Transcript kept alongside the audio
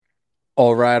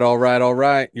All right, all right, all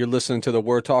right. You're listening to the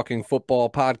We're Talking Football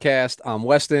podcast. I'm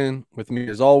Weston. With me,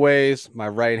 as always, my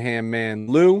right hand man,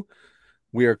 Lou.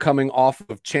 We are coming off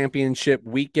of championship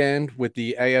weekend with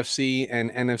the AFC and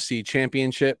NFC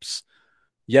championships.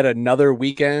 Yet another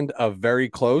weekend of very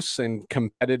close and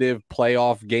competitive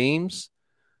playoff games.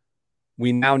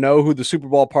 We now know who the Super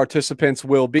Bowl participants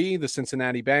will be: the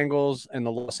Cincinnati Bengals and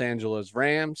the Los Angeles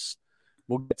Rams.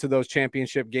 We'll get to those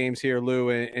championship games here, Lou,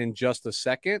 in just a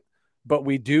second. But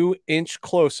we do inch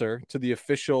closer to the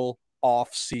official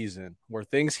off season where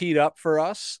things heat up for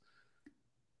us,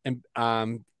 and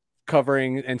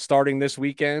covering and starting this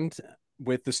weekend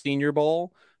with the Senior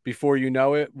Bowl. Before you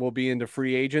know it, we'll be into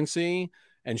free agency.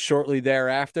 And shortly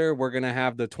thereafter, we're going to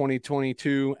have the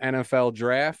 2022 NFL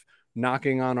draft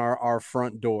knocking on our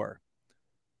front door.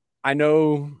 I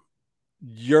know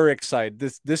you're excited.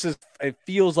 This is, it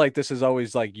feels like this is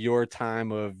always like your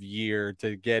time of year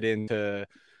to get into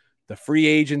the free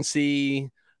agency,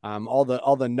 all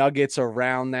the nuggets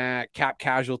around that, cap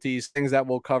casualties, things that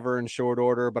we'll cover in short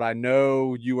order. But I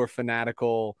know you are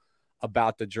fanatical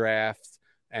about the draft,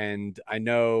 and I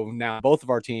know now both of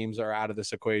our teams are out of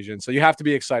this equation, so you have to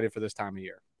be excited for this time of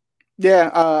year. Yeah,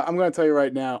 I'm going to tell you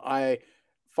right now.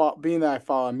 Being that I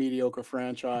follow a mediocre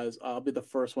franchise, I'll be the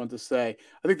first one to say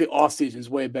I think the off season is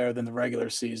way better than the regular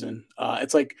season.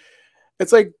 It's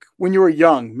like when you were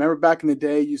young. Remember back in the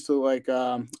day, you used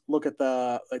to look at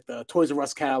the Toys R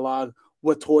Us catalog,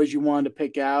 what toys you wanted to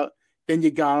pick out. Then you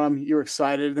got them, you're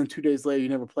excited. Then 2 days later, you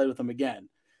never played with them again.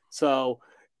 So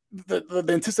the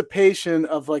anticipation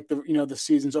of the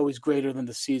season's always greater than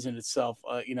the season itself.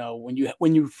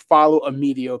 When you follow a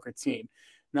mediocre team.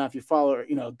 Now, if you follow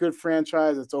a good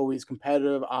franchise that's always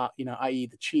competitive, i.e.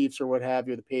 the Chiefs or what have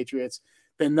you, the Patriots,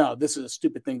 then no, this is a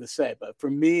stupid thing to say. But for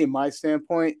me, in my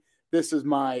standpoint, this is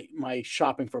my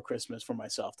shopping for Christmas for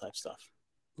myself type stuff.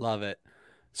 Love it.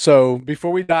 So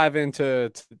before we dive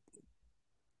into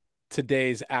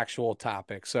today's actual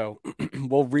topic, so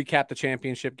we'll recap the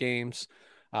championship games.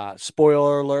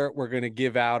 Spoiler alert, we're going to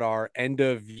give out our end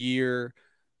of year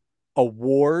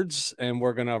awards, and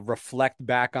we're going to reflect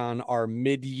back on our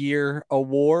mid-year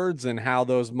awards and how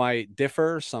those might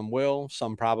differ. Some will,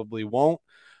 some probably won't,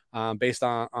 based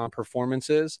on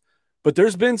performances. But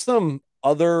there's been some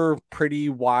other pretty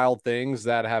wild things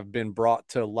that have been brought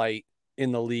to light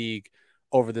in the league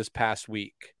over this past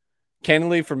week.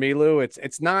 Candidly, for me, Lou,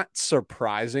 it's not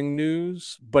surprising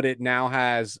news, but it now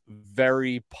has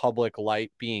very public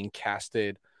light being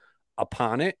casted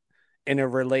upon it, and it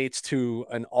relates to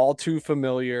an all too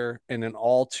familiar and an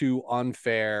all too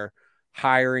unfair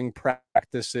hiring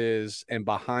practices and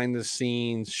behind the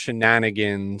scenes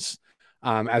shenanigans,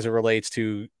 as it relates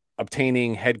to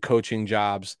obtaining head coaching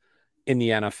jobs in the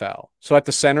NFL. So at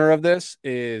the center of this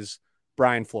is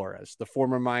Brian Flores, the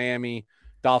former Miami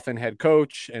Dolphin head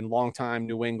coach and longtime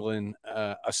New England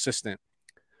assistant.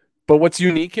 But what's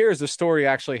unique here is the story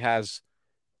actually has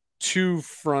two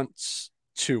fronts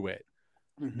to it.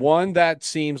 Mm-hmm. One that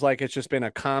seems like it's just been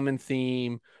a common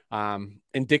theme,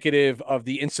 indicative of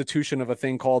the institution of a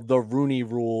thing called the Rooney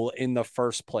Rule in the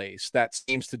first place. That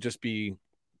seems to just be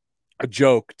a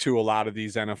joke to a lot of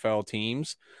these NFL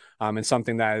teams, and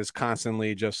something that is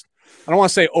constantly just, I don't want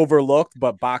to say overlooked,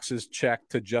 but boxes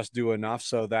checked to just do enough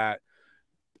so that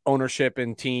ownership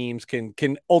and teams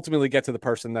can ultimately get to the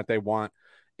person that they want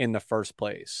in the first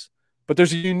place. But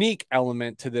there's a unique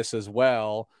element to this as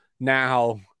well.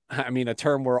 Now, I mean, a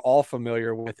term we're all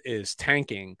familiar with is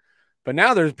tanking, but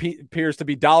now there appears to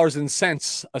be dollars and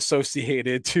cents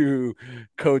associated to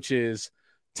coaches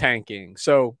tanking.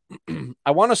 So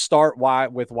I want to start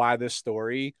with why this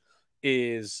story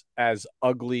is as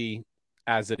ugly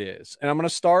as it is. And I'm going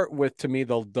to start with, to me,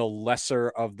 the lesser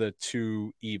of the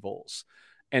two evils.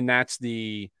 And that's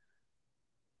the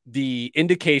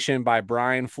indication by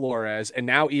Brian Flores and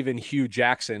now even Hugh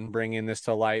Jackson bringing this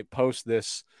to light post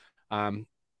this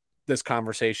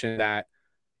conversation, that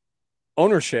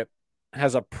ownership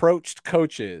has approached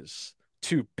coaches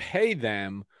to pay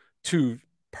them to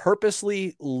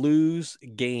purposely lose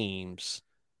games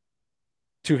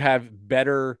to have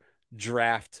better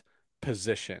draft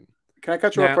position. Can I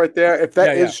cut you off Now, right there? If yeah,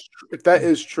 that yeah. is if that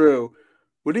is true,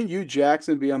 wouldn't you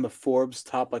Jackson be on the Forbes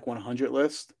top 100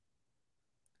 list?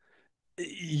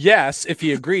 Yes, if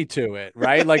he agreed to it,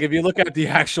 right? Like if you look at the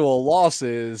actual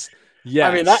losses,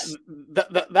 I mean that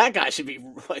yes. that guy should be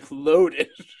loaded.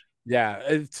 Yeah,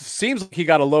 it seems like he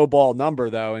got a low ball number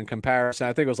though in comparison.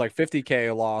 I think it was like 50K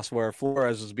a loss, where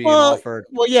Flores was being Well, offered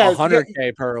well, yeah,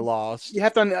 100K per loss. you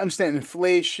have to understand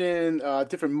inflation,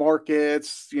 different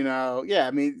markets. Yeah,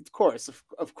 I mean, of course.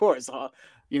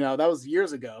 That was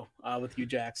years ago with Hugh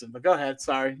Jackson. But go ahead.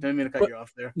 Sorry, didn't mean to cut But you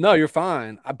off there. no, you're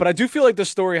fine. But I do feel like this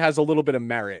story has a little bit of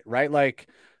merit, right? Like,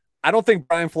 I don't think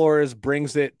Brian Flores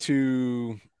brings it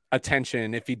to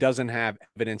attention if he doesn't have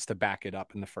evidence to back it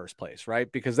up in the first place,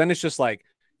 right? Because then it's just like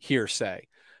hearsay.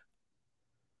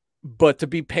 But to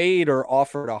be paid or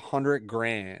offered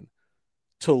 $100,000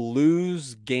 to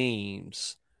lose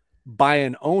games by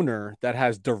an owner that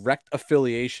has direct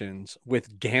affiliations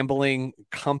with gambling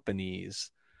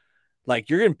companies, like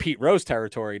you're in Pete Rose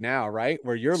territory now, right?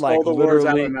 Where you're Stole like the words out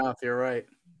of literally my mouth. You're right.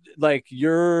 like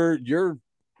you're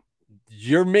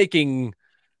making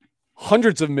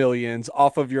hundreds of millions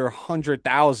off of your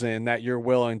 100,000 that you're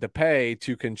willing to pay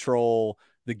to control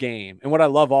the game. And what I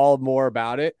love all more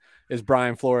about it is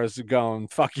Brian Flores going,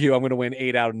 fuck you, I'm going to win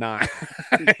 8 out of 9.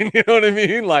 You know what I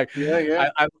mean? Like, Yeah.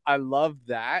 I love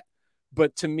that.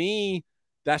 But to me,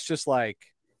 that's just like,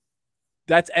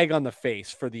 that's egg on the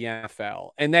face for the NFL.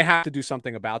 And they have to do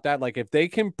something about that. Like, if they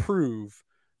can prove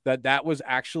that that was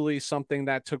actually something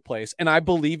that took place, and I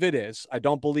believe it is. I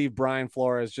don't believe Brian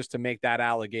Flores just to make that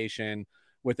allegation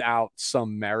without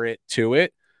some merit to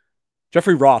it.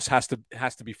 Jeffrey Ross has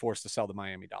to be forced to sell the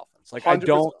Miami Dolphins. Like, I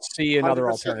don't see another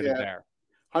alternative there.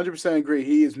 100% agree.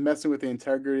 He is messing with the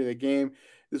integrity of the game.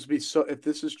 This would be so. If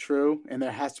this is true, and there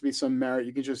has to be some merit,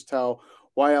 you can just tell.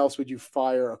 Why else would you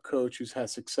fire a coach who's had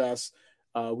success?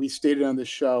 We stated on the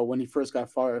show when he first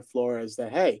got fired, Flores,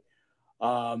 that hey,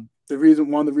 one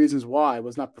of the reasons why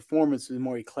was not performance, it was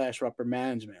more he clashed upper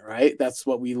management, right? That's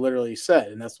what we literally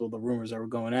said, and that's what the rumors that were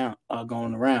going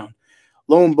around.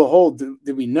 Lo and behold,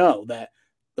 did we know that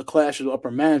the clash of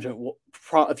upper management,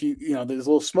 if there's a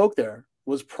little smoke there,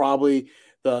 was probably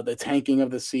the tanking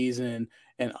of the season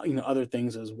and other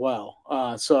things as well.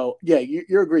 So yeah,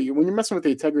 you're agree. When you're messing with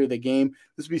the integrity of the game,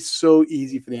 this would be so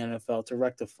easy for the NFL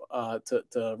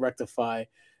to rectify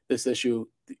this issue.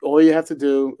 All you have to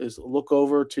do is look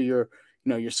over to your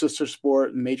sister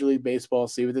sport, Major League Baseball,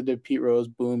 see what they did, Pete Rose,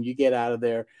 boom, you get out of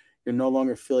there. You're no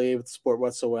longer affiliated with the sport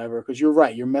whatsoever because you're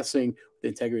right. You're messing with the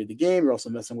integrity of the game. You're also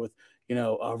messing with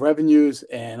revenues,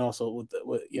 and also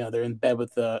with they're in bed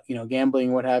with gambling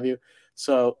and what have you.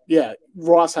 So yeah,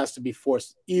 Ross has to be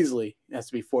forced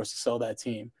to sell that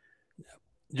team.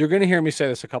 You're going to hear me say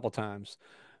this a couple times,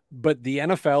 but the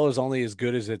NFL is only as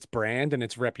good as its brand and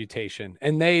its reputation.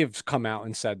 And they've come out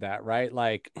and said that, right?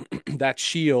 Like that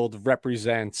shield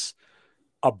represents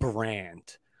a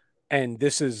brand, and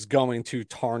this is going to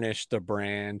tarnish the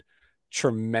brand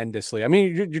tremendously. I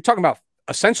mean, you're talking about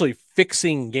essentially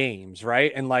fixing games,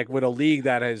 right? And like with a league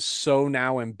that is so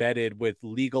now embedded with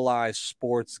legalized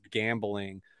sports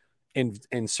gambling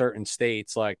in certain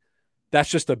states, like that's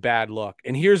just a bad look.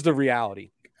 And here's the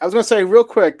reality. I was going to say real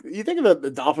quick, you think that the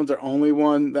Dolphins are only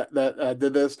one that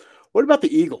did this? What about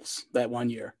the Eagles that one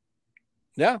year?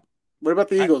 Yeah. What about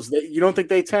the Eagles? You don't think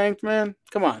they tanked, man?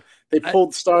 Come on. They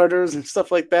pulled starters and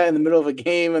stuff like that in the middle of a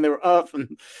game and they were up.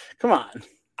 And come on.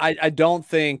 I don't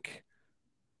think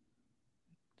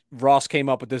Ross came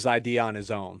up with this idea on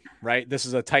his own, right? This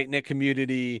is a tight-knit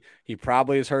community. He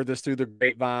probably has heard this through the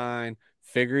grapevine,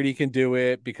 figured he can do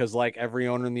it because like every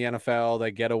owner in the NFL,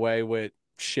 they get away with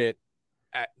shit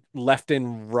left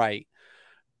and right.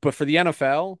 But for the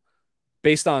NFL,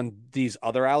 based on these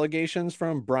other allegations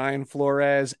from Brian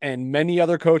Flores and many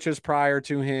other coaches prior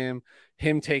to him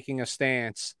taking a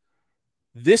stance,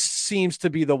 this seems to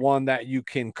be the one that you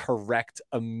can correct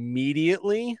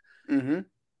immediately. Mm-hmm.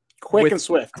 Quick and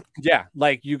swift. Yeah,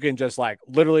 like you can just like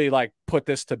literally like put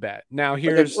this to bed. Now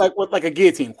here's like a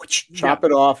guillotine. Chop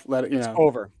it off, let it, it's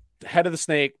over. Head of the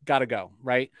snake, gotta go,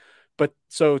 right? But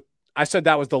so I said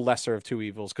that was the lesser of two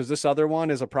evils because this other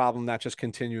one is a problem that just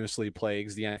continuously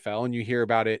plagues the NFL, and you hear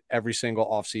about it every single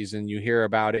offseason. You hear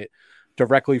about it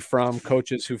directly from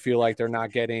coaches who feel like they're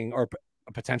not getting, or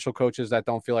potential coaches that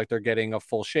don't feel like they're getting a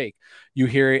full shake. You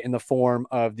hear it in the form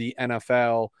of the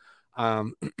NFL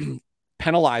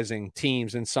penalizing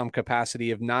teams in some capacity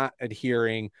of not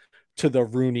adhering to the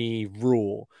Rooney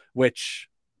Rule, which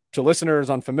to listeners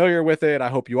unfamiliar with it, I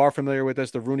hope you are familiar with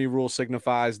this. The Rooney Rule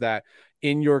signifies that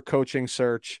in your coaching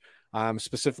search,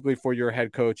 specifically for your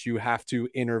head coach, you have to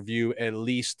interview at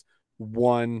least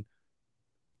one.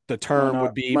 The term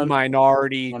would be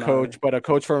minority coach, but a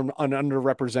coach from an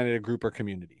underrepresented group or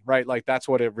community, right? Like that's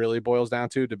what it really boils down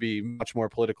to be much more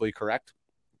politically correct.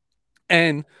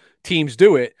 And teams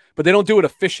do it, but they don't do it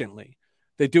efficiently.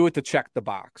 They do it to check the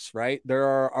box, right? There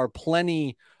are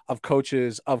plenty of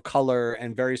coaches of color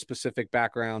and very specific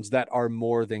backgrounds that are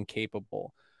more than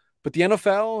capable. But the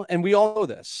NFL, and we all know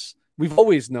this, we've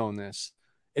always known this,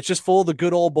 it's just full of the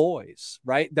good old boys,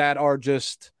 right? That are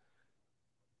just,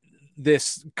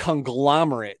 this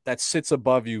conglomerate that sits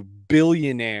above you,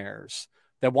 billionaires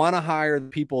that want to hire the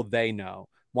people they know,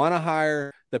 want to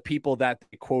hire the people that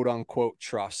they quote unquote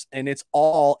trust. And it's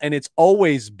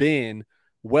always been,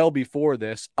 well before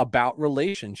this, about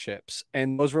relationships.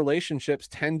 And those relationships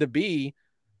tend to be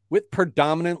with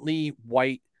predominantly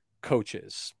white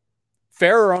coaches.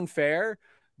 Fair or unfair,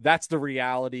 that's the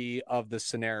reality of the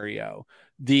scenario.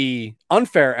 The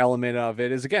unfair element of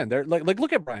it is, again, they're like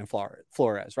look at Brian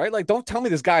Flores, right? Like, don't tell me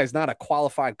this guy is not a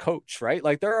qualified coach, right?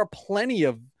 Like, there are plenty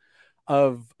of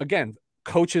again,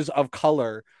 coaches of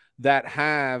color that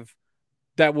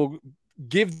will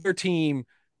give their team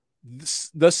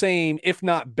the same, if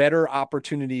not better,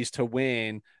 opportunities to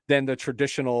win than the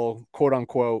traditional quote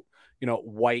unquote,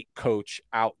 white coach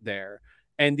out there.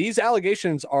 And these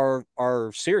allegations are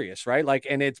serious, right? Like,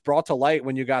 and it's brought to light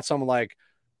when you got someone like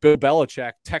Bill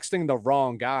Belichick texting the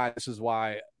wrong guy. This is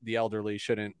why the elderly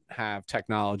shouldn't have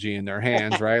technology in their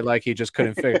hands, right? Like, he just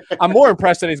couldn't figure. I'm more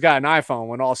impressed that he's got an iPhone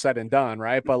when all said and done,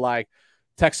 right? But like,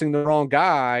 texting the wrong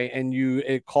guy, and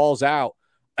it calls out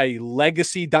a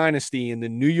legacy dynasty in the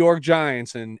New York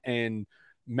Giants and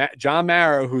John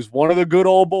Mara, who's one of the good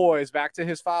old boys, back to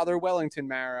his father, Wellington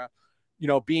Mara,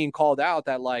 being called out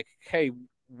that, like, hey,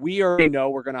 we already know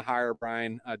we're going to hire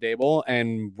Brian Daboll,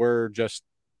 and we're just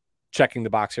checking the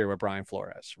box here with Brian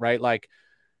Flores, right? Like,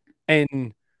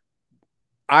 and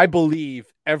I believe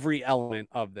every element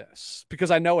of this,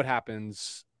 because I know it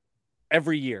happens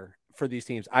every year for these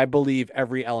teams. I believe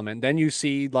every element. Then you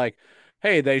see, like,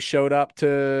 hey, they showed up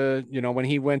to, when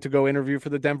he went to go interview for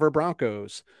the Denver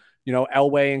Broncos,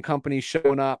 Elway and company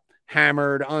showing up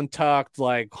hammered, untucked,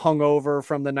 like hungover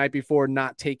from the night before,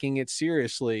 not taking it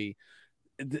seriously.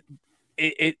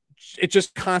 It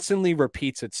just constantly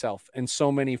repeats itself in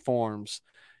so many forms.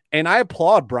 And I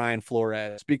applaud Brian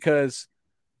Flores because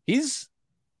he's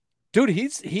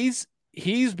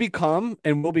become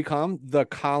and will become the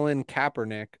Colin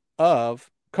Kaepernick of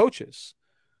coaches.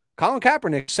 Colin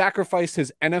Kaepernick sacrificed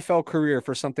his NFL career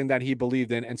for something that he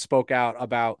believed in and spoke out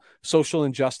about social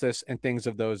injustice and things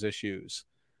of those issues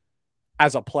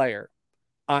as a player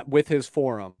with his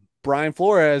forum. Brian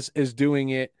Flores is doing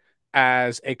it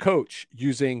as a coach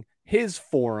using his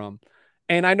forum.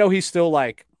 And I know he's still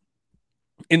like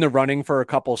in the running for a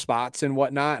couple spots and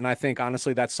whatnot. And I think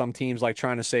honestly, that's some teams like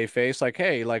trying to save face. Like,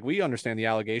 hey, like, we understand the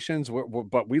allegations,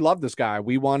 but we love this guy.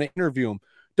 We want to interview him.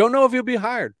 Don't know if he'll be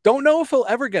hired. Don't know if he'll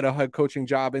ever get a head coaching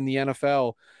job in the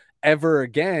NFL ever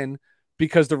again,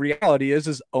 because the reality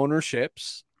is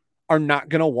ownerships are not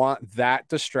going to want that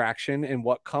distraction and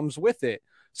what comes with it.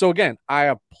 So again, I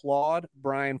applaud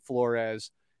Brian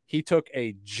Flores. He took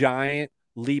a giant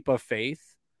leap of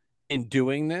faith in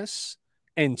doing this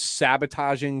and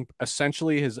sabotaging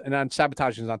essentially and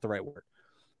sabotaging is not the right word.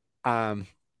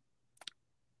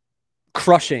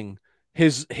 Crushing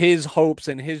his hopes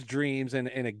and his dreams in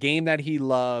a game that he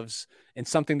loves and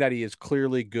something that he is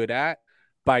clearly good at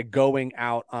by going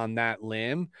out on that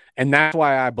limb. And that's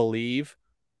why I believe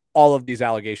all of these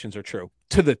allegations are true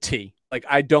to the T. Like,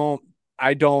 I don't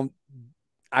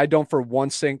for one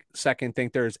second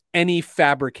think there's any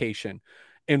fabrication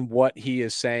in what he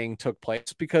is saying took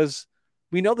place, because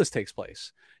we know this takes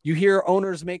place. You hear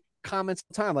owners make comments all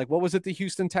the time. Like, what was it the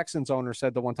Houston Texans owner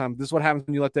said the one time? This is what happens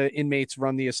when you let the inmates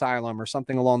run the asylum or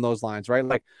something along those lines, right?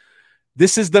 Like,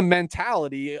 this is the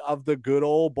mentality of the good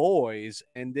old boys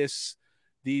and these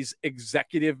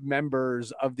executive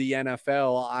members of the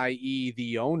NFL, i.e.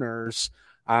 the owners.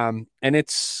 And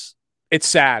it's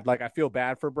sad. Like, I feel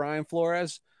bad for Brian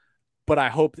Flores, but I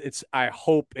hope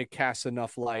it casts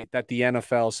enough light that the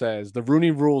NFL says the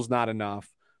Rooney Rule's not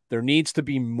enough. There needs to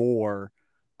be more.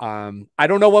 I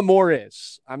don't know what more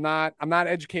is. I'm not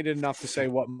educated enough to say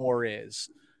what more is,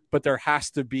 but there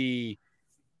has to be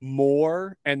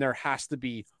more, and there has to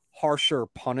be harsher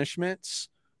punishments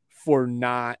for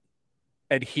not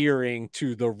adhering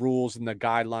to the rules and the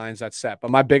guidelines that's set.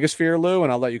 But my biggest fear, Lou,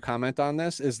 and I'll let you comment on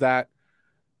this, is that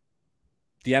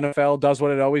the NFL does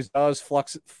what it always does,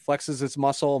 flexes its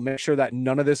muscle, make sure that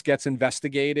none of this gets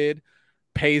investigated,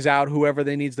 pays out whoever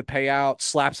they needs to pay out,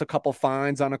 slaps a couple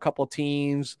fines on a couple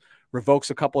teams, revokes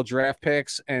a couple draft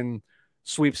picks, and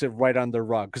sweeps it right under the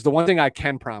rug. Because the one thing I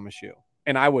can promise you,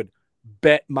 and I would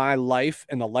bet my life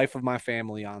and the life of my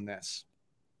family on this,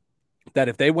 that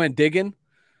if they went digging,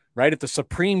 right, if the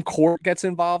Supreme Court gets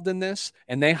involved in this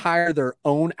and they hire their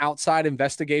own outside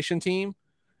investigation team,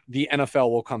 the NFL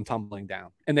will come tumbling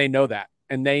down. And they know that.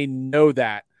 And they know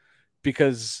that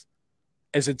because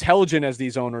as intelligent as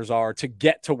these owners are to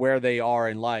get to where they are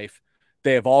in life,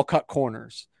 they have all cut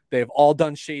corners. They have all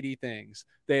done shady things.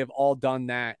 They have all done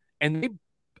that. And they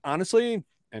honestly,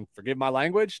 and forgive my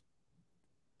language,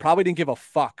 probably didn't give a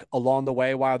fuck along the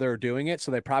way while they were doing it.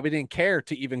 So they probably didn't care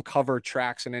to even cover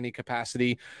tracks in any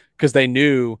capacity because they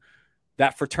knew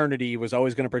that fraternity was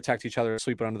always going to protect each other and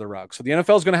sweep it under the rug. So the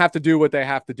NFL is going to have to do what they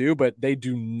have to do, but they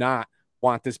do not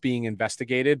want this being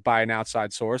investigated by an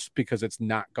outside source because it's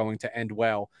not going to end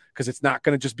well, because it's not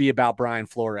going to just be about Brian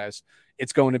Flores.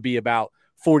 It's going to be about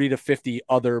 40 to 50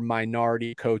 other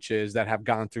minority coaches that have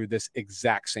gone through this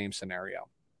exact same scenario.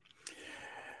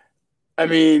 I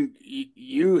mean,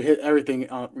 you hit everything,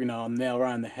 nail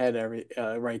right on the head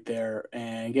right there.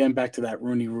 And getting back to that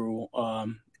Rooney Rule,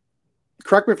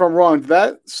 correct me if I'm wrong. Did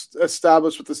that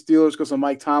established with the Steelers because of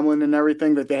Mike Tomlin and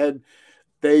everything that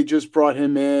they just brought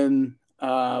him in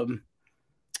to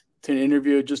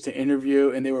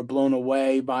interview, and they were blown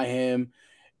away by him,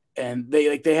 and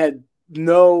they had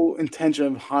no intention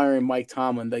of hiring Mike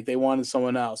Tomlin. Like they wanted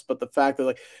someone else. But the fact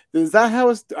that is that how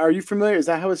it's? Are you familiar? Is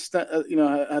that how it's how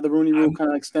the Rooney Rule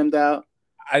kind of stemmed out?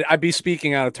 I'd be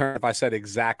speaking out of turn if I said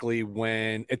exactly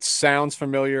when. It sounds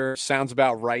familiar, sounds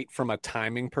about right from a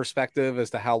timing perspective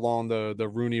as to how long the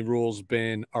Rooney Rule's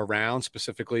been around,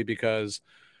 specifically because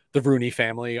the Rooney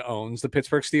family owns the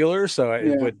Pittsburgh Steelers, so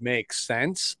it would make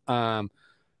sense.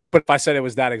 But if I said it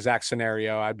was that exact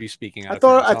scenario, I'd be speaking out of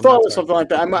turn. I thought it was something like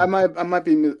that. I might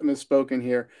be misspoken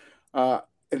here.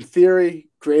 In theory,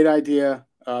 great idea,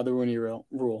 the Rooney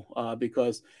Rule,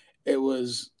 because it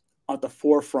was at the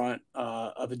forefront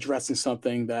of addressing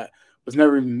something that was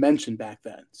never even mentioned back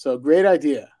then. So great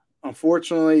idea.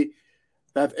 Unfortunately,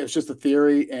 that it's just a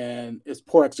theory and it's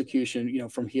poor execution,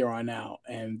 from here on out.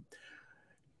 And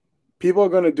people are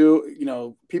going to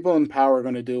do, people in power are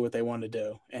going to do what they want to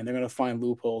do, and they're going to find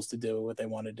loopholes to do what they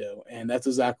want to do. And that's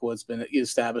exactly what's been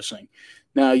establishing.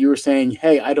 Now, you were saying,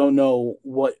 hey, I don't know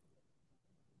what,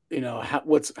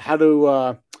 how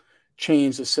to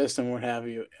change the system, what have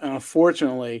you. And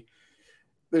unfortunately,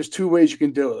 there's two ways you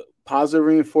can do it: positive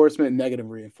reinforcement and negative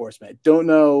reinforcement. I don't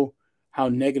know how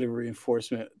negative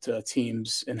reinforcement to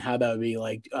teams and how that would be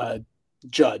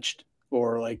judged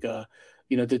or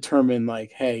determine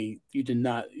hey, you did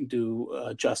not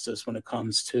do justice when it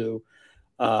comes to,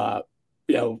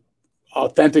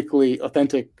 authentically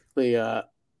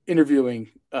interviewing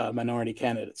minority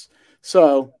candidates.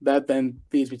 So that then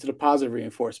leads me to the positive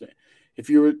reinforcement. If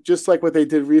you were just like what they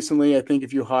did recently, I think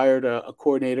if you hired a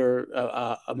coordinator,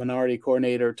 a minority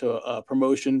coordinator to a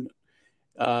promotion,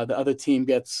 the other team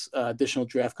gets additional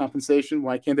draft compensation.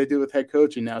 Why can't they do it with head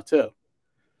coaching now too?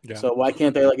 Yeah. So why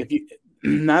can't they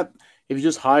if you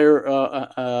just hire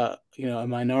a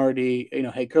minority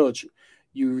head coach,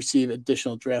 you receive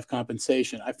additional draft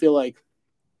compensation. I feel like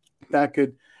that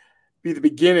could be the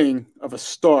beginning of a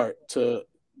start to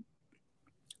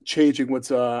changing what's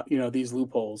these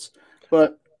loopholes.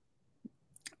 But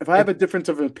if I have a difference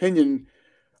of opinion,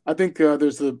 I think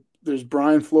there's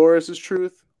Brian Flores'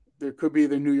 truth. There could be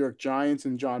the New York Giants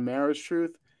and John Mara's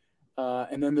truth.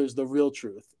 And then there's the real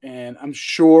truth. And I'm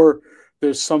sure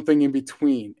there's something in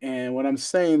between. And what I'm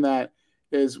saying that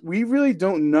is we really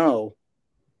don't know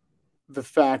the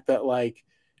fact that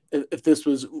if this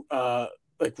was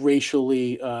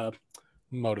racially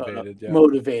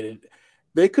motivated.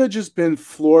 They could have just been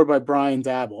floored by Brian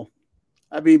Daboll.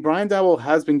 I mean, Brian Daboll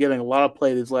has been getting a lot of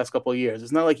play these last couple of years.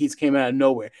 It's not like he's came out of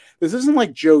nowhere. This isn't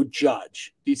like Joe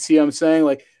Judge. Do you see what I'm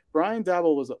saying? Brian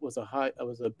Daboll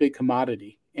was a big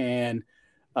commodity and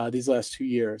these last 2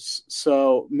 years.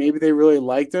 So maybe they really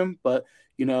liked him, but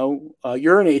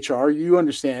you're in HR, you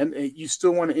understand, and you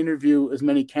still want to interview as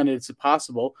many candidates as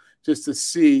possible just to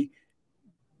see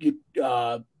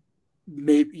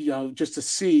just to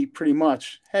see pretty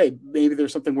much, hey, maybe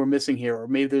there's something we're missing here, or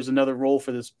maybe there's another role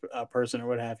for this person or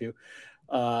what have you.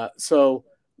 So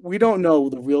we don't know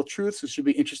the real truth. So it should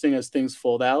be interesting as things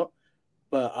fold out.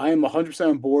 But I am 100%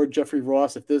 on board, Jeffrey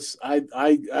Ross. If this, I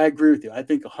agree with you. I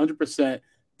think 100%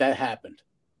 that happened.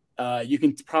 You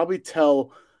can probably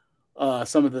tell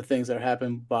some of the things that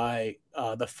happened by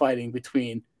the fighting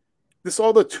between this.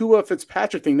 All the Tua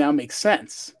Fitzpatrick thing now makes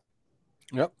sense.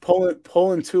 Yep.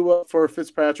 Pulling Tua for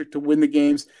Fitzpatrick to win the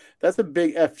games. That's a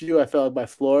big FU, I felt, by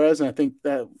Flores. And I think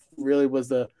that really was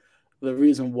the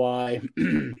reason why,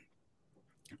 the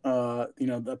part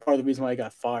of the reason why he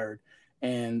got fired.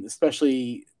 And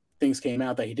especially things came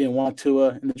out that he didn't want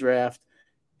Tua in the draft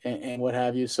and what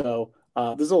have you. So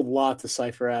there's a lot to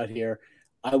cipher out here.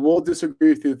 I will disagree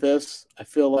with you with this. I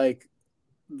feel like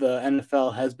the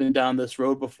NFL has been down this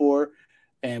road before,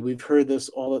 and we've heard this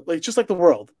just like the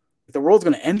world. The world's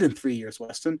going to end in 3 years,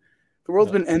 Weston. The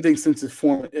world's been ending since it's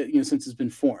formed. Since it's been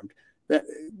formed. That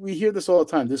we hear this all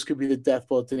the time. This could be the death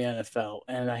blow to the NFL,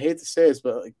 and I hate to say this,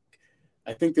 but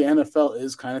I think the NFL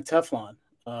is kind of Teflon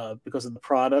because of the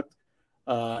product.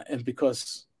 and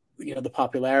because the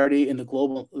popularity and the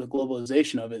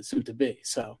globalization of it soon to be.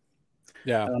 So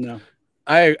Yeah, I don't know.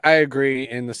 I agree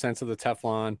in the sense of the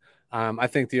Teflon. I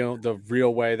think the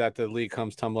real way that the league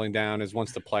comes tumbling down is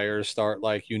once the players start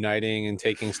like uniting and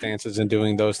taking stances and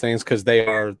doing those things, because they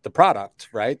are the product,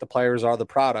 right? The players are the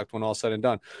product when all said and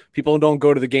done. People don't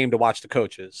go to the game to watch the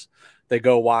coaches; they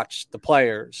go watch the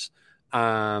players.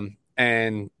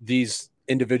 And these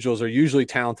individuals are usually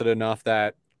talented enough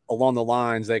that along the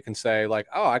lines they can say like,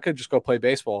 "Oh, I could just go play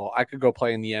baseball. I could go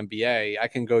play in the NBA. I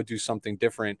can go do something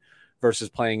different." Versus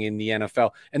playing in the NFL.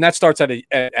 And that starts at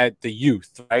the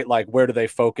youth, right? Like, where do they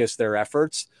focus their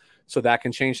efforts? So that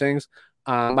can change things.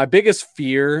 My biggest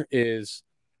fear is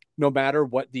no matter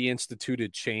what the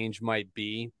instituted change might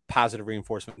be, positive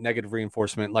reinforcement, negative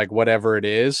reinforcement, like whatever it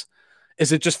is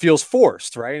it just feels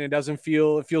forced, right? And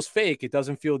it feels fake. It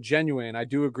doesn't feel genuine. I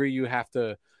do agree you have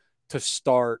to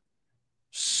start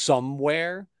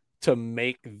somewhere to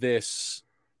make this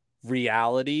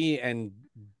reality and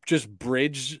just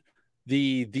bridge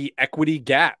the equity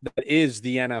gap that is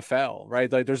the NFL,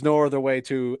 right? Like, there's no other way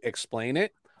to explain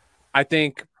it. I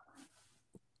think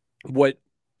what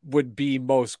would be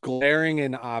most glaring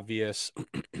and obvious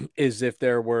is if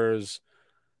there was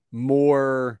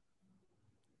more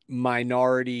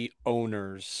minority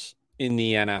owners in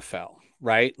the NFL,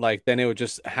 right? Like, then it would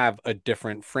just have a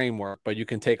different framework. But you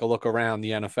can take a look around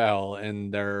the NFL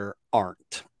and there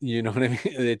aren't. You know what I mean?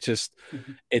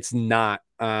 It's not.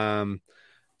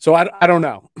 So I don't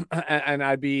know. And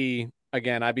I'd be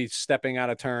stepping out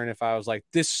of turn if I was like,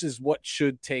 this is what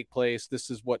should take place.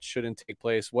 This is what shouldn't take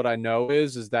place. What I know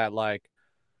is that like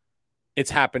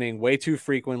it's happening way too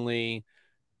frequently.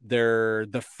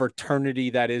 The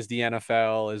fraternity that is the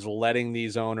NFL is letting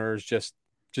these owners just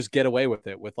get away with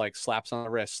it with like slaps on the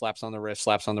wrist, slaps on the wrist,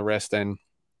 slaps on the wrist. And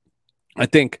I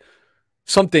think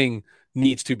something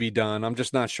needs to be done. I'm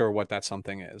just not sure what that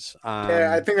something is.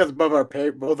 Yeah, I think that's above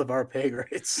both of our pay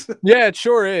grades. Yeah, it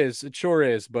sure is. It sure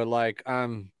is. But like,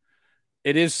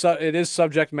 it is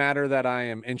subject matter that I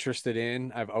am interested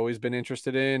in. I've always been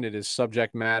interested in. It is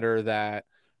subject matter that,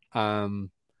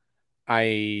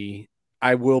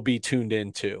 I will be tuned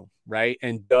into, right?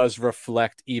 And does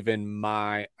reflect even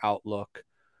my outlook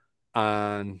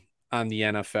on the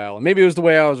NFL. And maybe it was the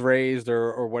way I was raised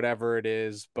or whatever it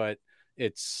is, but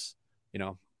it's,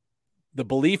 the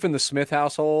belief in the Smith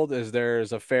household is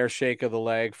there's a fair shake of the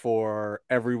leg for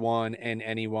everyone and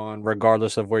anyone,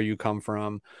 regardless of where you come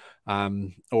from,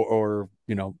 or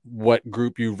what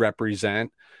group you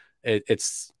represent.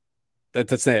 That's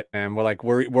it, man.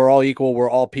 We're all equal. We're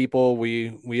all people.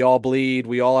 We all bleed.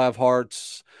 We all have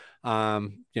hearts.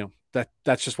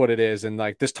 That's just what it is. And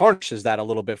like, this tarnishes that a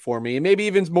little bit for me, and maybe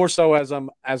even more so as an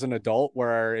adult,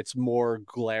 where it's more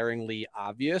glaringly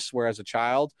obvious. Whereas a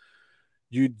child,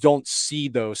 you don't see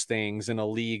those things in a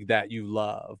league that you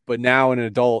love. But now, an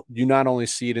adult, you not only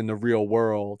see it in the real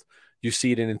world, you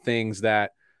see it in things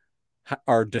that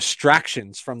are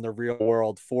distractions from the real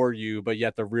world for you, but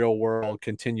yet the real world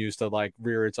continues to like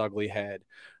rear its ugly head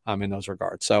in those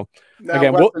regards. So now,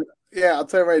 again, Weston, yeah, I'll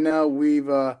tell you right now, we've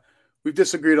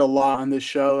disagreed a lot on this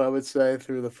show, I would say,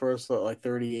 through the first like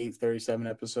 38, 37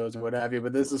 episodes and what have you.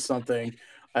 But this is something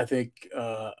I think,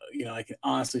 I can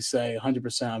honestly say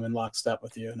 100% I'm in lockstep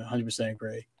with you and 100%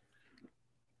 agree.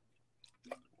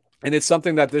 And it's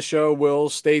something that this show will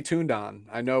stay tuned on.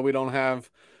 I know we only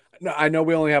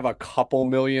have a couple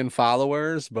million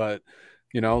followers, but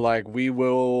like, we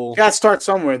will. Got to start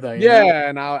somewhere, though. Yeah,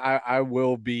 and I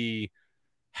will be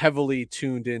heavily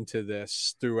tuned into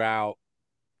this throughout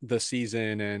the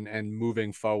season and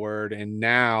moving forward, and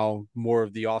now more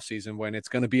of the off season, when it's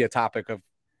going to be a topic of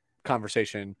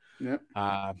conversation. Yep.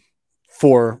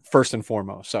 For first and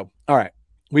foremost. So, all right,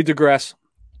 we digress.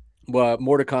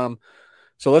 More to come.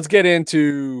 So let's get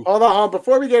into. Hold on,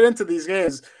 before we get into these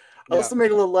games, let's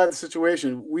make a little light of the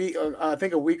situation. We, I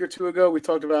think a week or two ago, we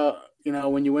talked about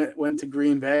when you went to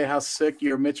Green Bay, how sick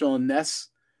your Mitchell and Ness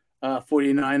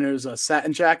 49ers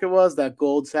satin jacket was, that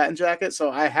gold satin jacket. So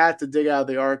I had to dig out of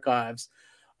the archives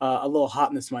a little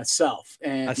hotness myself.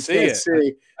 And I see it.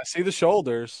 I see the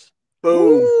shoulders.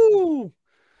 Boom. Woo!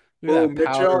 Look at that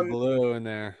powder Mitchell blue in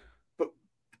there.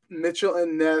 Mitchell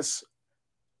and Ness.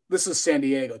 This is San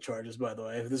Diego Chargers, by the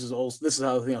way. This is old. This is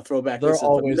how throwback. They'll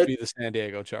always be the San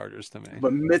Diego Chargers to me.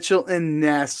 But Mitchell and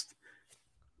Ness,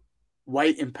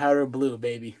 white and powder blue,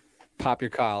 baby. Pop your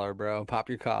collar, bro. Pop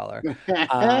your collar.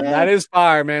 That is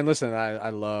fire, man. Listen, I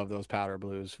love those powder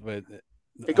blues, but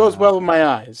it goes well with my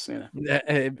eyes.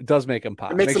 It does make them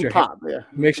pop. It makes them pop. Yeah,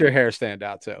 makes your hair stand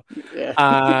out too.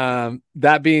 Yeah.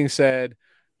 That being said,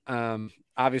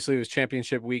 Obviously, it was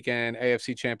championship weekend,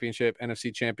 AFC championship,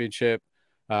 NFC championship.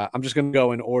 I'm just going to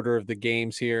go in order of the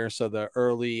games here. So the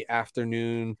early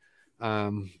afternoon,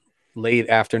 late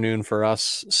afternoon for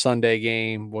us Sunday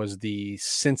game was the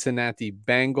Cincinnati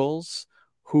Bengals,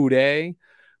 Houday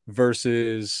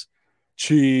versus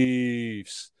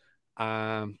Chiefs.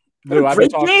 What Lou, a I've been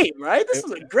great talking. game, right? This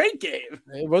was a great game.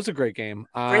 It was a great game.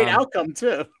 Great outcome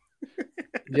too.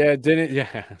 Yeah, didn't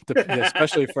yeah,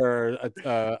 especially for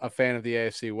a fan of the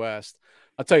AFC West.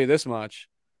 I'll tell you this much: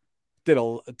 did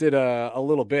a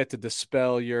little bit to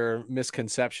dispel your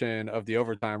misconception of the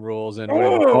overtime rules and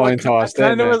winning the Oh, coin toss,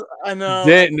 kind didn't of it? was. I know.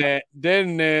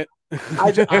 Didn't it?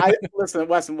 I listen,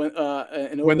 Weston. When in When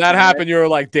that overtime, right? happened, you were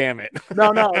like, "Damn it!"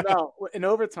 No, no, no. In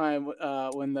overtime,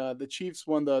 when the Chiefs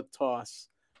won the toss,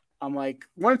 I'm like,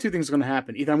 one of two things is going to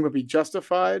happen. Either I'm going to be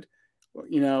justified,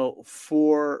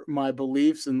 for my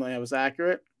beliefs and I was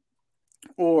accurate,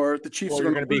 or the Chiefs Or are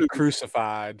you're going going to to be lose.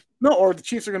 crucified. No, or the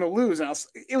Chiefs are going to lose. And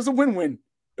it was a win-win.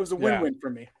 It was a Yeah. win-win for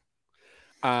me.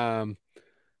 I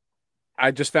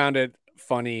just found it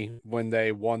funny when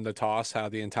they won the toss, how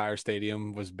the entire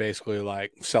stadium was basically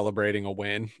like celebrating a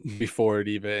win before it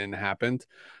even happened,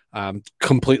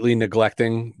 completely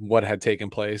neglecting what had taken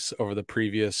place over the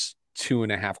previous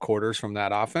 2.5 quarters from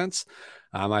that offense.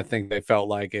 I think they felt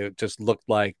like it just looked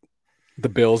like the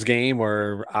Bills game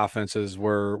where offenses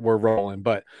were rolling.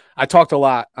 But I talked a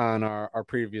lot on our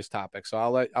previous topic, so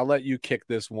I'll let you kick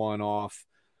this one off.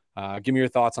 Give me your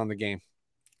thoughts on the game.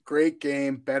 Great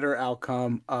game, better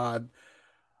outcome. I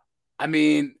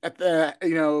mean, at the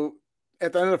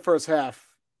end of the first half,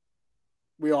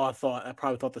 I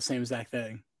probably thought the same exact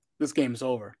thing. This game is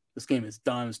over. This game is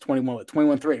done. It's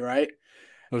 21-3, right?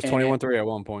 It was And 21-3 at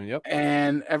one point. Yep.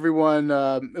 and everyone,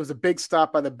 it was a big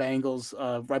stop by the Bengals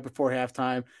right before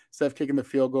halftime. Instead of kicking the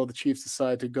field goal, the Chiefs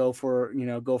decided to go for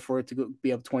it to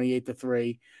be up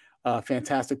 28-3.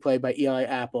 Fantastic play by Eli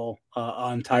Apple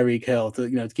on Tyreek Hill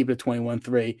to keep it at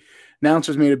 21-3.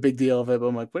 Announcers made a big deal of it, but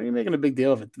I'm like, what are you making a big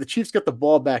deal of it? The Chiefs got the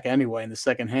ball back anyway in the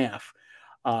second half.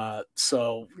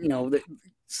 So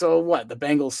what? The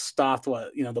Bengals stopped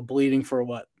the bleeding for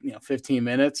 15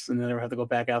 minutes, and then they had to go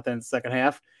back out there in the second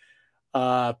half.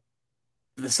 The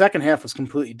second half was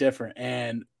completely different,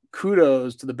 and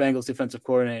kudos to the Bengals defensive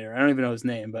coordinator. I don't even know his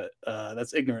name, but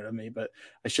that's ignorant of me, but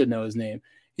I should know his name.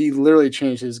 He literally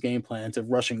changed his game plan to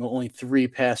rushing only 3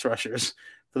 pass rushers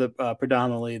for the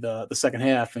predominantly the second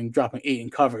half and dropping 8 in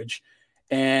coverage,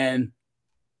 and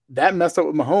that messed up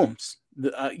with Mahomes.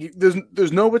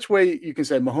 There's no which way you can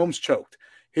say Mahomes choked.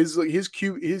 His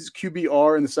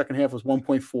QBR in the second half was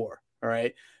 1.4. All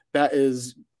right, that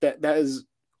is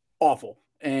awful,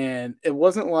 and it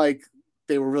wasn't like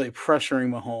they were really pressuring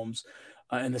Mahomes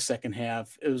in the second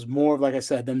half. It was more of, like I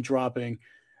said, them dropping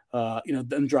 8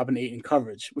 in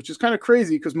coverage, which is kind of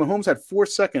crazy because Mahomes had 4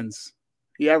 seconds.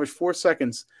 He averaged 4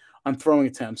 seconds on throwing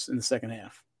attempts in the second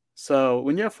half. So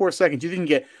when you have 4 seconds, you think you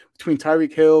can get between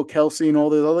Tyreek Hill, Kelsey, and all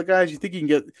those other guys, you think you can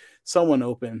get someone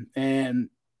open. And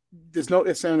there's no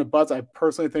ifs and buts. I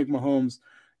personally think Mahomes,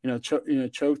 choked in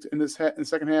in the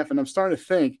second half. And I'm starting to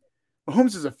think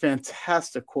Mahomes is a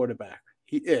fantastic quarterback.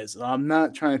 He is. I'm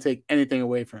not trying to take anything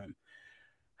away from him.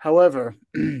 However,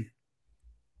 I'm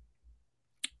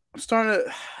starting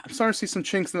to see some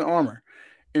chinks in the armor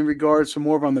in regards to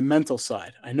more of on the mental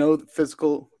side. I know the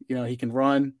physical, he can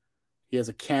run. He has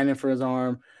a cannon for his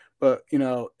arm, but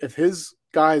if his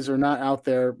guys are not out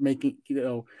there making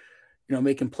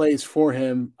making plays for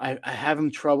him, I have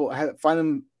him trouble. Find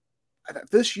him.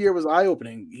 This year was eye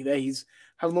opening. He's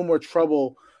having a little more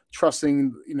trouble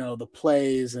trusting the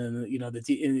plays and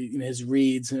his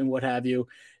reads and what have you.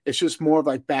 It's just more of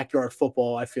like backyard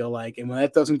football, I feel like, and when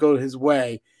that doesn't go his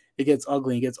way, it gets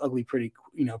ugly. It gets ugly pretty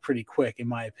quick, in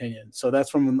my opinion. So that's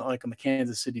from like on the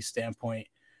Kansas City standpoint.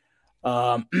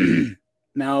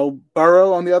 Now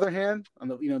Burrow, on the other hand, on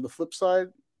the flip side,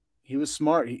 he was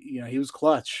smart. He was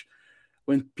clutch.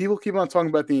 When people keep on talking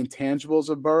about the intangibles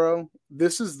of Burrow,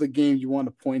 this is the game you want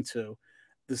to point to.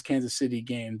 This Kansas City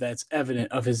game that's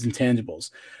evident of his intangibles.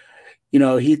 He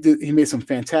made some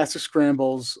fantastic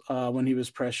scrambles when he was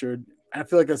pressured. I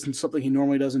feel like that's something he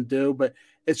normally doesn't do, but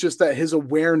it's just that his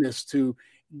awareness to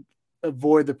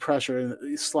avoid the pressure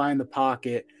and slide in the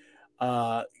pocket,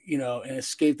 and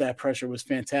escape that pressure was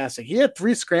fantastic. He had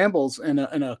 3 scrambles and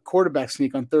a quarterback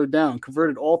sneak on third down,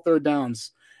 converted all third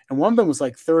downs, and one of them was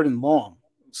like third and long.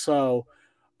 So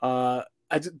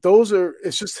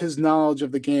it's just his knowledge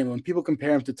of the game. When people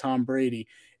compare him to Tom Brady,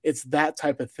 it's that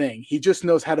type of thing. He just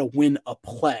knows how to win a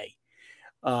play.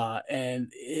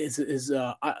 And his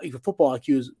football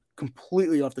IQ is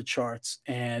completely off the charts.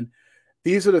 And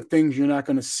these are the things you're not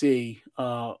going to see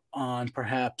on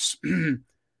perhaps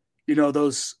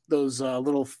those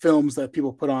little films that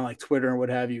people put on like Twitter and what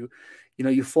have you.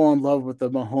 You fall in love with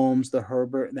the Mahomes, the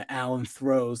Herbert, and the Allen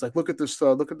throws. Like, look at this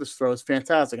throw. Look at this throw. It's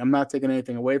fantastic. I'm not taking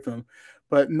anything away from him,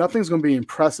 but nothing's going to be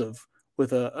impressive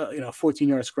with a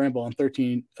 14-yard scramble on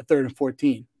a third and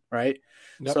 14, right?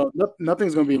 Yep. So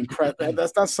nothing's going to be impressive.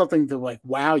 That's not something to like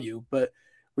wow you, but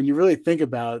when you really think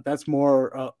about it, that's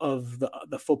more of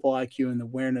the football IQ and the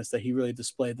awareness that he really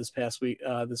displayed this past week,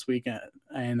 this weekend,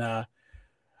 and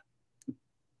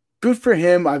good for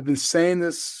him. I've been saying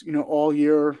this, all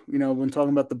year, when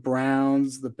talking about the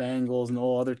Browns, the Bengals, and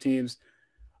all other teams.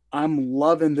 I'm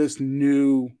loving this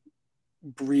new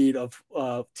breed of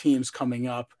teams coming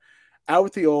up. Out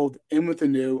with the old, in with the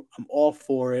new. I'm all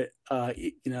for it.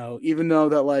 Even though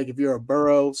that, like, if you're a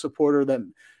Burrow supporter, that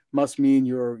must mean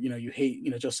you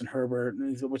hate, Justin Herbert,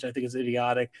 which I think is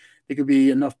idiotic. It could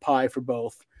be enough pie for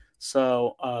both.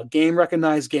 So, game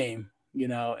recognized game.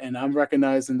 And I'm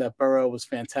recognizing that Burrow was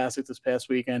fantastic this past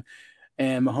weekend,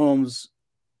 and Mahomes.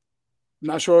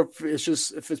 Not sure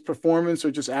if it's performance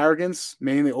or just arrogance.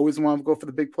 Mainly, always want to go for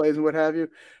the big plays and what have you,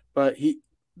 but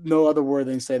no other word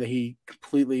than say that he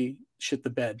completely shit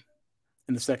the bed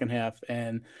in the second half,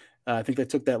 and I think they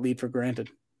took that lead for granted.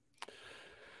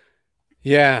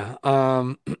 Yeah,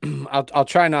 I'll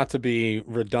try not to be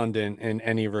redundant in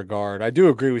any regard. I do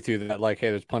agree with you that, like, hey,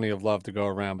 there's plenty of love to go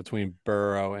around between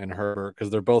Burrow and Herbert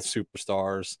because they're both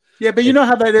superstars. Yeah, but you know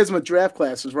how that is with draft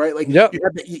classes, right? Like, yep. You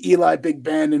have the Eli, Big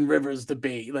Ben, and Rivers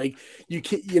debate. Like, you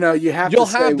can, You'll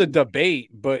have the debate,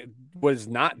 but what is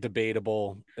not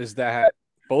debatable is that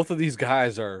both of these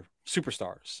guys are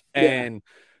superstars, and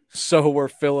so were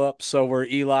Phillip, so were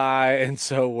Eli, and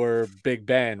so were Big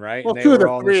Ben, right? Well, and they two of were the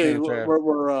all three in the same draft.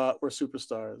 were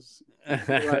superstars.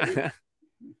 Right.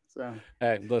 So,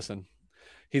 hey, listen,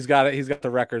 he's got it. He's got the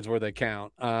records where they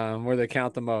count,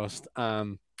 the most.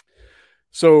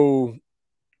 So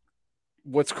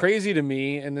what's crazy to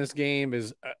me in this game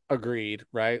is agreed,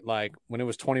 right? Like when it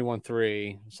was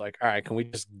 21-3, it's like, all right, can we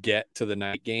just get to the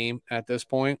night game at this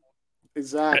point?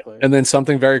 Exactly. And then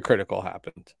something very critical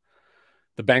happened.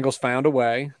 The Bengals found a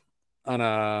way on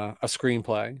a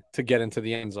screenplay to get into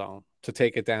the end zone to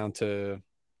take it down to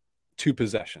 2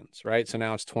 possessions, right? So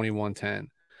now it's 21-10.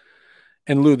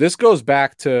 And Lou, this goes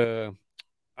back to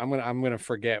I'm gonna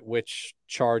forget which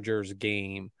Chargers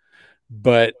game,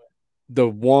 but the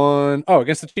one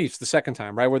against the Chiefs the second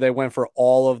time, right, where they went for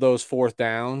all of those 4th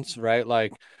downs, right?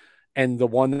 Like, and the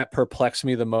one that perplexed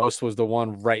me the most was the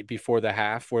one right before the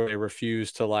half where they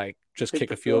refused to like just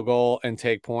kick a field goal and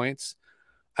take points.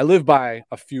 I live by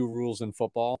a few rules in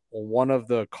football. One of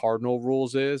the cardinal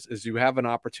rules is you have an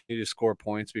opportunity to score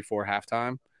points before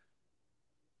halftime.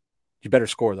 You better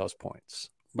score those points,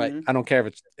 right? Mm-hmm. I don't care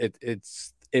if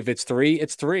it's 3,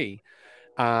 it's 3.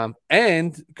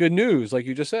 And good news, like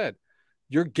you just said,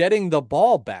 you're getting the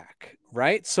ball back,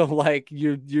 right? So like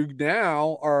you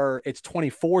now it's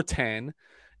 24-10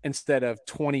 instead of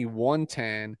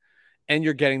 21-10, and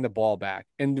you're getting the ball back.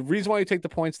 And the reason why you take the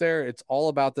points there, it's all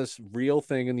about this real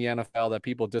thing in the NFL that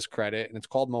people discredit, and it's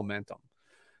called momentum.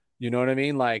 You know what I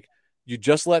mean? Like, you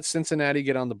just let Cincinnati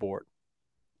get on the board.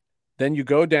 Then you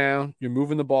go down, you're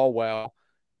moving the ball well,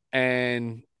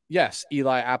 and yes,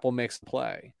 Eli Apple makes the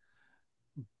play.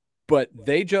 But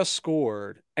they just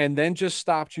scored and then just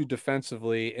stopped you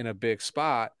defensively in a big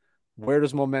spot. Where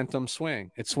does momentum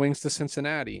swing? It swings to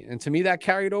Cincinnati. And to me, that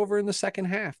carried over in the second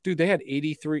half. Dude, they had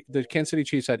 83. The Kansas City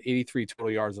Chiefs had 83 total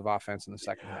yards of offense in the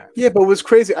second half. Yeah, but it was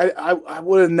crazy. I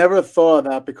would have never thought of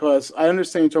that because I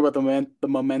understand you talk about the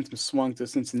momentum swung to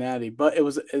Cincinnati, but it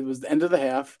was the end of the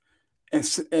half, and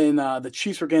the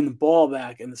Chiefs were getting the ball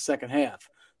back in the second half.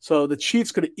 So the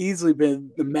Chiefs could have easily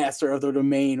been the master of their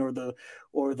domain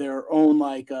or their own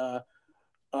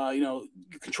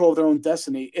control of their own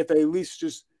destiny if they at least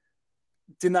just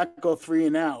did not go 3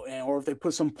 and out, or if they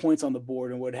put some points on the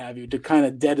board and what have you to kind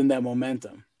of deaden that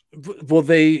momentum. Well,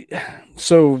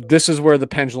 so this is where the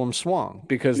pendulum swung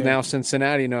because now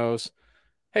Cincinnati knows,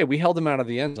 hey, we held them out of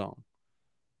the end zone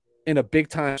in a big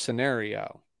time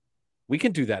scenario. We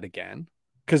can do that again.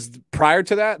 Because prior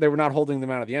to that, they were not holding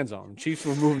them out of the end zone. Chiefs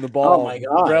were moving the ball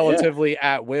relatively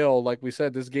at will. Like we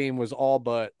said, this game was all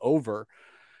but over.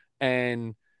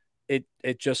 And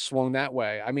it just swung that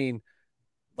way. I mean,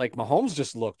 like Mahomes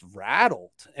just looked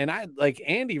rattled. And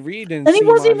Andy Reid and he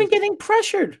wasn't even getting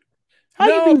pressured.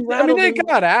 They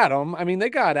got at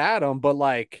him. But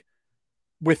like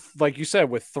you said,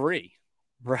 with 3.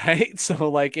 Right. So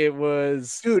like it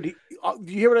was, dude,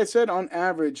 do you hear what I said? On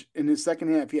average in his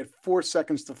second half, he had 4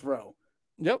 seconds to throw.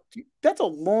 Yep. That's a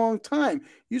long time.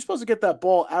 You're supposed to get that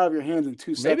ball out of your hands in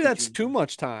 2 seconds. Maybe that's too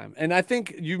much time. And I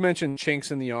think you mentioned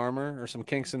chinks in the armor or some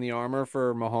kinks in the armor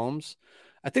for Mahomes.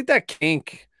 I think that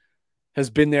kink has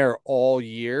been there all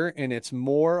year, and it's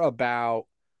more about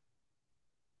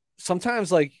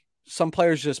sometimes like some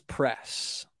players just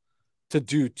press to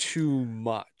do too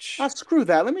much. Screw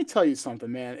that. Let me tell you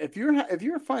something, man. If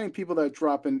you're finding people that are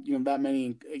dropping, that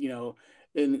many,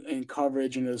 in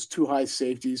coverage and those too high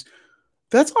safeties,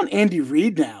 that's on Andy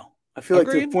Reid now. I feel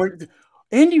Agreed. like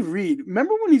Andy Reid,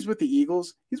 remember when he's with the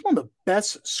Eagles? He's one of the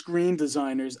best screen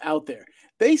designers out there.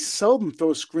 They seldom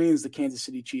throw screens to Kansas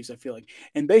City Chiefs, I feel like,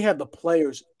 and they have the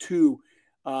players to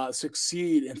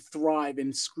succeed and thrive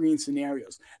in screen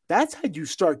scenarios. That's how you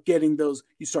start getting those.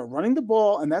 You start running the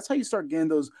ball, and that's how you start getting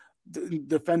those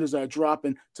defenders that are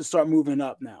dropping to start moving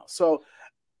up now. So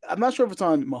I'm not sure if it's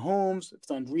on Mahomes, if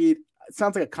it's on Reid. It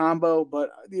sounds like a combo, but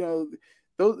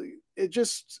those it's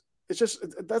just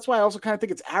that's why I also kind of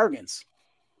think it's arrogance.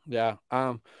 Yeah.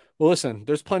 Well, listen,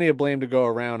 there's plenty of blame to go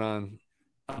around on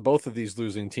both of these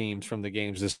losing teams from the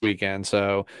games this weekend.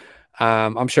 So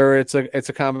I'm sure it's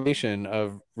a combination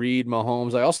of Reid,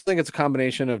 Mahomes. I also think it's a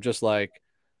combination of just like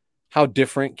how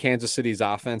different Kansas City's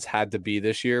offense had to be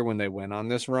this year when they went on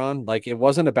this run. Like it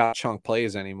wasn't about chunk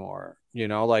plays anymore.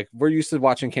 Like we're used to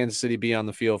watching Kansas City be on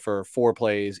the field for 4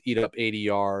 plays, eat up 80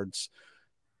 yards,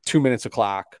 2 minutes of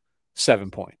clock,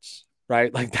 7 points,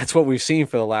 right? Like that's what we've seen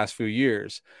for the last few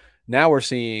years. Now we're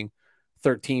seeing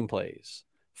 13 plays,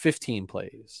 15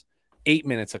 plays, 8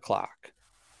 minutes of clock,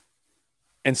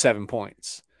 and 7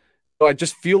 points. So I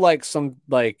just feel like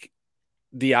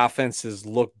the offenses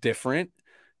look different,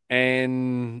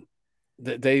 and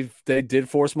they did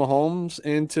force Mahomes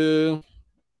into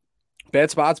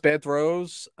bad spots, bad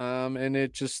throws, and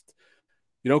it just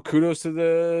kudos to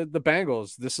the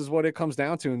Bengals. This is what it comes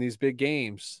down to in these big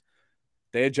games.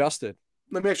 They adjusted.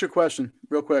 Let me ask you a question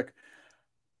real quick.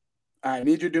 I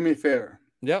need you to do me a favor.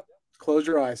 Yep. Close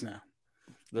your eyes now.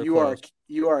 They're You closed.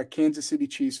 are a Kansas City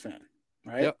Chiefs fan,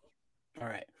 right? Yep. All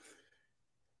right.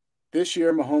 This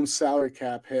year, Mahomes' salary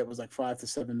cap hit was like $5 to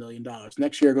 $7 million.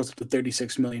 Next year, it goes up to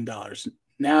 $36 million.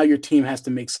 Now your team has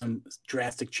to make some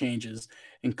drastic changes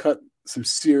and cut some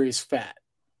serious fat.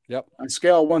 Yep. On a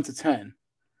scale of 1 to 10,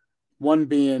 1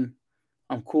 being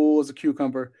I'm cool as a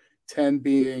cucumber, 10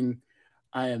 being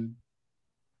I am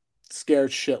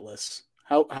scared shitless.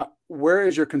 Where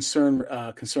is your concern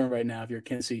right now if you're a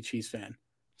Kansas City Chiefs fan?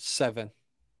 7.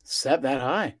 Set that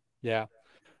high. Yeah.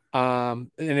 And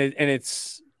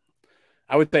it's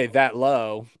I would say that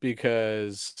low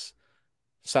because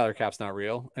salary cap's not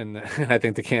real, and I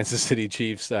think the Kansas City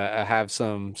Chiefs have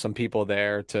some people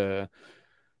there to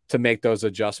make those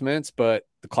adjustments, but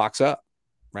the clock's up,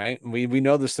 right? We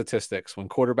know the statistics. When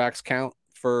quarterbacks count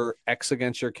for X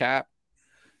against your cap,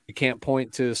 you can't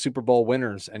point to Super Bowl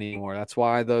winners anymore. That's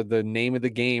why the name of the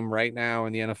game right now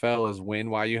in the NFL is win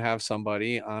while you have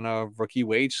somebody on a rookie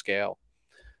wage scale.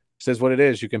 It says what it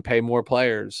is. You can pay more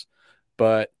players,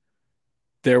 but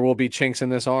there will be chinks in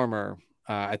this armor.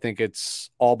 I think it's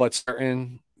all but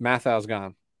certain. Mathau's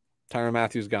gone. Tyrann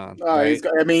Mathieu's gone. Right?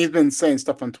 He's been saying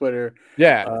stuff on Twitter.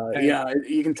 Yeah.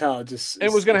 You can tell. It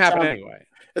was going to happen anyway.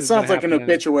 It sounds like an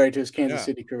obituary to his Kansas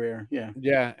City career. Yeah.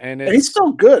 Yeah. And he's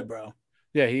still good, bro.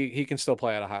 Yeah, he can still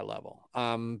play at a high level.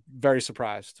 I'm very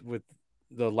surprised with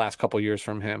the last couple of years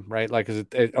from him, right? Like,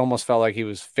 it almost felt like he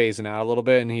was phasing out a little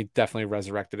bit, and he definitely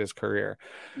resurrected his career.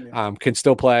 Yeah. Can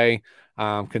still play,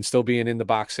 can still be an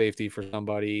in-the-box safety for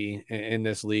somebody in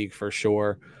this league for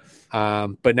sure.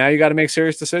 But now you got to make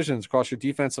serious decisions across your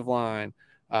defensive line.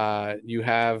 You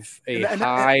have a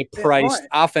high-priced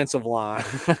offensive line.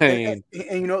 and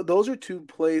those are 2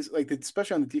 plays, like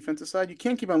especially on the defensive side. You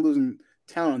can't keep on losing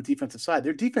talent on the defensive side.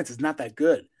 Their defense is not that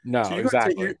good. No,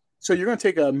 exactly. So you're going to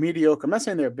take a mediocre. I'm not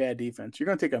saying they're a bad defense. You're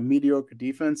going to take a mediocre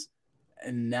defense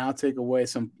and now take away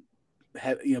some,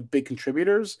 big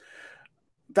contributors.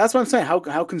 That's what I'm saying.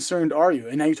 How concerned are you?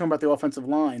 And now you're talking about the offensive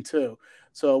line too.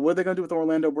 So what are they going to do with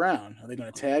Orlando Brown? Are they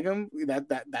going to tag him?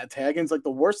 That tagging's like the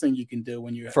worst thing you can do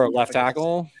when you're for a left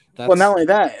tackle. Well, not only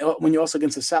that, when you're also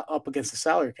up against the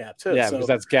salary cap too. Yeah, because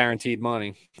that's guaranteed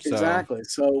money. So. Exactly.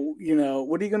 So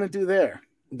what are you going to do there?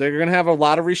 They're going to have a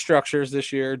lot of restructures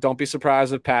this year. Don't be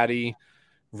surprised if Patty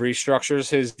restructures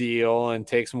his deal and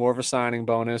takes more of a signing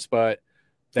bonus, but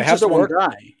they have the work.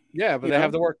 Guy. Yeah, but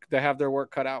have the work. They have their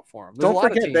work cut out for them.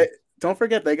 Don't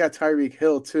forget they got Tyreek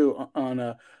Hill too on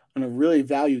a really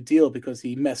value deal because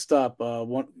he messed up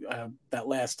that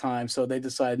last time. So they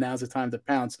decided now's the time to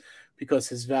pounce because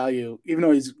his value, even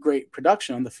though he's great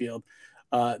production on the field,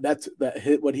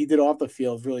 what he did off the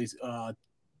field really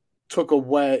took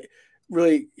away.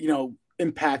 Really,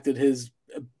 impacted his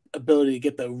ability to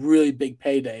get the really big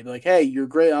payday. Like, hey, you're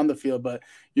great on the field, but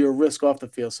you're a risk off the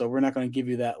field, so we're not going to give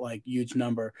you that like huge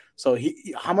number. So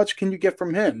how much can you get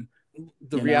from him?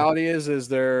 The reality is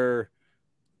they're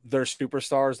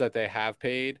superstars that they have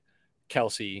paid.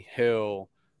 Kelsey, Hill,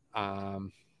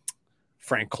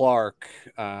 Frank Clark,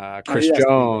 Chris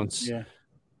Jones. Yeah.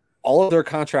 All of their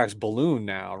contracts balloon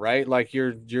now, right? Like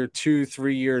you're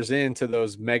 2-3 years into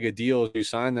those mega deals you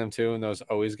sign them to, and those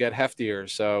always get heftier.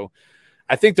 So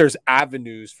I think there's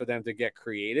avenues for them to get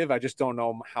creative. I just don't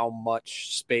know how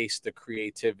much space the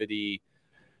creativity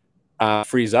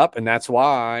frees up. And that's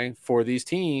why for these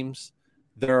teams,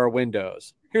 there are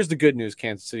windows. Here's the good news,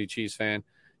 Kansas City Chiefs fan.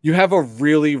 You have a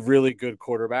really, really good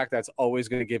quarterback that's always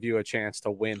going to give you a chance to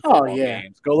win football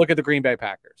games. Go look at the Green Bay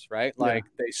Packers, right? Like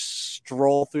they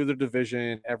stroll through the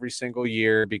division every single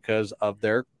year because of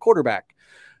their quarterback.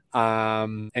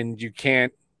 And you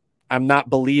can't, I'm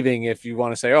not believing if you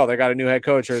want to say, oh, they got a new head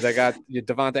coach or they got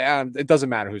Devontae Adams. It doesn't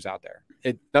matter who's out there.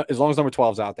 As long as number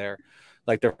 12 is out there,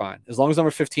 like they're fine. As long as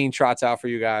number 15 trots out for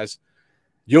you guys,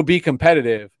 you'll be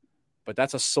competitive. But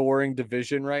that's a soaring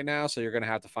division right now, so you're going to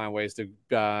have to find ways to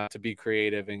be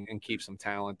creative and keep some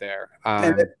talent there.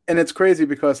 And it's crazy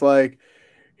because like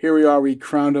here we are, we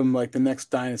crowned them like the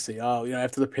next dynasty. Oh,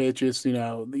 after the Patriots, they're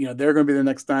going to be the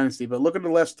next dynasty. But look at the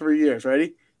last 3 years.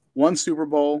 Ready? Won Super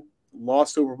Bowl,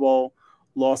 lost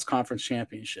conference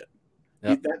championship.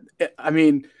 Yep. I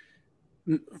mean,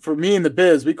 for me in the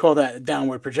biz, we call that a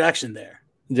downward projection there.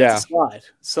 Yeah, it's a slide.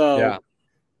 So, yeah.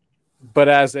 But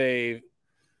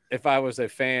if I was a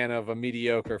fan of a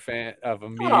mediocre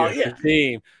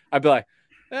team, I'd be like,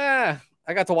 I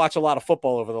got to watch a lot of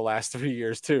football over the last 3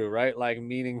 years too, right? Like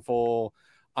meaningful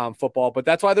football. But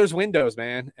that's why there's windows,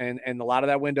 man. And a lot of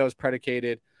that window is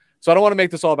predicated. So I don't want to make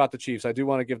this all about the Chiefs. I do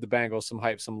want to give the Bengals some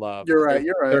hype, some love. You're right.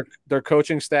 Their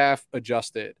coaching staff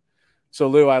adjusted. So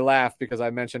Lou, I laughed because I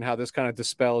mentioned how this kind of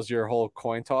dispels your whole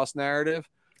coin toss narrative.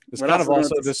 This kind of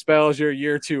also dispels your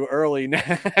year too early now.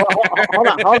 Hold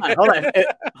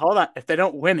on. If they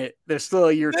don't win it, they're still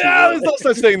a year too early. There's no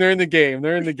such thing. They're in the game.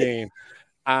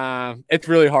 It's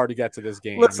really hard to get to this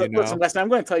game. Listen, Weston, I'm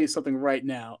going to tell you something right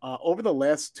now. Over the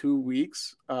last 2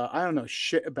 weeks, I don't know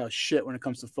shit about shit when it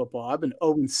comes to football. I've been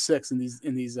 0-6 in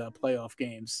these playoff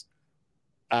games.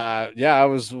 I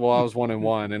was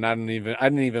 1-1, and I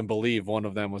didn't even believe one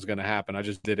of them was going to happen. I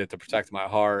just did it to protect my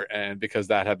heart, and because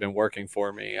that had been working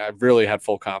for me, I really had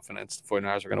full confidence the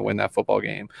 49ers were going to win that football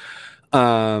game.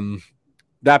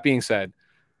 That being said,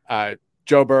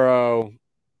 Joe Burrow,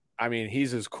 I mean,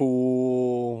 he's as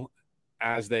cool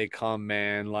as they come,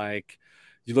 man. Like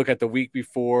you look at the week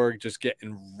before, just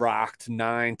getting rocked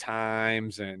 9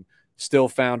 times, and still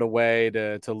found a way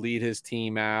to lead his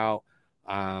team out.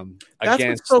 That's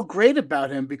what's so great about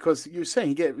him, because you're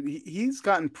saying he's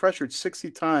gotten pressured 60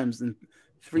 times in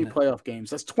 3 playoff games.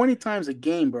 That's 20 times a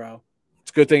game, bro.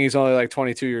 It's a good thing he's only like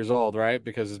 22 years old, right?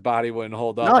 Because his body wouldn't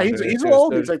hold up. No, he's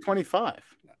old. He's like 25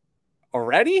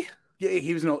 already. Yeah,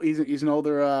 he's an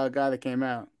older guy that came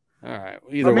out. All right.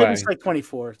 Either way, he's like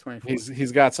 24.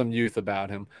 He's got some youth about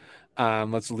him.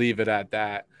 Let's leave it at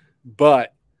that.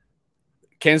 But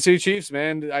Kansas City Chiefs,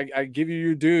 man, I give you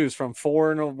your dues from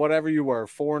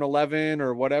 4-11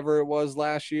 or whatever it was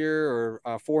last year, or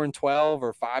 4-12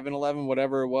 or 5-11,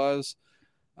 whatever it was,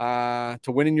 to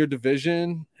winning your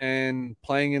division and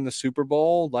playing in the Super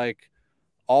Bowl. Like,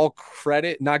 all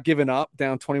credit, not giving up,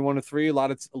 down 21-3. A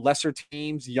lot of lesser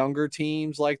teams, younger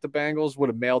teams like the Bengals would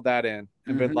have mailed that in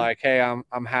and been like, hey,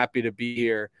 I'm happy to be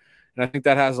here. And I think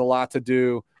that has a lot to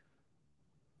do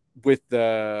with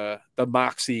the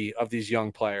moxie of these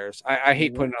young players. I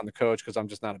hate putting it on the coach because I'm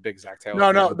just not a big Zach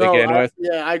Taylor fan.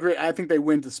 Yeah, I agree. I think they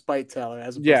win despite Taylor.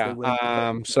 As opposed to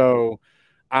win so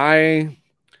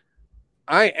I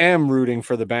am rooting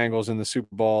for the Bengals in the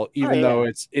Super Bowl, even though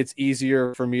it's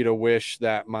easier for me to wish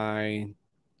that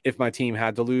if my team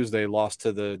had to lose, they lost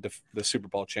to the Super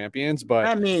Bowl champions. But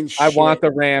I mean, I want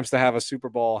the Rams to have a Super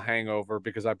Bowl hangover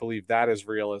because I believe that is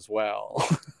real as well.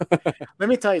 Let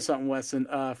me tell you something, Weston.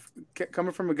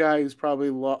 Coming from a guy who's probably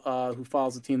who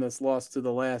follows a team that's lost to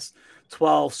the last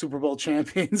 12 Super Bowl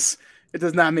champions, it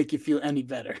does not make you feel any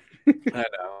better. I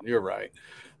know, you're right.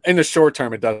 In the short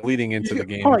term, it does. Leading into the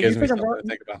game, you think I'm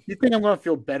going to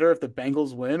feel better if the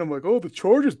Bengals win? I'm like, oh, the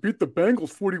Chargers beat the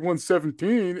Bengals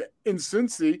 41-17 in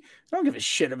Cincy. I don't give a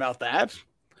shit about that.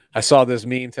 I saw this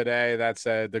meme today that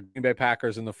said the Green Bay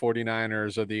Packers and the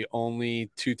 49ers are the only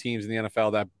 2 teams in the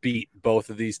NFL that beat both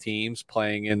of these teams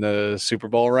playing in the Super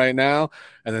Bowl right now.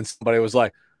 And then somebody was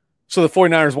like, so the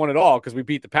 49ers won it all because we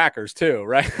beat the Packers too,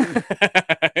 right?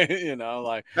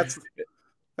 Like that's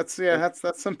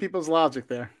That's some people's logic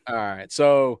there. All right.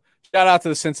 So shout out to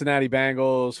the Cincinnati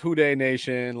Bengals, Houday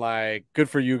Nation. Like, good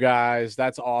for you guys.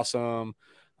 That's awesome.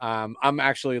 I'm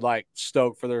actually like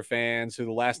stoked for their fans who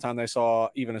the last time they saw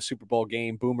even a Super Bowl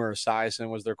game, Boomer Esiason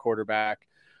was their quarterback.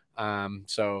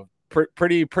 So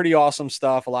pretty awesome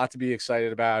stuff. A lot to be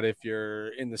excited about if you're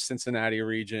in the Cincinnati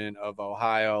region of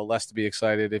Ohio. Less to be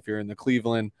excited if you're in the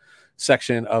Cleveland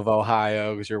section of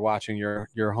Ohio because you're watching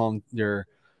your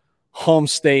home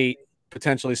state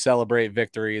potentially celebrate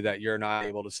victory that you're not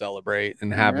able to celebrate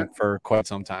and haven't for quite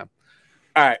some time.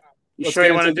 All right. You sure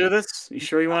you want to do this? You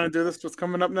sure you want to do this? What's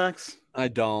coming up next? I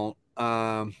don't.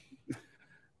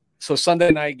 So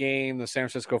Sunday night game, the San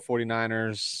Francisco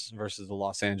 49ers versus the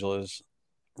Los Angeles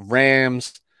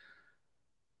Rams.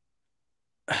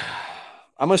 I'm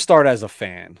going to start as a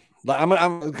fan.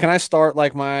 Can I start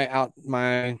like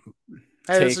my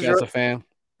take as a fan?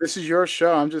 This is your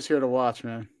show. I'm just here to watch,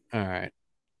 man. All right.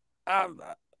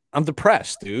 I'm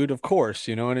depressed, dude. Of course,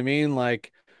 you know what I mean?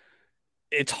 Like,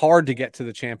 it's hard to get to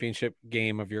the championship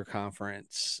game of your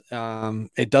conference.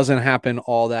 It doesn't happen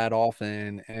all that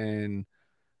often, and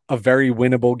a very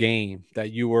winnable game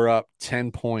that you were up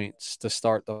 10 points to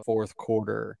start the fourth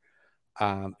quarter,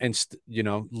 and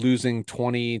losing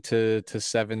 20 to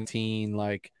 17,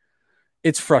 like,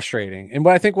 it's frustrating. And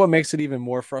I think what makes it even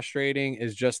more frustrating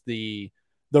is just the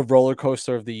roller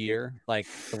coaster of the year, like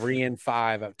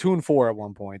 3-5, 2-4 at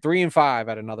one point, 3-5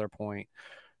 at another point.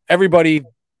 Everybody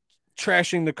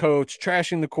trashing the coach,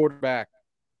 trashing the quarterback,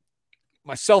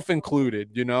 myself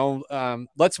included.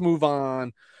 Let's move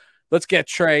on. Let's get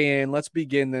Trey in. Let's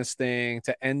begin this thing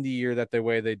to end the year the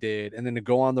way they did, and then to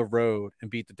go on the road and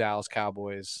beat the Dallas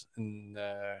Cowboys in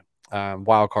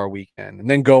wild card weekend, and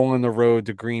then go on the road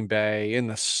to Green Bay in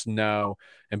the snow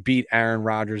and beat Aaron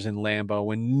Rodgers in Lambeau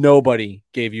when nobody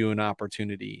gave you an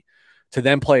opportunity to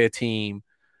then play a team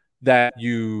that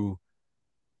you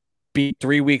beat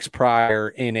 3 weeks prior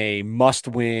in a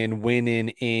must-win,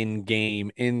 win-in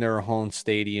game in their home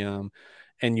stadium,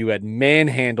 and you had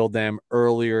manhandled them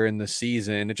earlier in the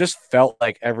season. It just felt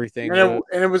like everything. And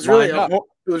it was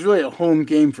really a home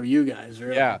game for you guys,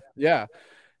 really. Yeah.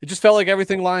 It just felt like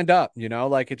everything lined up,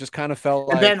 like it just kind of felt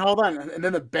like. And then hold on, and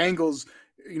then the Bengals,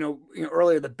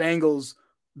 earlier the Bengals.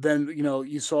 Then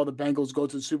you saw the Bengals go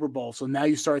to the Super Bowl, so now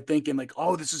you start thinking like,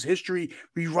 oh, this is history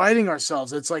rewriting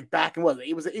ourselves. It's like back in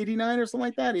it was 89 or something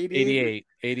like that, 88.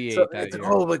 So it's like,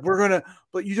 oh, like we're gonna,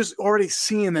 but you just already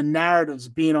seeing the narratives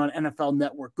being on NFL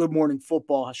Network, Good Morning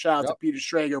Football. Shout out to Peter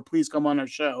Schrager, please come on our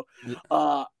show.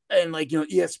 And like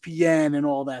ESPN and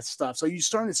all that stuff. So you're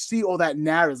starting to see all that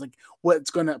narratives, like what's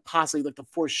going to possibly like the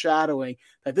foreshadowing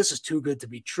that this is too good to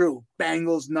be true.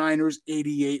 Bengals, Niners,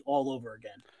 88 all over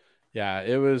again. Yeah,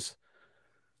 it was.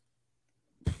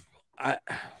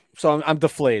 I'm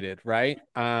deflated, right?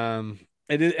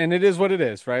 It is what it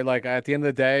is, right? Like at the end of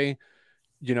the day,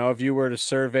 if you were to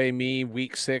survey me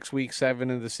week 6, week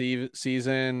 7 of the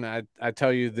season, I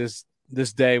tell you this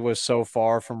day was so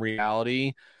far from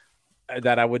reality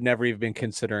that I would never even been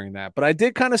considering that. But I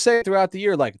did kind of say throughout the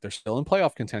year, like they're still in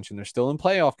playoff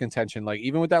contention. Like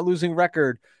even with that losing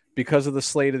record because of the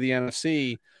slate of the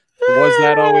NFC. Was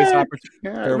that always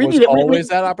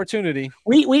that opportunity?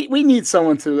 We need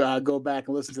someone to go back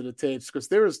and listen to the tapes because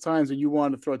there was times when you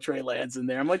wanted to throw Trey Lance in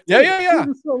there. I'm like, yeah.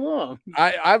 So long.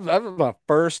 I'm the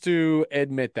first to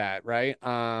admit that, right?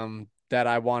 That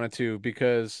I wanted to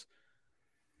because.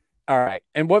 All right,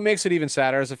 and what makes it even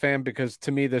sadder as a fan because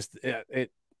to me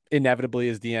it inevitably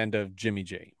is the end of Jimmy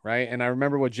G, right? And I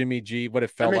remember what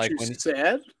it felt like when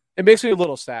sad. It makes me a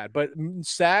little sad, but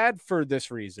sad for this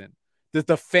reason. That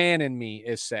the fan in me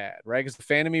is sad, right? Because the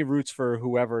fan in me roots for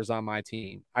whoever is on my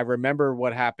team. I remember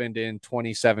what happened in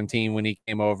 2017 when he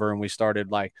came over and we started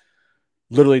like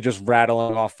literally just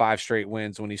rattling off 5 straight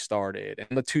wins when he started.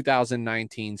 And the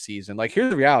 2019 season, like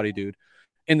here's the reality, dude.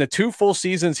 In the 2 full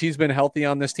seasons he's been healthy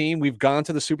on this team, we've gone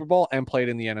to the Super Bowl and played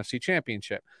in the NFC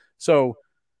Championship. So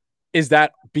is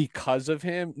that because of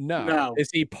him? No. Is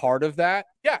he part of that?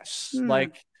 Yes.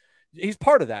 Like he's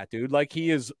part of that, dude. Like he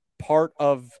is part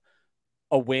of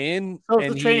a win. So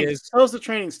is the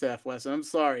training staff, Wes. I'm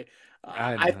sorry.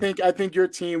 I think your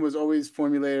team was always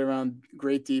formulated around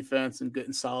great defense and good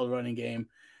and solid running game.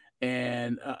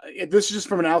 And this is just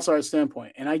from an outsider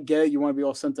standpoint. And I get it. You want to be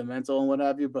all sentimental and what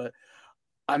have you. But,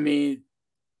 I mean,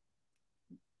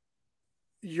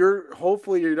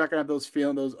 hopefully you're not going to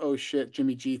have those oh, shit,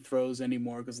 Jimmy G throws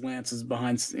anymore because Lance is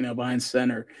behind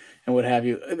center and what have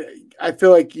you. I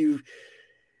feel like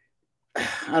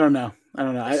I don't know.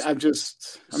 I'm not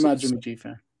a Jimmy G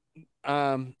fan.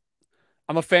 I'm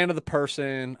a fan of the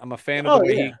person. I'm a fan of the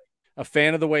way a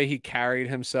fan of the way he carried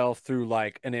himself through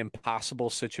like an impossible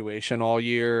situation all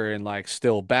year and like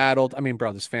still battled. I mean,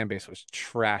 bro, this fan base was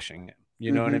trashing him.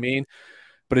 You know what I Hmm. mean?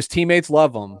 But his teammates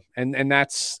love him, and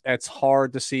that's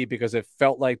hard to see because it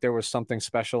felt like there was something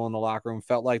special in the locker room,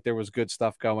 felt like there was good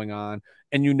stuff going on,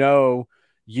 and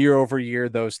year over year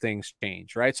those things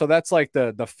change, right? So that's like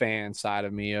the fan side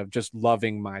of me of just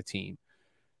loving my team.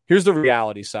 Here's the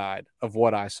reality side of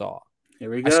what I saw. Here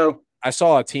we I go. I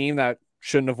saw a team that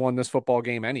shouldn't have won this football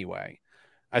game anyway.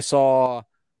 I saw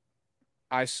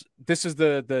I this is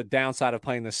the downside of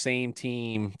playing the same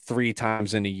team 3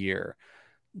 times in a year.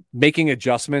 Making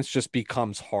adjustments just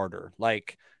becomes harder.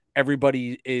 Like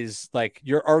everybody is like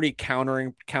you're already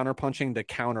counterpunching the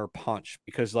counter punch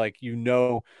because like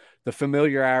the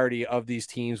familiarity of these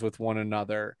teams with one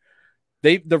another.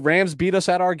 The Rams beat us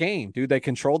at our game, dude. They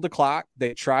controlled the clock.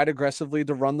 They tried aggressively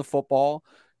to run the football.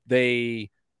 They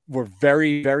were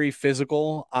very, very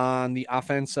physical on the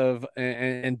offensive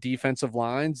and defensive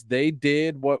lines. They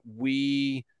did what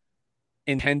we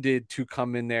intended to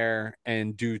come in there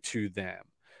and do to them.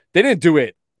 They didn't do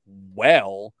it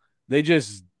well. They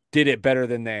just did it better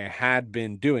than they had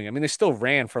been doing. I mean, they still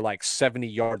ran for like 70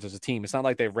 yards as a team. It's not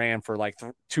like they ran for like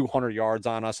 200 yards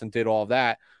on us and did all of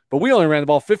that, but we only ran the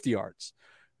ball 50 yards,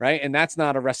 right? And that's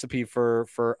not a recipe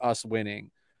for us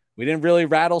winning. We didn't really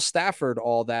rattle Stafford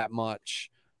all that much.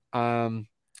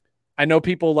 I know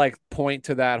people like point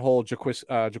to that whole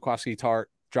Jaquiski Tart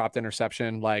dropped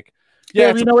interception. Like, yeah, Yeah,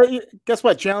 but it's you know what? Guess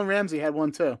what? Jalen Ramsey had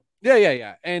one too.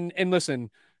 yeah. And listen,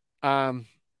 um,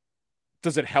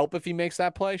 does it help if he makes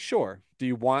that play? Sure. Do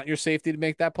you want your safety to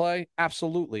make that play?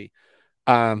 Absolutely.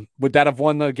 Would that have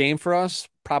won the game for us?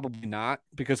 Probably not,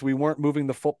 because we weren't moving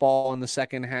the football in the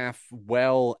second half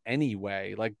well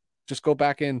anyway. Like, just go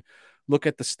back and look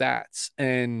at the stats.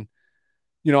 And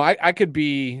I could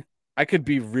be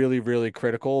really, really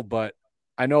critical, but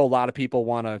I know a lot of people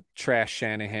want to trash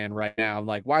Shanahan right now. I'm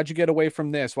like, why'd you get away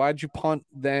from this? Why'd you punt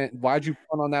then? Why'd you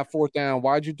punt on that fourth down?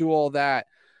 Why'd you do all that?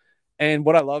 And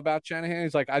what I love about Shanahan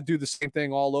is like, I do the same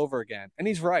thing all over again. And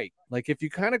he's right. Like, if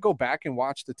you kind of go back and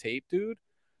watch the tape, dude,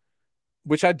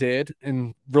 which I did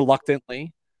and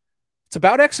reluctantly, it's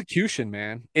about execution,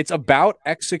 man. It's about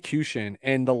execution.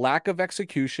 And the lack of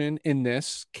execution in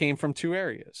this came from 2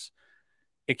 areas.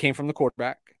 It came from the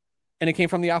quarterback and it came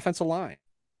from the offensive line.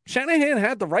 Shanahan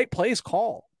had the right plays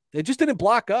called. They just didn't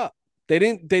block up. They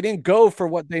didn't go for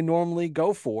what they normally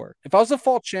go for. If I was to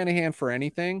fault Shanahan for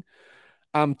anything,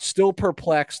 I'm still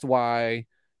perplexed why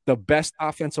the best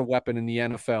offensive weapon in the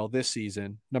NFL this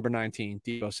season, number 19,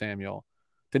 Deebo Samuel,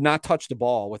 did not touch the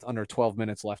ball with under 12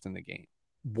 minutes left in the game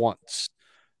once.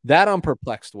 That I'm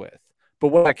perplexed with. But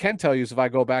what I can tell you is if I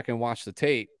go back and watch the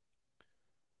tape,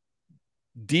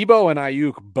 Deebo and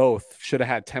Ayuk both should have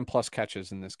had 10 plus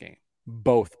catches in this game.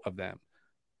 Both of them.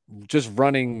 Just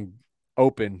running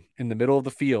open in the middle of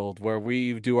the field where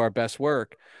we do our best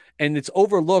work. And it's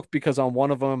overlooked because on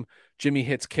one of them, Jimmy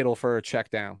hits Kittle for a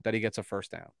check down that he gets a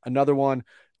first down. Another one,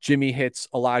 Jimmy hits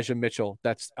Elijah Mitchell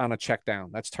that's on a check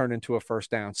down that's turned into a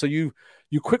first down. So you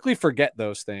quickly forget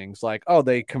those things like, oh,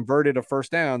 they converted a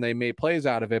first down, they made plays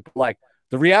out of it. But like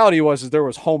the reality was is there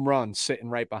was home runs sitting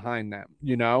right behind them.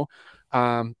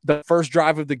 The first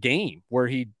drive of the game where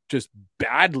he just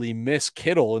badly missed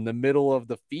Kittle in the middle of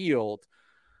the field.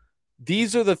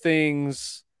 These are the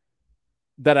things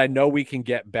that I know we can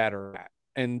get better at.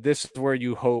 And this is where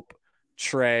you hope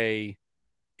Trey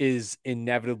is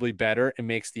inevitably better and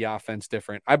makes the offense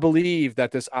different. I believe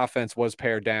that this offense was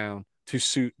pared down to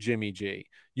suit Jimmy G.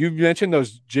 You mentioned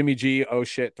those Jimmy G oh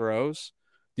shit throws.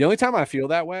 The only time I feel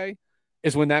that way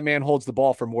is when that man holds the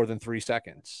ball for more than 3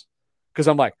 seconds. Because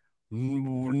I'm like,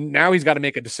 now he's got to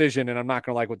make a decision, and I'm not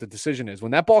going to like what the decision is.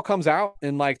 When that ball comes out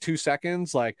in like 2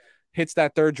 seconds, like hits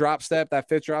that third drop step, that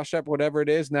fifth drop step, whatever it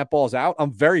is, and that ball's out,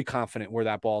 I'm very confident where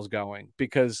that ball's going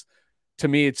because to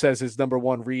me, it says his number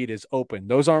one read is open.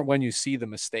 Those aren't when you see the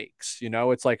mistakes.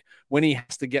 It's like when he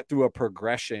has to get through a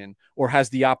progression or has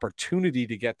the opportunity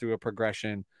to get through a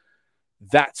progression,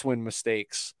 that's when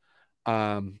mistakes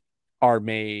are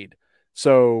made.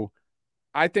 So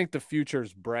I think the future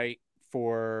is bright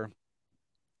for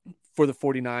the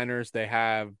 49ers. They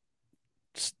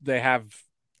have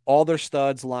all their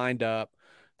studs lined up.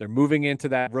 They're moving into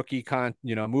that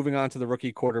moving on to the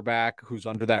rookie quarterback who's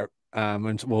under that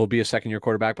and will be a second-year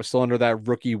quarterback, but still under that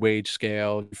rookie wage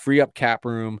scale. Free up cap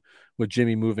room with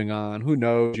Jimmy moving on. Who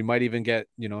knows? You might even get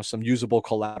some usable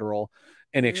collateral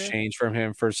in exchange from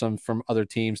him from other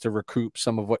teams to recoup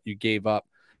some of what you gave up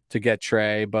to get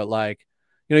Trey. But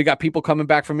you got people coming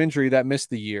back from injury that missed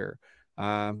the year.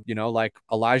 Like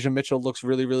Elijah Mitchell looks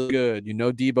really, really good.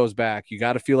 Debo's back. You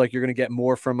got to feel like you're going to get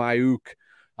more from Ayuk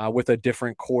with a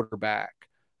different quarterback.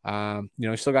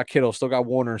 You still got Kittle, still got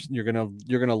Warner. You're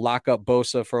gonna lock up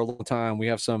Bosa for a long time. We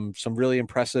have some really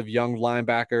impressive young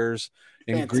linebackers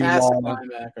in Fantastic Greenlaw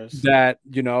linebackers. that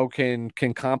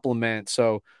can complement.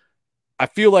 So I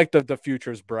feel like the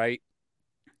future is bright.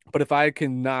 But if I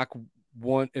can knock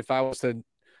one, if I was to,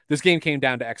 this game came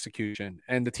down to execution,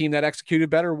 and the team that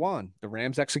executed better won. The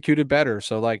Rams executed better.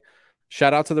 So like,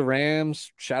 shout out to the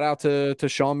Rams. Shout out to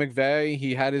Sean McVay.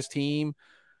 He had his team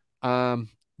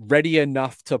ready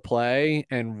enough to play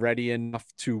and ready enough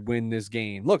to win this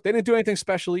game. Look, they didn't do anything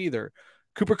special either.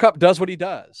 Cooper Kupp does what he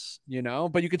does,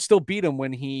 but you could still beat him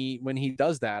when he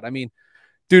does that. I mean,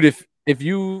 dude, if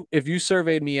you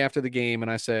surveyed me after the game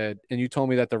and you told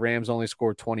me that the Rams only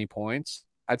scored 20 points,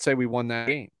 I'd say we won that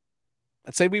game.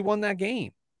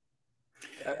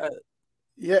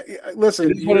 Yeah,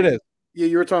 listen, it is what it is.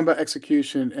 You were talking about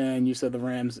execution, and you said the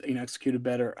Rams, executed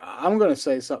better. I'm going to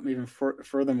say something even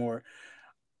furthermore.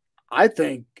 I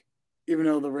think even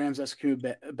though the Rams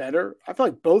executed better, I feel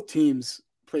like both teams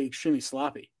played extremely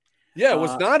sloppy. Yeah, it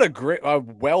was not a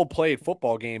well played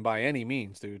football game by any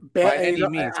means, dude. By any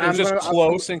means, it was just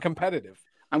close and competitive.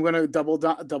 I'm going to double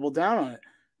down on it.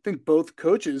 I think both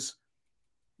coaches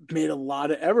made a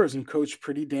lot of errors and coached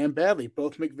pretty damn badly,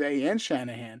 both McVay and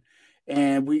Shanahan.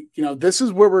 And this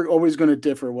is where we're always going to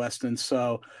differ, Weston.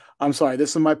 So I'm sorry,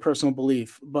 this is my personal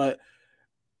belief, but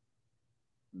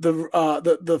the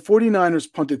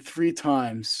 49ers punted 3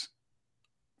 times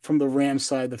from the Rams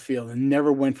side of the field and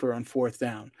never went for it on 4th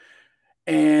down.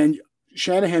 And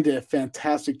Shanahan did a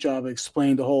fantastic job of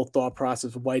explaining the whole thought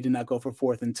process of why he did not go for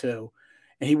 4th and 2.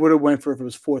 And he would have went for if it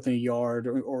was 4th and a yard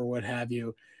or what have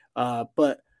you.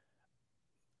 But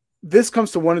this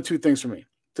comes to one of two things for me.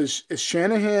 Is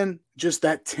Shanahan just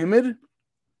that timid?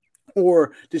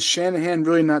 Or does Shanahan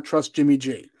really not trust Jimmy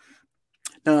G?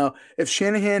 Now, if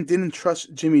Shanahan didn't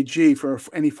trust Jimmy G for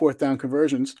any 4th down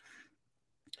conversions,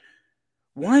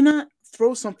 why not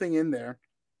throw something in there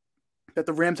that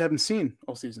the Rams haven't seen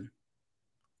all season?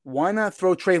 Why not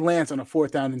throw Trey Lance on a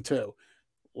 4th down and 2?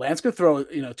 Lance could throw,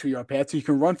 2-yard pass, so you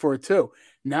can run for it too.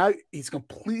 Now he's a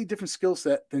completely different skill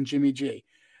set than Jimmy G.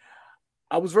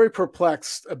 I was very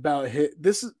perplexed about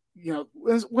this. Is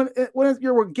when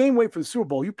you're a game away from the Super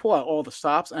Bowl, you pull out all the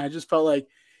stops, and I just felt like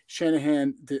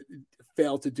Shanahan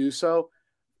failed to do so.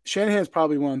 Shanahan's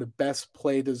probably one of the best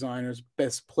play designers,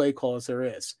 best play callers there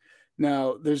is.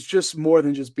 Now, there's just more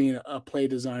than just being a play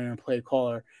designer and play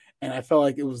caller, and I felt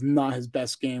like it was not his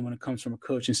best game when it comes from a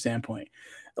coaching standpoint.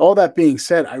 All that being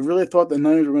said, I really thought the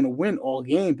Niners were going to win all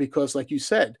game because, like you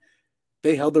said,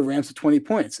 they held the Rams to 20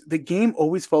 points. The game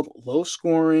always felt low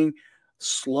scoring,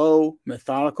 slow,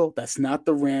 methodical. That's not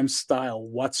the Rams style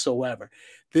whatsoever.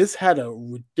 This had a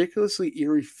ridiculously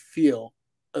eerie feel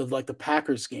of like the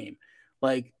Packers game.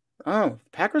 Like,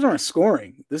 Packers aren't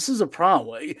scoring. This is a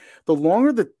problem. The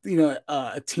longer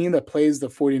a team that plays the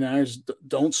 49ers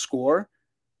don't score,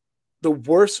 the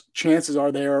worse chances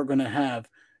they are going to have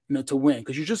to win,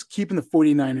 because you're just keeping the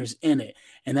 49ers in it.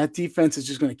 And that defense is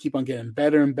just going to keep on getting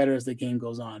better and better as the game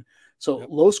goes on. So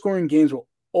low scoring games will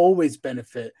always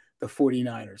benefit the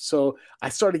 49ers. So I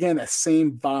started getting that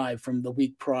same vibe from the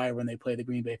week prior when they played the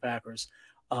Green Bay Packers.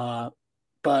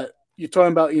 But you're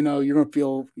talking about, you're going to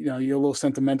feel, you're a little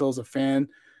sentimental as a fan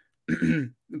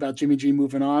about Jimmy G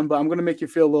moving on, but I'm going to make you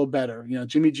feel a little better.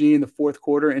 Jimmy G in the 4th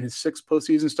quarter in his 6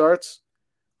 postseason starts,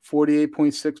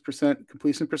 48.6%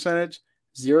 completion percentage,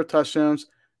 0 touchdowns,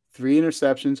 3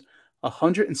 interceptions,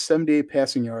 178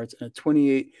 passing yards, and a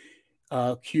 28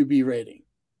 QB rating.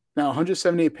 Now,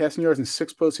 178 passing yards and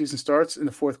 6 postseason starts in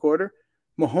the 4th quarter.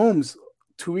 Mahomes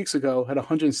 2 weeks ago had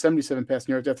 177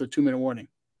 passing yards after a 2-minute warning.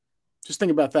 Just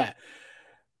think about that.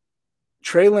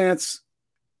 Trey Lance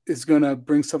is going to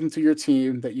bring something to your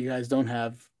team that you guys don't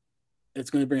have. It's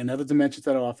going to bring another dimension to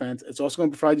that offense. It's also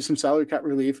going to provide you some salary cap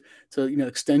relief to,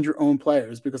 extend your own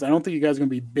players, because I don't think you guys are going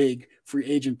to be big free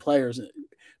agent players,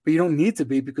 but you don't need to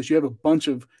be because you have a bunch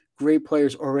of great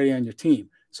players already on your team.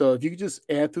 So if you could just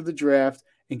add through the draft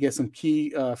and get some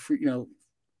key,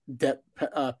 depth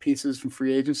pieces from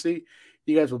free agency,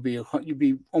 you guys you'd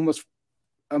be almost,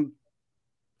 I'm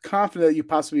confident that you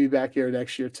possibly be back here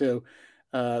next year too,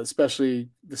 especially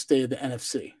the state of the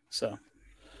NFC. So,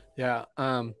 yeah.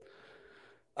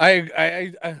 I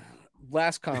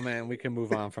last comment, we can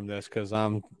move on from this because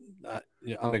I'm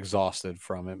exhausted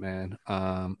from it, man.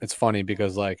 It's funny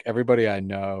because like everybody I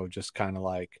know just kind of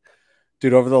like,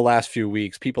 dude, over the last few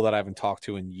weeks, people that I haven't talked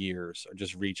to in years are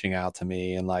just reaching out to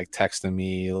me and like texting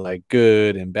me like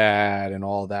good and bad and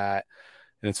all that.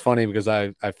 And it's funny because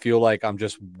I feel like I'm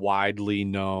just widely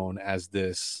known as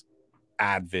this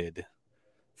avid,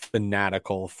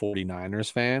 fanatical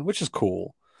 49ers fan, which is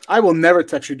cool. I will never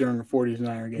text you during a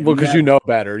 49er game. Well, because you Never. know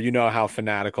better. You know how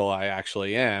fanatical I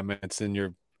actually am. It's in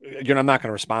your, I'm not going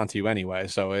to respond to you anyway.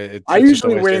 So I it's just a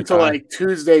usually waste of wait your until time. like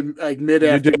Tuesday, like mid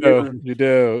You do. afternoon. You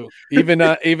do.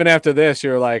 Even after this,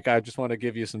 you're like, I just want to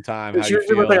give you some time. How It's you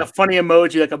usually with like a feel? funny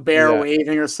emoji, like a bear Yeah.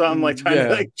 waving or something, like trying to Yeah.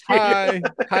 like cheer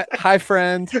you. Hi,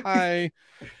 friend. Hi.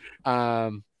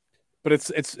 Um, but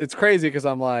it's crazy because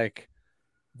I'm like,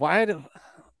 why do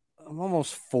I'm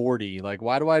almost 40. Like,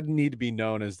 why do I need to be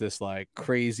known as this like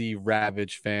crazy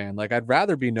Ravage fan? Like, I'd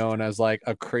rather be known as like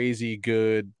a crazy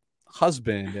good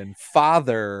husband and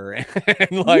father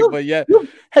and like, You, but yeah,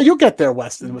 hey, you'll get there,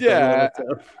 Weston, with a little yeah, bit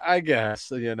too. I guess,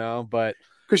 but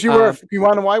Because um you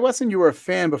want to know why, Weston? You were a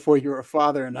fan before you were a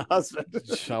father and a husband.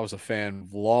 I was a fan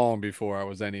long before I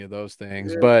was any of those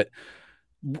things. Yeah. But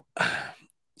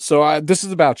so this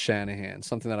is about Shanahan,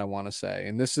 something that I want to say.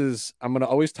 And I'm going to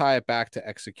always tie it back to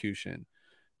execution.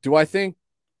 Do I think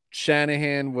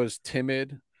Shanahan was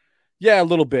timid? Yeah, a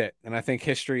little bit. And I think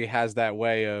history has that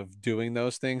way of doing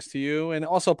those things to you and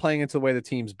also playing into the way the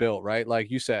team's built, right?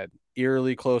 Like you said,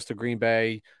 eerily close to Green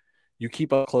Bay. You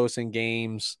keep up close in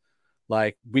games.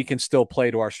 Like we can still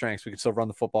play to our strengths. We can still run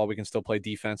the football. We can still play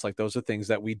defense. Like those are things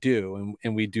that we do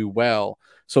and we do well.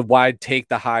 So why take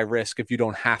the high risk if you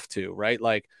don't have to, right?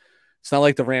 Like it's not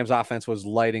like the Rams offense was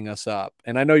lighting us up.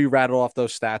 And I know you rattled off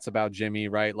those stats about Jimmy,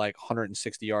 right? Like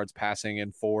 160 yards passing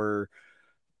in 4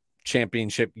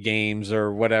 championship games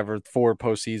or whatever, 4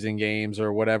 postseason games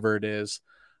or whatever it is.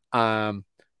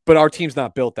 But our team's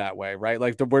not built that way, right?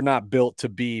 Like we're not built to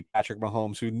be Patrick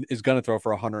Mahomes, who is going to throw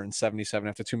for 177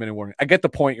 after 2-minute warning. I get the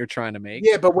point you're trying to make.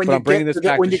 Yeah, but I'm bringing this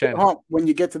back to Shannon. When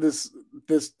you get to this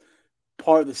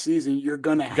part of the season, you're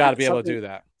gonna You got to be able to do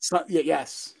that. Yeah,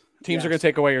 yes. Teams are going to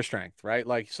take away your strength, right?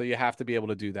 Like, so you have to be able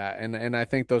to do that. And I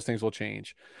think those things will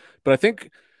change. But I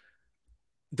think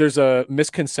there's a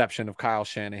misconception of Kyle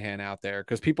Shanahan out there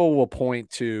because people will point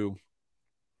to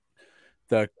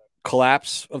the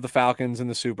collapse of the Falcons in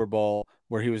the Super Bowl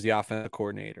where he was the offensive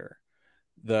coordinator,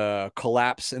 the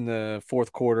collapse in the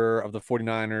fourth quarter of the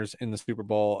 49ers in the Super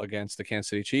Bowl against the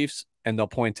Kansas City Chiefs, and they'll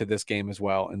point to this game as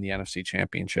well in the NFC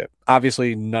Championship.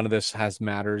 Obviously, none of this has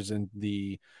matters in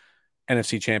the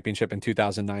NFC Championship in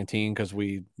 2019 because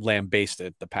we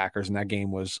lambasted the Packers, and that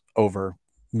game was over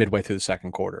midway through the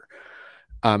second quarter.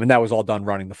 And that was all done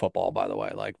running the football, by the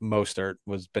way. Like Mostert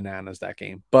was bananas that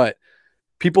game. But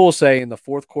people will say in the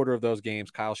fourth quarter of those games,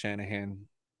 Kyle Shanahan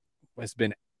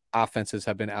offenses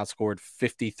have been outscored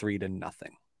 53-0.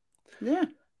 Yeah.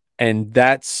 And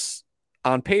that's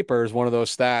on paper is one of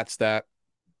those stats that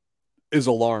is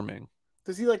alarming.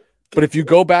 Does he like? But if you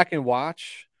go back and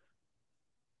watch,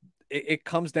 it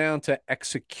comes down to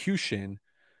execution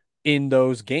in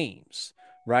those games,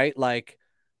 right? Like,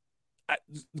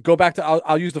 go back to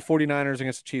I'll use the 49ers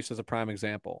against the Chiefs as a prime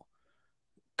example.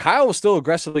 Kyle was still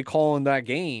aggressively calling that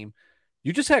game.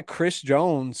 You just had Chris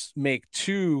Jones make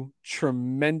 2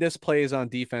 tremendous plays on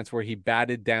defense where he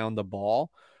batted down the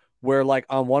ball, where like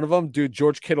on one of them, dude,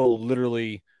 George Kittle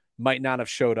literally might not have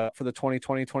showed up for the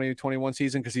 2020-2021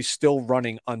 season because he's still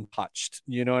running untouched.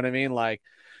 You know what I mean? Like,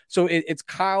 so it's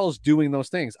Kyle's doing those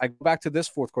things. I go back to this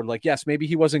fourth quarter. Like, yes, maybe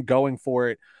he wasn't going for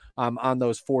it on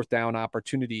those fourth down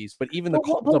opportunities, but even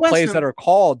the plays that are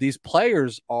called, these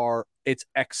players it's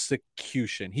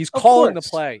execution. He's calling the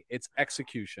play. It's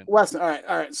execution. Weston, all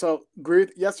right. So, agree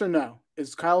with yes or no?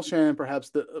 Is Kyle Shanahan perhaps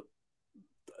the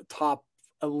top?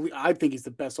 I think he's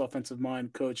the best offensive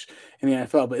mind coach in the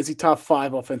NFL, but is he top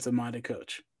 5 offensive minded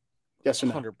coach? Yes or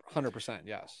no? 100%,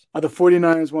 yes. Are the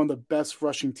 49ers one of the best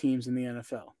rushing teams in the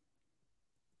NFL?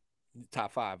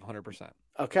 Top 5, 100%.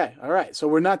 Okay, all right. So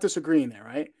we're not disagreeing there,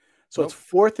 right? So It's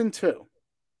 4th and 2.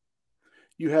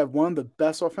 You have one of the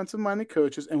best offensive-minded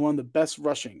coaches and one of the best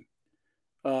rushing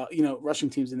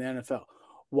teams in the NFL.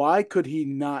 Why could he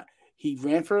not? He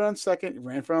ran for it on second,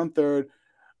 ran for it on third.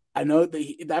 I know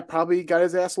that probably got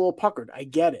his ass a little puckered. I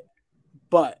get it.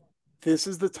 But this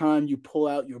is the time you pull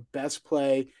out your best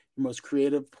play, your most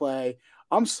creative play.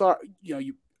 I'm sorry,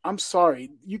 I'm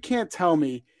sorry. You can't tell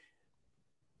me.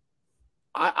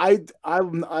 I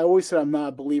always said I'm not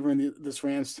a believer in this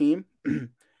Rams team,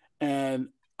 and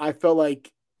I felt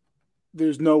like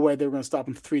there's no way they were going to stop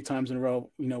him 3 times in a row,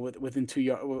 within 2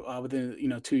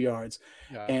 yards, 2 yards.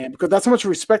 Yeah. And because that's how much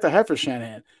respect I have for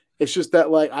Shanahan. It's just that,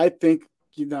 like, I think,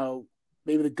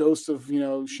 maybe the ghost of,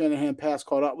 Shanahan past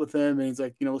caught up with him, and he's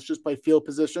like, let's just play field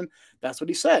position. That's what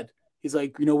he said. He's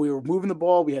like, we were moving the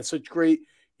ball. We had such great,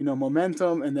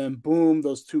 momentum, and then boom,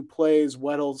 those 2 plays,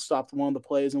 Weddle stopped one of the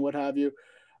plays and what have you.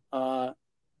 And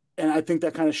I think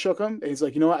that kind of shook him. And he's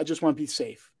like, you know what? I just want to be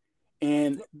safe.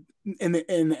 And in the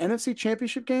NFC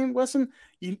Championship game, Wesson,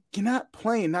 you're not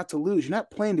playing not to lose. You're not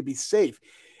playing to be safe.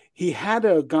 He had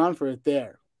to have gone for it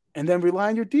there, and then rely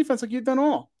on your defense like you've done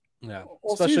all. Yeah,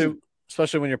 all season.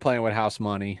 especially when you're playing with house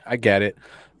money. I get it.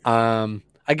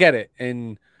 I get it,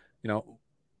 and you know,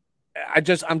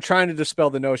 I'm trying to dispel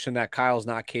the notion that Kyle's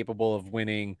not capable of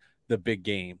winning the big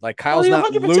game. Like Kyle's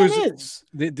not losing.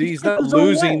 He's not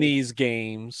losing these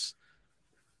games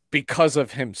because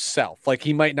of himself. Like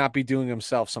he might not be doing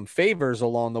himself some favors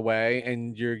along the way.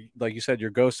 And you're, like you said, your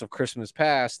ghost of Christmas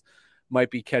past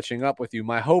might be catching up with you.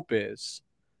 My hope is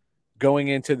going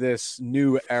into this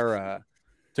new era,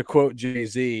 to quote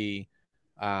Jay-Z,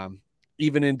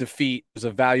 even in defeat, there's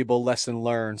a valuable lesson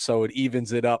learned. So it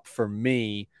evens it up for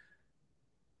me.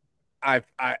 I'm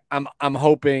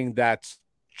hoping that's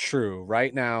true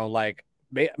right now. Like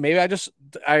maybe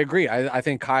I agree. I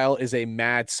think Kyle is a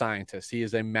mad scientist. He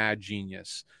is a mad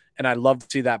genius. And I'd love to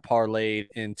see that parlayed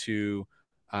into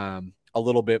a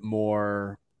little bit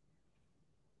more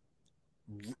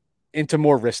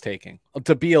risk taking,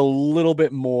 to be a little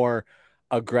bit more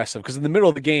aggressive. Because in the middle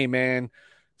of the game, man,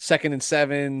 2nd and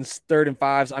 7s, 3rd and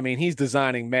 5s, I mean, he's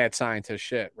designing mad scientist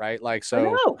shit, right? Like,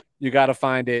 so you got to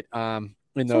find it So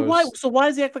why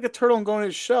does he act like a turtle and go on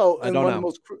his show? I don't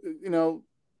know.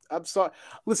 I'm sorry.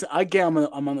 Listen, I get I'm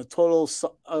on the total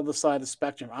other side of the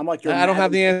spectrum. I'm like I don't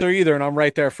have the answer either, and I'm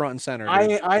right there front and center.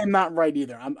 I am not right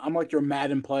either. I'm like your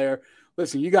Madden player.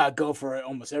 Listen, you gotta go for it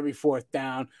almost every 4th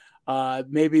down.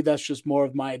 Maybe that's just more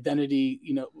of my identity.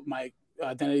 My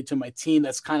identity to my team.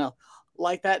 That's kind of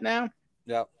like that now.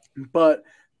 Yeah. But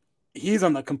he's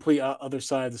on the complete other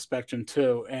side of the spectrum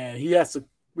too, and he has to.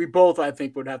 We both, I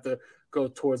think, would have to go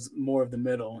towards more of the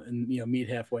middle and meet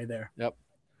halfway there. Yep.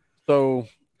 So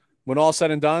when all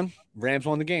said and done, Rams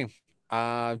won the game,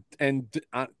 and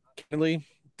candidly,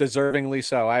 deservingly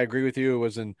so. I agree with you. It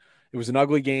was an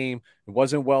ugly game. It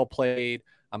wasn't well played.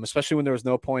 Especially when there was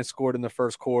no points scored in the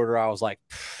first quarter. I was like,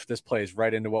 this plays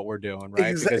right into what we're doing,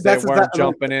 right? Because they weren't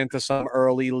jumping into some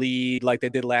early lead like they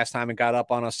did last time and got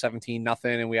up on us 17-0,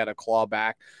 and we had to claw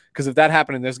back. Because if that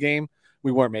happened in this game,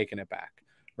 we weren't making it back.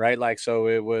 Right. Like,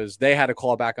 so they had to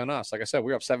claw back on us. Like I said,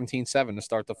 we were up 17-7 to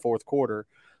start the 4th quarter.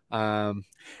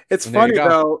 It's funny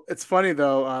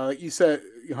though. You said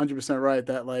 100% right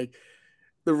that like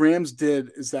the Rams did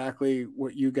exactly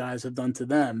what you guys have done to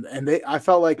them. And I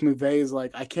felt like McVay is like,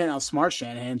 I can't outsmart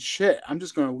Shanahan. Shit. I'm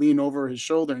just going to lean over his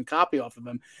shoulder and copy off of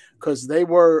him, because they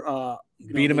were,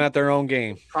 beat him at their own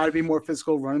game. Try to be more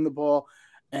physical, running the ball.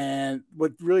 And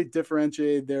what really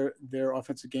differentiated their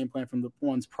offensive game plan from the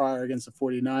ones prior against the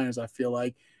 49ers, I feel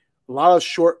like a lot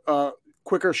of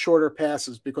quicker, shorter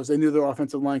passes, because they knew their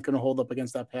offensive line couldn't hold up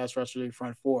against that pass rush of the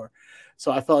front 4.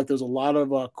 So I felt like there was a lot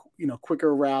of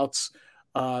quicker routes,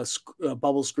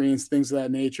 bubble screens, things of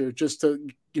that nature, just to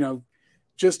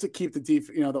keep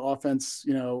the offense,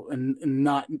 and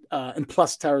not in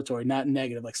plus territory, not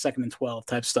negative, like 2nd and 12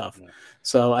 type stuff. Yeah.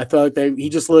 So I felt like he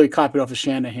just literally copied off of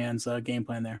Shanahan's game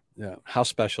plan there. Yeah. How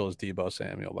special is Deebo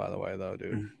Samuel, by the way, though,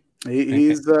 dude?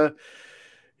 He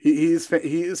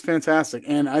is fantastic.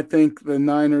 And I think the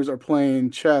Niners are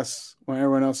playing chess when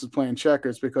everyone else is playing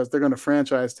checkers, because they're going to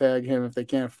franchise tag him if they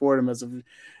can't afford him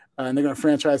and they're going to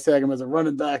franchise tag him as a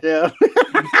running back. Yeah.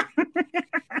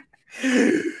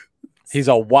 He's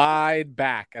a wide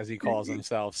back, as he calls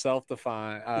himself,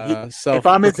 self-defined. If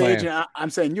I'm his agent, I'm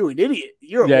saying you're an idiot.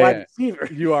 You're a wide receiver.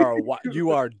 You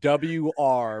are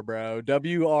WR, bro.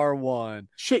 WR1.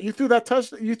 Shit, you threw that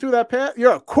pass.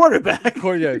 You're a quarterback.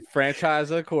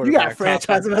 Franchise a quarterback. You got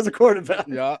franchise him as a quarterback.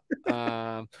 Yeah.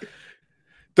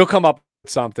 They'll come up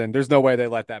with something. There's no way they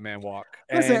let that man walk.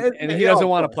 And he doesn't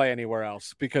want to play anywhere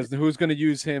else, because who's going to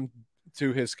use him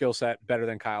to his skill set better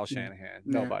than Kyle Shanahan?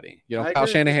 Nobody. Kyle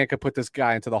Shanahan could put this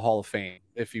guy into the Hall of Fame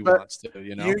if he wants to.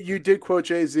 You did quote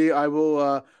Jay-Z. I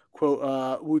will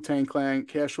quote Wu-Tang Clan: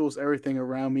 cash rules everything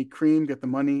around me. Cream, get the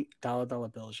money, dollar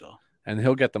bills, y'all. And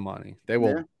he'll get the money. They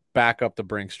will back up the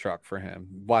Brinks truck for him.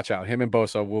 Watch out. Him and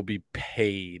Bosa will be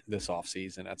paid this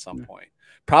offseason at some point.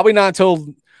 Probably not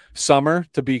until summer,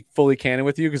 to be fully candid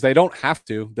with you, because they don't have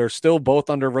to. They're still both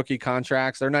under rookie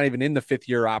contracts. They're not even in the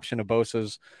 5th-year option of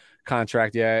Bosa's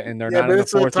contract yet, and they're not in the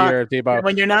 4th year.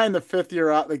 When you're not in the 5th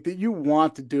year out, like you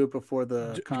want to do it before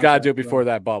the you gotta do it before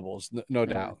that bubbles, no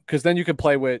doubt, because then you can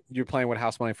you're playing with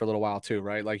house money for a little while too,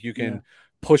 right? Like you can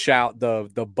push out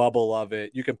the bubble of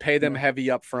it. You can pay them heavy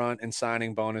up front and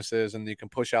signing bonuses, and you can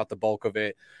push out the bulk of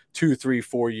it 2, 3,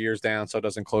 4 years down, so it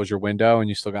doesn't close your window, and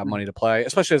you still got money to play,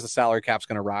 especially as the salary cap's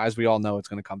going to rise. We all know it's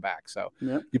going to come back, so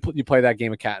you play that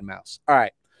game of cat and mouse. All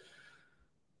right.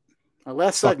 Our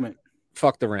last Fuck, segment.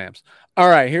 fuck the Rams. All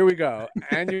right, here we go.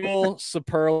 Annual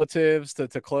superlatives to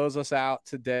close us out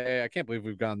today. I can't believe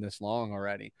we've gone this long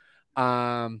already.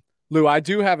 Lou, I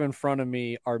do have in front of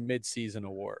me our midseason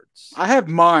awards. I have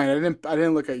mine. I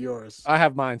didn't look at yours. I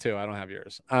have mine too. I don't have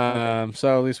yours. Okay.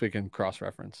 So at least we can cross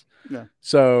reference. Yeah.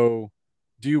 So,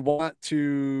 do you want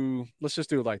to? Let's just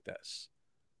do it like this.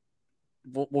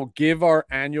 We'll give our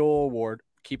annual award.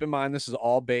 Keep in mind, this is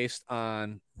all based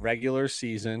on regular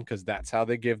season because that's how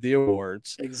they give the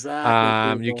awards.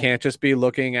 Exactly. You can't just be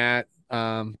looking at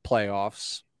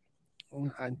playoffs.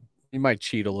 You might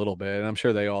cheat a little bit, and I'm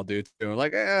sure they all do too.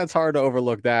 Like, it's hard to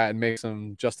overlook that and make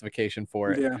some justification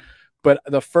for it. Yeah. But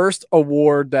the first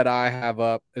award that I have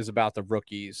up is about the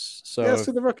rookies. So, let's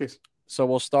do the rookies. So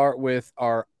we'll start with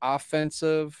our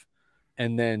offensive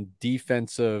and then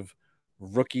defensive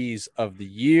rookies of the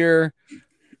year.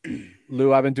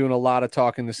 Lou, I've been doing a lot of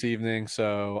talking this evening,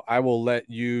 so I will let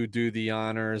you do the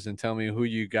honors and tell me who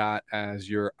you got as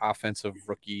your offensive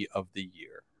rookie of the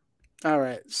year. All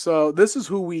right. So this is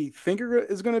who we think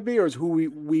is going to be, or is who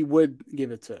we would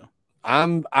give it to?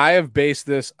 I have based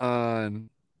this on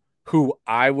who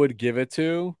I would give it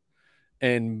to,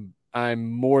 and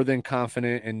I'm more than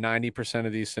confident in 90%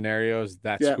 of these scenarios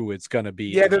that's who it's going to be.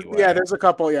 Yeah, there's a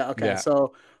couple. Yeah, okay. Yeah.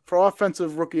 So for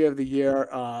offensive rookie of the year,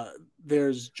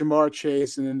 there's Ja'Marr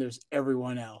Chase, and then there's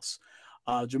everyone else.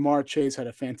 Ja'Marr Chase had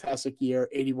a fantastic year,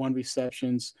 81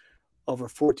 receptions, over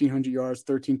 1,400 yards,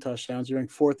 13 touchdowns. He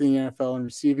ranked fourth in the NFL in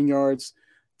receiving yards,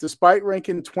 despite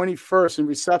ranking 21st in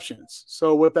receptions.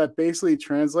 So what that basically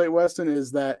translates, Weston,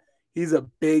 is that he's a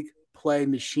big play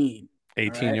machine.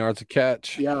 18 yards a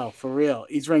catch. Yeah, for real.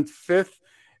 He's ranked fifth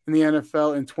in the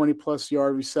NFL in 20-plus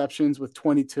yard receptions with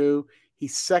 22.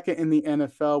 He's second in the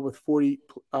NFL with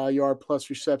 40-yard-plus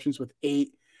receptions with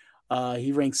 8.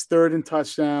 He ranks third in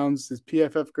touchdowns. His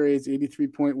PFF grade is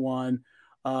 83.1.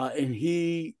 And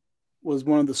he was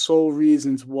one of the sole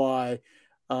reasons why,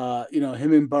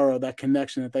 him and Burrow, that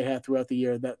connection that they had throughout the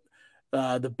year, that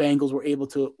the Bengals were able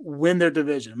to win their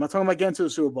division. I'm not talking about getting to the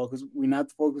Super Bowl because we're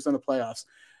not focused on the playoffs.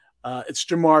 It's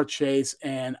Ja'Marr Chase,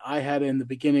 and I had in the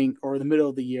beginning or the middle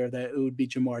of the year that it would be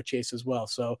Ja'Marr Chase as well.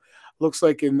 So looks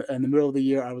like in the middle of the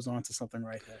year, I was onto something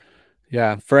right there.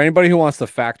 Yeah. For anybody who wants to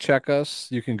fact check us,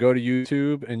 you can go to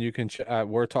YouTube and you can,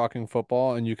 We're Talking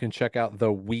Football, and you can check out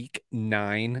the Week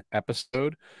 9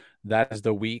 episode. That is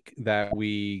the week that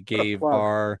we gave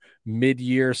our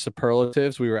mid-year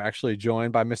superlatives. We were actually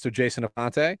joined by Mr. Jason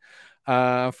Aponte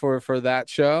for that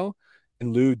show.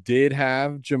 And Lou did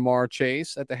have Ja'Marr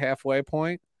Chase at the halfway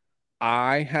point.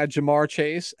 I had Ja'Marr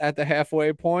Chase at the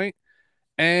halfway point.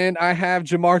 And I have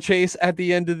Ja'Marr Chase at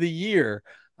the end of the year.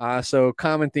 So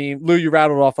common theme. Lou, you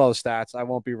rattled off all the stats. I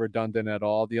won't be redundant at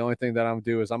all. The only thing that I'm going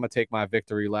to do is I'm going to take my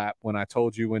victory lap when I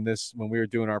told you when we were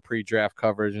doing our pre-draft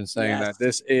coverage and saying that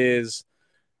this is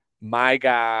my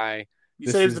guy.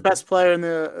 You said he was the best player in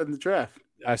the draft.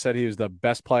 I said he was the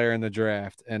best player in the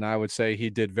draft, and I would say he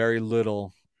did very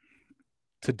little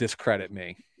to discredit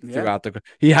me throughout the.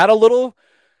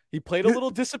 He played a little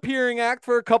disappearing act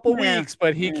for a couple weeks,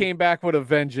 but he came back with a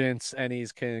vengeance, and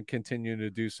he's continuing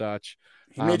to do such.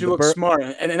 He made you look smart,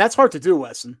 and that's hard to do,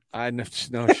 Wesson. I know,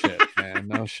 no shit, man,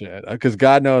 no shit. Because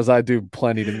God knows I do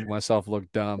plenty to make myself look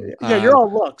dumb. Yeah, you're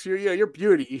all looks. You're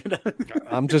beauty.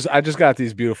 I just got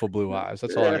these beautiful blue eyes.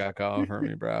 That's all I got going for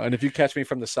me, bro. And if you catch me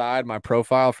from the side, my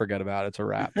profile, forget about it. It's a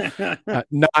wrap.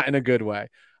 Not in a good way.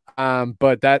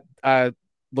 But that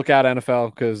look out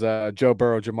NFL because Joe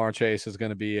Burrow, Ja'Marr Chase is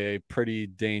going to be a pretty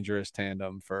dangerous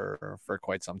tandem for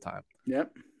quite some time.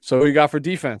 Yep. So what you got for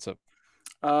defensive?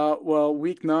 Well,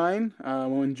 week 9,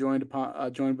 when joined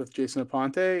with Jason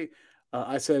Aponte,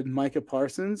 I said Micah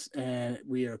Parsons, and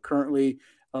we are currently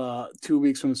 2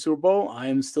 weeks from the Super Bowl. I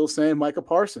am still saying Micah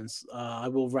Parsons. I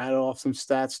will rattle off some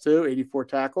stats too. 84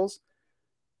 tackles,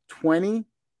 20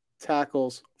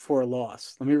 tackles for a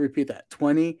loss. Let me repeat that.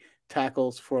 20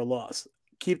 tackles for a loss.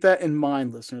 Keep that in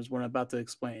mind, listeners, what I'm about to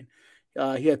explain.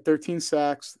 He had 13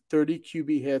 sacks, 30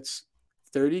 QB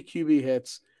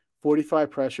hits, 45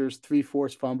 pressures, 3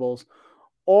 forced fumbles,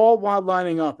 all while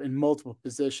lining up in multiple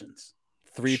positions.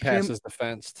 3 passes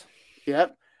defensed.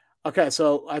 Yep. Okay,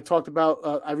 so I talked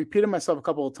about, I repeated myself a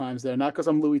couple of times there, not because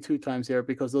I'm Louis 2 times here,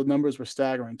 because the numbers were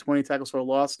staggering. 20 tackles for a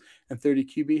loss and 30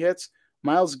 QB hits.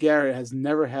 Myles Garrett has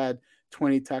never had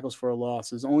 20 tackles for a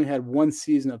loss. Has only had 1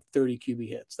 season of 30 QB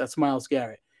hits. That's Myles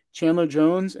Garrett. Chandler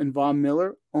Jones and Von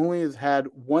Miller only has had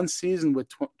 1 season with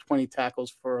 20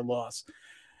 tackles for a loss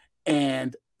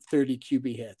and 30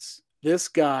 QB hits. This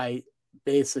guy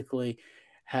basically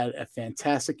had a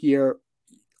fantastic year.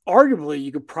 arguably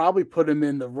you could probably put him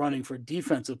in the running for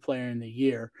defensive player in the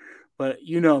year. But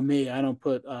you know me, I don't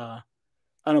put You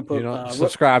don't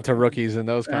subscribe to rookies in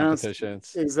those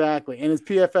competitions. Exactly. And his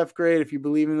PFF grade, if you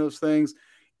believe in those things,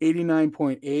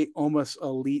 89.8, almost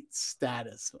elite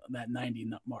status, that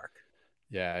 90 mark.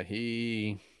 Yeah,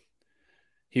 he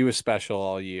was special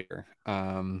all year.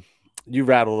 You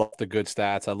rattled off the good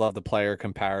stats. I love the player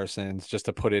comparisons just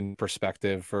to put in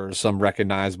perspective for some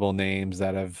recognizable names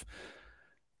that have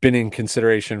been in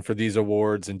consideration for these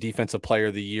awards and defensive player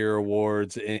of the year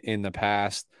awards in the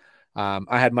past. I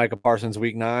had Micah Parsons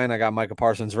week 9. I got Micah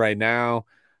Parsons right now.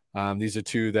 These are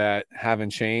two that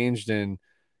haven't changed. And,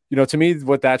 to me,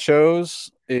 what that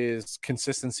shows is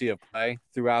consistency of play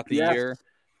throughout the year.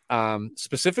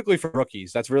 Specifically for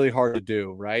rookies, that's really hard to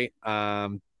do, right?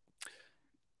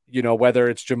 Whether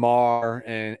it's Ja'Marr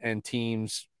and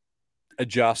teams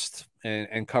adjust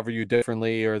and cover you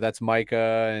differently, or that's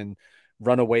Micah and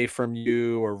run away from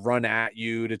you or run at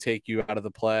you to take you out of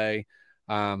the play.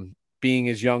 Being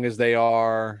as young as they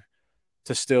are,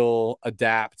 to still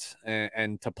adapt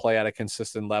and to play at a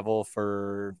consistent level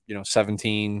for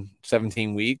 17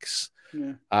 weeks.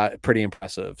 Pretty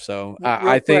impressive. So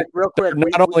I think real quick,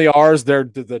 not only ours, they're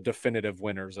the definitive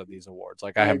winners of these awards.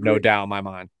 Like I have no doubt in my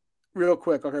mind. Real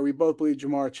quick, okay, we both believe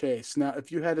Ja'Marr Chase. Now,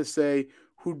 if you had to say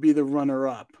who'd be the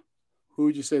runner-up, who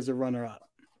would you say is the runner-up?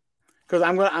 Because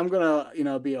I'm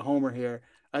gonna be a homer here.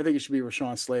 I think it should be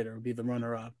Rashawn Slater would be the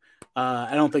runner-up.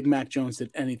 I don't think Mac Jones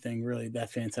did anything really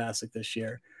that fantastic this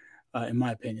year, in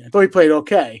my opinion. I thought he played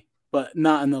okay, but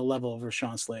not in the level of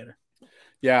Rashawn Slater.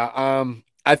 Yeah,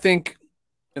 I think,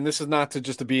 and this is not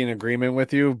to be in agreement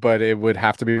with you, but it would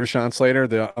have to be Rashawn Slater.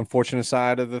 The unfortunate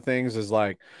side of the things is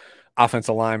like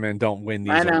offensive linemen don't win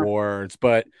these awards,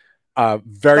 but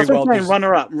very well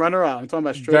runner-up. I'm talking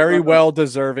about straight very well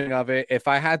deserving of it. If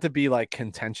I had to be like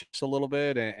contentious a little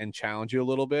bit and challenge you a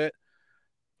little bit,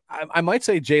 I might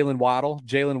say Jalen Waddle.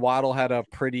 Jalen Waddle had a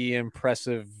pretty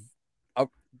impressive,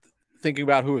 thinking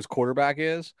about who his quarterback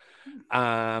is.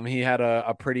 He had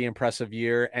a pretty impressive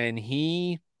year, and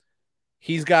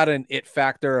he's got an it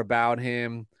factor about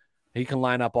him. He can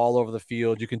line up all over the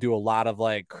field. You can do a lot of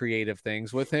like creative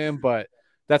things with him, but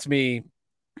that's me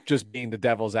just being the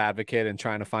devil's advocate and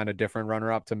trying to find a different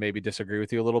runner-up to maybe disagree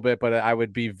with you a little bit. But I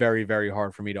would be very, very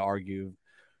hard for me to argue.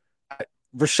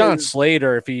 Rashawn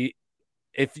Slater,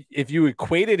 if you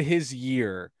equated his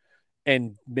year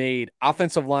and made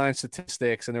offensive line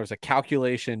statistics and there was a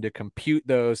calculation to compute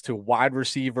those to wide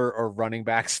receiver or running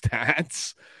back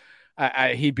stats,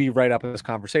 he'd be right up in this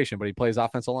conversation, but he plays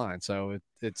offensive line. So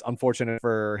it's unfortunate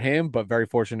for him, but very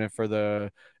fortunate for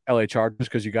the LA Chargers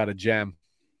because you got a gem.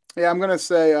 Yeah, I'm going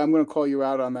to call you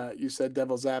out on that. You said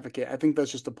devil's advocate. I think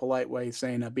that's just a polite way of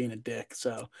saying not being a dick.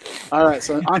 So, all right.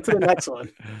 So on to the next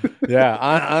one. Yeah,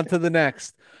 on to the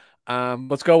next.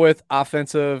 Let's go with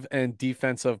offensive and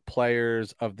defensive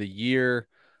players of the year.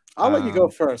 I'll let you go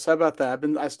first. How about that?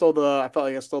 I felt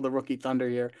like I stole the rookie thunder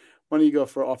here. Why don't you go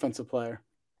for offensive player?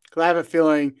 Because I have a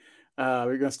feeling we're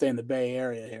going to stay in the Bay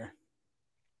Area here.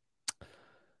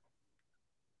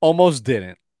 Almost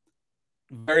didn't.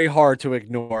 Very hard to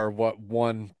ignore what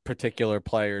one particular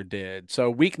player did. So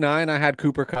week 9, I had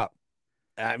Cooper Kupp.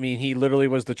 I mean, he literally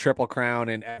was the triple crown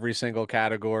in every single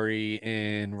category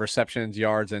in receptions,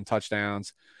 yards, and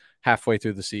touchdowns halfway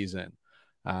through the season.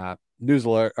 News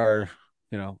alert, or,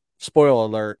 spoiler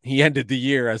alert, he ended the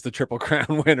year as the triple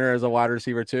crown winner as a wide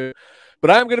receiver too. But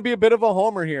I'm going to be a bit of a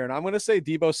homer here, and I'm going to say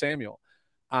Deebo Samuel.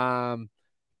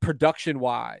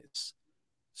 Production-wise.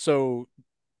 So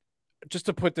just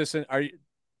to put this in,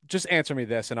 just answer me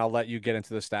this, and I'll let you get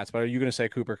into the stats. But are you going to say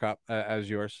Cooper Kupp as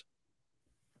yours?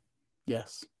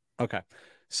 Yes. Okay.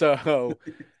 So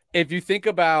if you think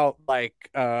about like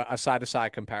a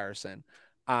side-to-side comparison,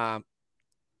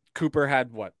 Cooper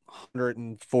had what,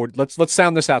 140. Let's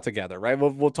sound this out together, right?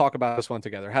 We'll talk about this one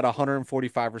together. Had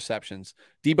 145 receptions.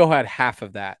 Deebo had half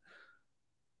of that,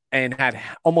 and had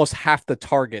almost half the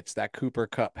targets that Cooper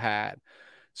Kupp had.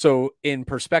 So in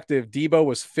perspective, Deebo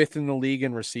was 5th in the league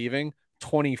in receiving,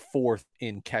 24th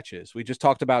in catches. We just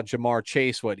talked about Ja'Marr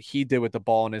Chase, what he did with the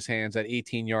ball in his hands at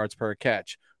 18 yards per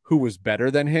catch. Who was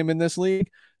better than him in this league?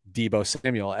 Deebo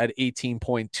Samuel at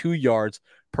 18.2 yards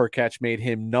per catch made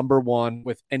him number 1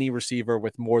 with any receiver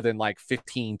with more than like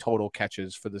 15 total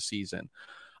catches for the season.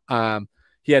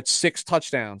 He had 6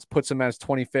 touchdowns, puts him as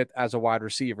 25th as a wide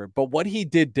receiver. But what he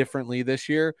did differently this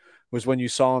year was when you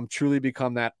saw him truly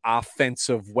become that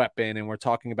offensive weapon, and we're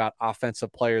talking about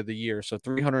offensive player of the year. So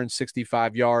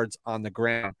 365 yards on the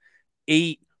ground,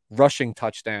 8 rushing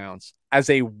touchdowns as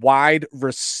a wide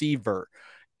receiver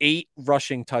 8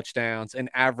 rushing touchdowns and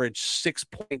averaged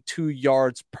 6.2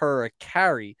 yards per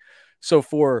carry. So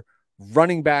for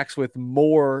running backs with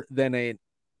more than a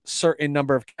certain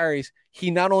number of carries,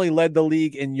 he not only led the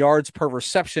league in yards per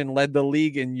reception, led the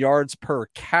league in yards per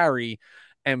carry,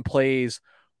 and plays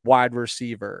wide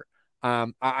receiver.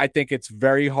 I think it's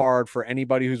very hard for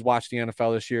anybody who's watched the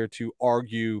NFL this year to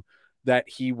argue that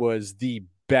he was the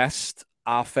best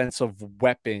offensive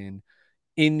weapon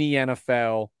in the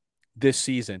NFL this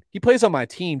season. He plays on my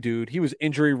team, dude. He was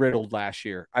injury riddled last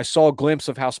year. I saw a glimpse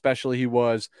of how special he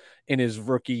was in his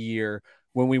rookie year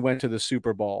when we went to the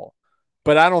Super Bowl.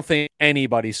 But I don't think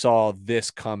anybody saw this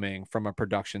coming from a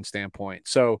production standpoint.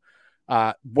 So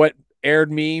what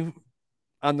aired me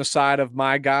on the side of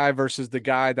my guy versus the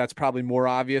guy that's probably more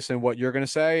obvious and what you're going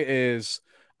to say is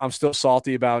I'm still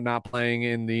salty about not playing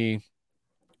in the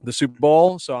Super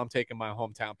Bowl. So I'm taking my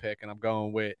hometown pick and I'm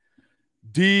going with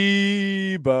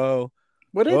Debo.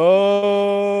 What did?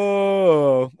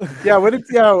 Oh, Yeah. What did?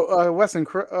 Weston,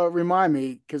 remind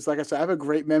me, because like I said, I have a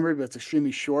great memory, but it's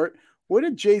extremely short. What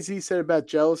did Jay-Z say about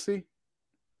jealousy?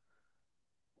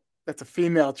 That's a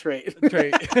female trait.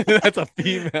 That's a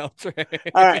female trait.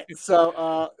 All right.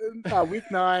 So week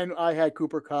 9, I had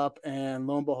Cooper Kupp, and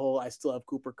lo and behold, I still have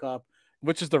Cooper Kupp.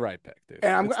 Which is the right pick, dude.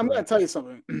 And I'm going to tell you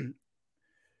something.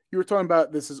 You were talking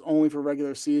about this is only for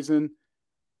regular season.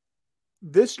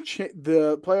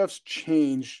 The playoffs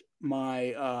changed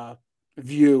my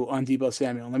view on Deebo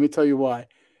Samuel. Let me tell you why.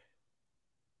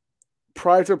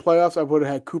 Prior to the playoffs, I would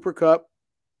have had Cooper Kupp,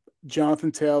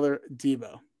 Jonathan Taylor,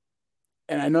 Deebo.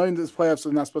 And I know in this playoffs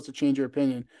is not supposed to change your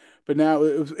opinion, but now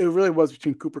it really was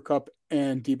between Cooper Kupp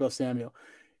and Deebo Samuel.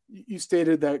 You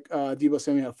stated that Deebo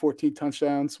Samuel had 14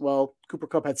 touchdowns. Well, Cooper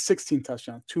Kupp had 16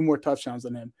 touchdowns, 2 more touchdowns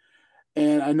than him.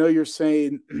 And I know you're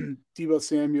saying Deebo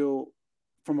Samuel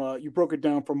you broke it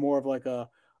down from more of like a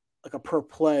per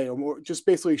play, or more just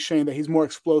basically saying that he's more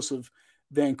explosive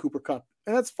than Cooper Kupp.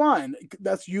 And that's fine.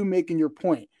 That's you making your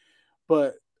point.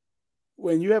 But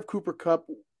when you have Cooper Kupp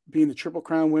being the Triple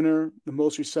Crown winner, the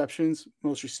most receptions,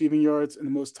 most receiving yards, and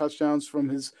the most touchdowns from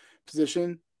his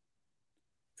position,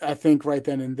 I think right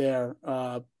then and there,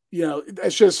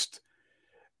 it's just,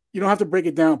 you don't have to break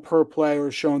it down per play or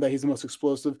showing that he's the most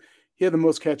explosive. He had the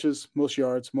most catches, most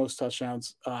yards, most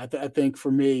touchdowns. I think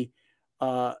for me,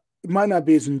 it might not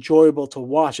be as enjoyable to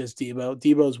watch as Deebo.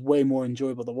 Deebo is way more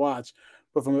enjoyable to watch,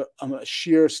 but from a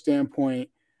sheer standpoint,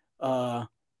 and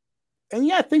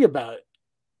yeah, think about it.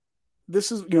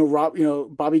 This is,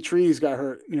 Bobby Trees got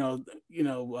hurt,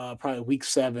 probably week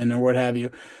 7 or what have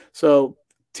you. So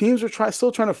teams are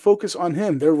still trying to focus on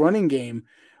him. Their running game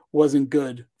wasn't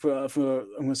good for I'm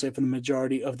going to say for the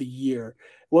majority of the year.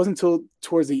 It wasn't until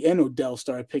towards the end Odell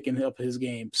started picking up his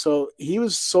game. So he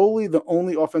was solely the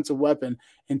only offensive weapon,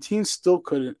 and teams still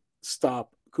couldn't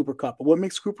stop Cooper Kupp. But what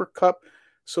makes Cooper Kupp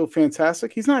so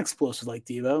fantastic? He's not explosive like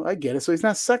Deebo. I get it. So he's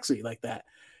not sexy like that.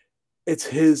 It's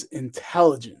his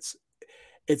intelligence.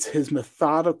 It's his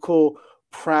methodical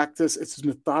practice. It's his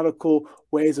methodical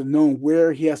ways of knowing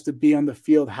where he has to be on the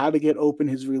field, how to get open,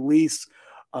 his release,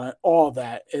 all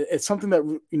that. It's something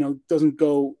that doesn't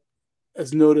go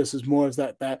as noticed as more as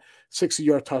that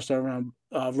 60-yard touchdown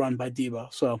run by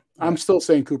Deebo. So I'm still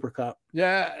saying Cooper Kupp.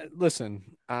 Yeah,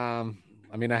 listen. I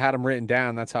had him written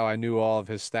down. That's how I knew all of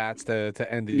his stats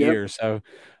to end the year. So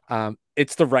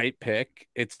it's the right pick.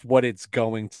 It's what it's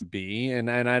going to be, and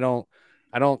I don't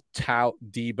tout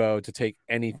Deebo to take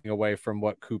anything away from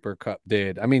what Cooper Kupp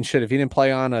did. I mean, shit, if he didn't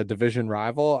play on a division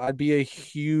rival, I'd be a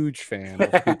huge fan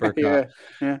of Cooper Kupp.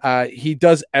 Yeah. He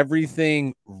does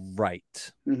everything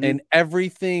right and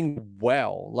everything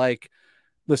well. Like,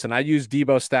 listen, I use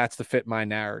Deebo stats to fit my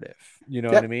narrative. You know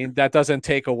what I mean? That doesn't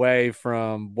take away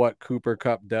from what Cooper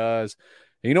Kupp does.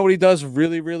 And you know what he does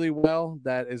really, really well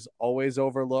that is always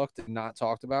overlooked and not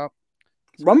talked about?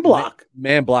 Run block.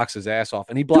 Man blocks his ass off,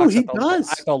 and he blocks at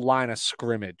the line of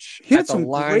scrimmage. He had some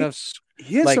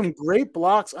great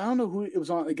blocks. I don't know who it was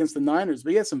on against the Niners,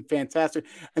 but he had some fantastic.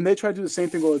 And they tried to do the same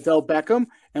thing with Odell Beckham,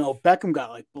 and Beckham got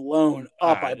like blown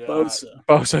up by Bosa.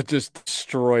 Bosa just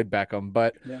destroyed Beckham,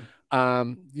 but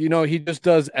he just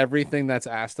does everything that's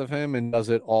asked of him and does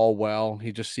it all well.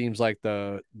 He just seems like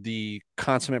the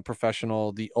consummate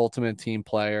professional, the ultimate team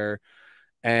player.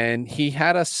 And he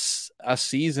had a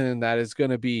season that is going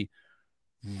to be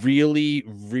really,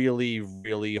 really,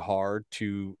 really hard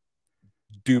to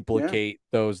duplicate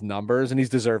those numbers. And he's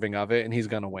deserving of it, and he's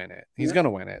going to win it. He's going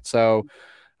to win it. So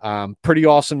pretty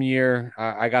awesome year.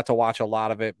 I got to watch a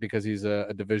lot of it because he's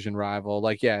a division rival.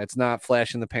 Like, yeah, it's not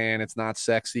flash in the pan. It's not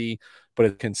sexy, but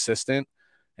it's consistent.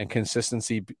 And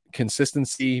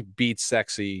consistency beats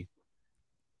sexy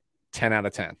 10 out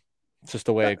of 10. It's just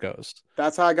the way it goes.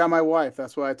 That's how I got my wife.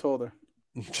 That's what I told her.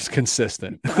 Just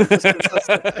consistent. Just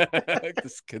consistent.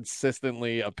 Just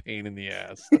consistently a pain in the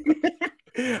ass.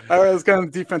 All right, let's get on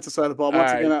the defensive side of the ball.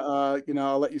 Once All right. again,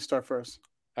 I'll let you start first.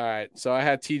 All right. So I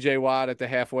had TJ Watt at the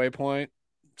halfway point.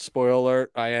 Spoiler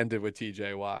alert, I ended with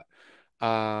TJ Watt.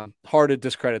 Hard to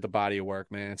discredit the body of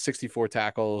work, man. 64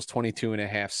 tackles, 22 and a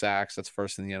half sacks. That's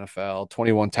first in the NFL.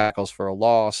 21 tackles for a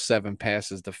loss, 7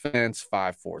 passes defense,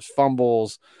 5 forced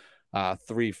fumbles,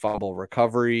 3 fumble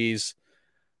recoveries.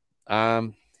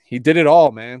 He did it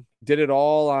all, man. Did it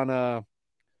all on a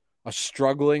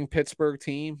struggling Pittsburgh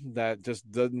team that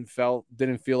just didn't feel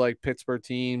like Pittsburgh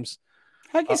teams.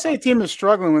 How can you say a team is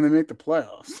struggling when they make the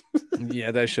playoffs?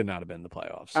 Yeah, they should not have been the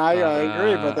playoffs. I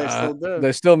agree, but they still did.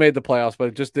 They still made the playoffs, but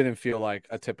it just didn't feel like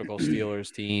a typical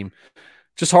Steelers team.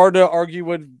 Just hard to argue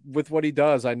with what he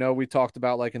does. I know we talked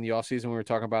about, like, in the offseason, we were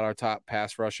talking about our top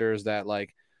pass rushers, that,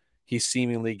 like, he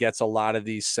seemingly gets a lot of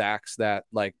these sacks that,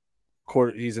 like,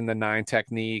 he's in the 9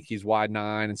 technique, he's wide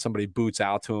 9, and somebody boots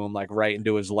out to him, like, right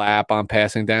into his lap on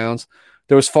passing downs.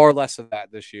 There was far less of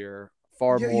that this year.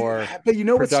 Far more but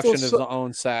production of his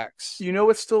own sacks. You know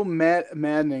what's still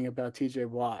maddening about TJ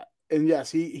Watt? And yes,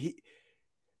 he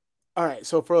all right.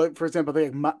 So for example,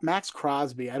 like Max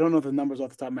Crosby, I don't know the numbers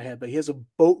off the top of my head, but he has a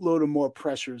boatload of more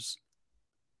pressures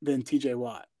than TJ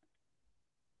Watt.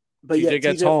 But TJ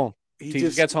gets home.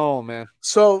 TJ gets home, man.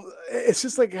 So it's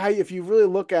just like how, if you really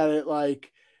look at it,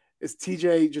 like, is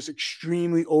TJ just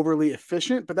extremely overly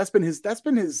efficient? But that's been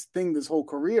his thing this whole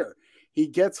career. He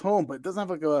gets home, but it doesn't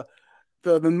have like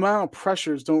the amount of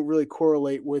pressures don't really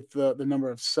correlate with the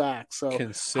number of sacks. So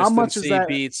consistency how much is that?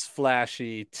 Beats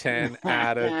flashy. 10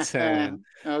 out of 10.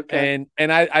 Okay.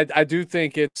 And I do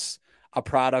think it's a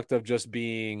product of just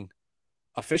being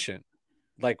efficient.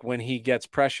 Like, when he gets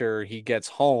pressure, he gets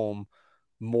home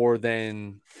more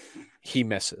than he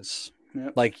misses.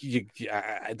 Yep. Like,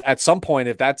 at some point,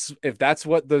 if that's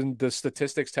what the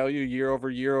statistics tell you year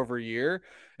over year,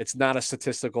 it's not a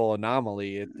statistical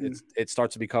anomaly. It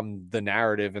starts to become the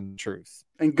narrative and the truth.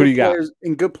 And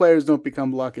good players don't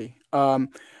become lucky. They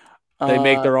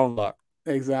make their own luck.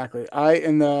 Exactly.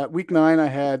 In the week 9, I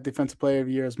had defensive player of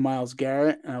the year as Myles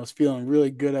Garrett, and I was feeling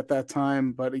really good at that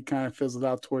time, but he kind of fizzled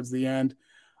out towards the end.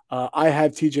 I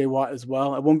had TJ Watt as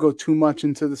well. I won't go too much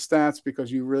into the stats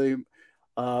because you really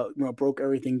broke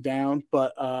everything down.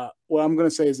 But what I'm going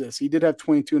to say is this. He did have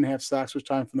 22 and a half sacks, which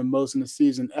time for the most in the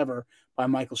season ever by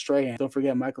Michael Strahan. Don't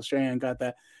forget, Michael Strahan got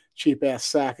that cheap-ass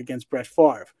sack against Brett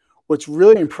Favre. What's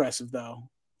really impressive, though,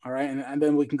 all right, and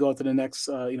then we can go to the next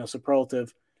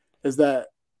superlative, is that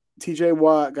TJ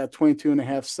Watt got 22 and a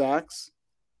half sacks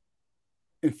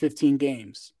in 15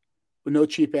 games with no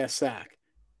cheap-ass sack.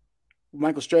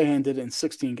 Michael Strahan did it in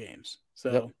 16 games.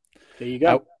 So There you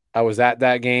go. I was at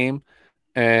that game,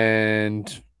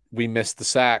 and we missed the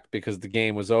sack because the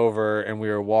game was over, and we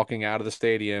were walking out of the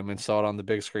stadium and saw it on the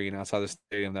big screen outside the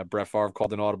stadium that Brett Favre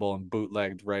called an audible and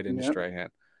bootlegged right into Strahan.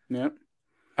 Yep.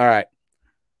 All right.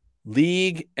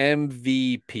 League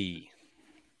MVP.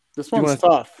 This one's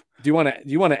tough. Do you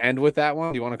want to end with that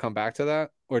one? Do you want to come back to that,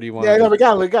 or do you want? Yeah, we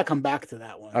got to come back to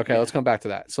that one. Okay, let's come back to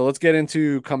that. So let's get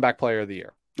into comeback player of the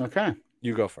year. Okay,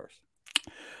 you go first.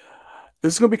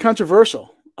 This is going to be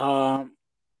controversial,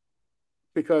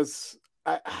 because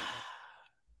I'm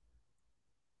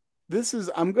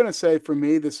going to say, for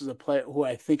me, this is a player who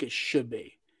I think it should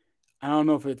be. I don't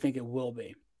know if I think it will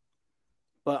be,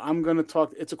 but I'm going to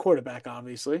talk. It's a quarterback,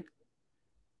 obviously.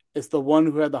 It's the one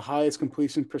who had the highest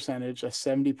completion percentage at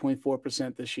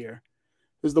 70.4% this year.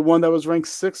 There's the one that was ranked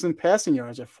 6th in passing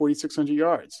yards at 4,600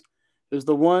 yards. There's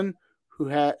the one who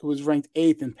was ranked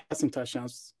 8th in passing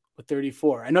touchdowns with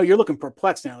 34. I know you're looking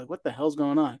perplexed now, like, what the hell's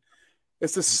going on?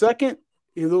 It's the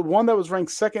one that was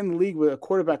ranked 2nd in the league with a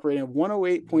quarterback rating of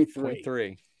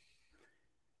 108.3.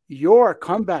 Your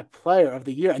comeback player of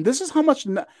the year, and this is how much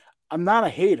I'm not a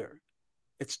hater.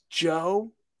 It's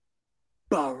Joe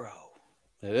Burrow.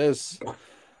 It is.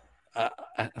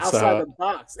 Outside the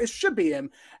box. It should be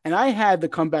him. And I had the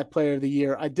comeback player of the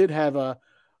year. I did have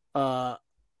a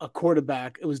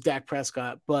quarterback. It was Dak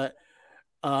Prescott,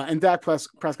 and Dak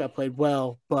Prescott played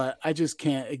well, but I just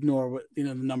can't ignore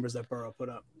the numbers that Burrow put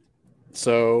up.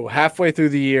 So halfway through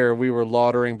the year, we were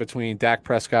laudering between Dak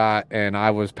Prescott, and I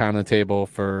was pounding the table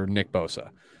for Nick Bosa.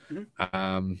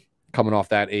 Mm-hmm. Coming off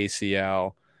that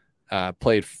ACL.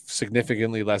 Played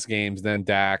significantly less games than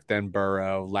Dak, than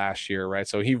Burrow last year, right?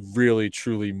 So he really,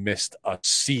 truly missed a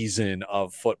season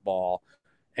of football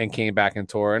and came back and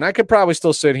tore. And I could probably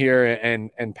still sit here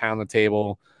and pound the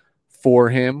table for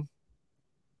him.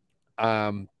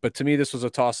 But to me, this was a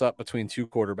toss-up between 2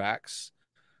 quarterbacks.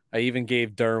 I even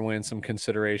gave Derwin some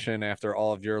consideration after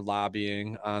all of your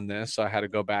lobbying on this, so I had to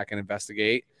go back and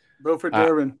investigate. Vote for Uh,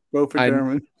 Derwin. Vote for I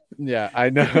Derwin. Yeah, I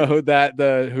know that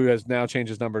who has now changed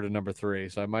his number to number 3,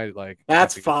 so I might have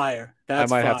That's to get fire. I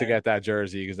That's might have to fire. get that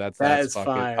jersey because That that's is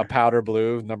fucking a fire. powder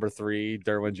blue number 3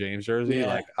 Derwin James jersey. Yeah,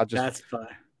 Like that's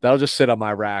fire. that'll just sit on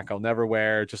my rack. I'll never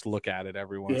wear it. Just look at it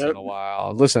every once in Yep. a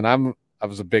while. Listen, I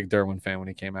was a big Derwin fan when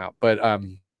he came out, but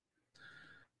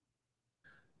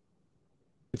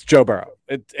it's Joe Burrow.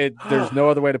 There's no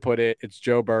other way to put it. It's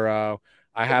Joe Burrow.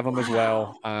 I have him as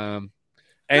well. Wow.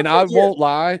 And That's like, I yeah. won't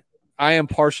lie, I am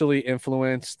partially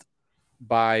influenced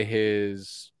by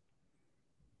his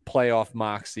playoff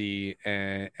moxie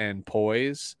and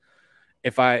poise.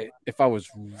 If I was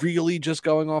really just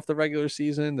going off the regular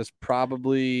season, this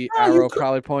probably No, you arrow could.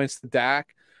 probably points to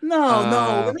Dak. No.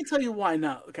 Uh, Let me tell you why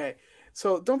not. Okay.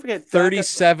 So don't forget Dak got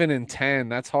 37-10. Dak.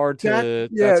 That's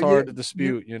Yeah. hard to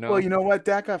dispute, you Well, know? you know what?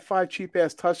 Dak got 5 cheap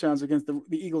ass touchdowns against the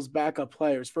Eagles' backup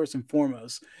players, first and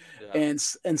foremost, Yeah.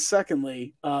 and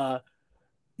secondly, the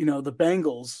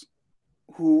Bengals,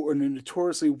 who are a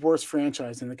notoriously worse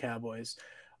franchise than the Cowboys,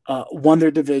 won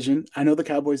their division. I know the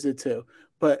Cowboys did too,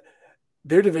 but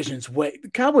their division's way.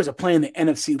 The Cowboys are playing the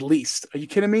NFC least. Are you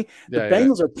kidding me? The Yeah.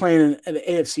 Bengals are playing in the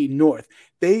AFC North.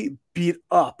 They beat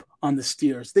up on the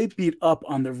Steelers. They beat up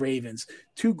on the Ravens.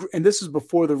 And this is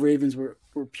before the Ravens were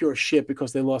pure shit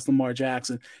because they lost Lamar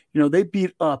Jackson. They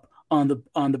beat up on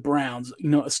the Browns.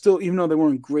 Still, even though they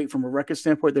weren't great from a record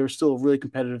standpoint, they were still a really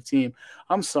competitive team.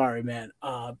 I'm sorry, man.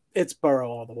 It's Burrow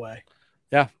all the way.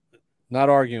 Yeah. Not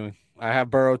arguing. I have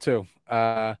Burrow too.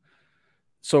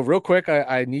 So real quick,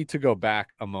 I need to go back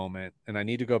a moment, and I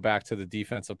need to go back to the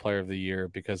defensive player of the year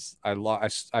because I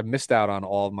missed out on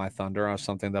all of my thunder on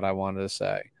something that I wanted to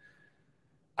say.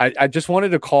 I just wanted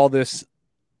to call this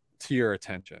to your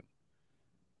attention.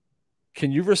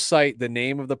 Can you recite the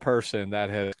name of the person that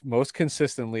has most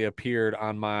consistently appeared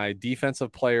on my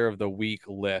defensive player of the week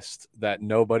list that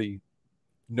nobody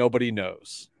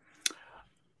knows?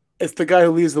 It's the guy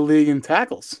who leads the league in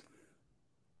tackles.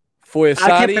 Foyesade I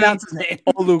can't pronounce his name.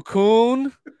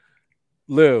 Olukun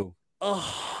Lou.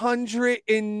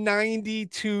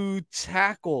 192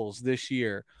 tackles this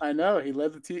year. I know. He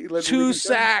led the team. 2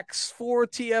 sacks, 4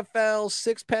 TFLs,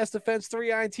 6 pass defense, 3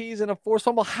 INTs, and a forced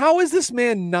fumble. How is this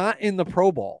man not in the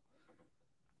Pro Bowl?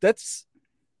 That's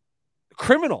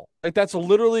criminal. Like, that's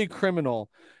literally criminal.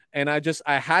 And I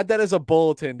had that as a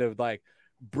bulletin to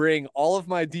bring all of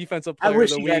my defensive player of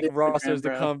the week rosters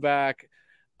to come back.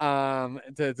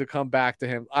 To come back to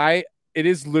him. It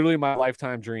is literally my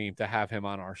lifetime dream to have him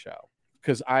on our show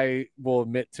because I will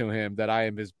admit to him that I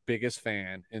am his biggest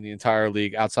fan in the entire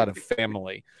league outside of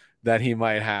family that he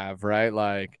might have, right?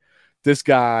 Like, this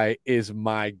guy is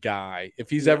my guy. If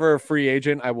he's ever a free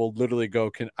agent, I will literally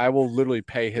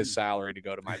pay his salary to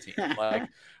go to my team. Like,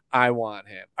 I want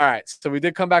him. All right. So we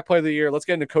did come back player of the year. Let's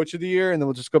get into coach of the year, and then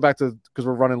we'll just go back to, because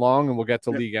we're running long, and we'll get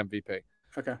to league MVP.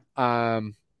 Okay.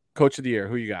 Coach of the year,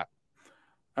 who you got?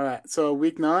 All right. So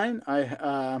week 9,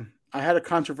 I had a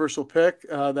controversial pick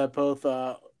that both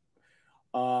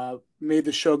made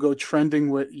the show go trending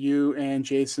with you and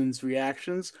Jason's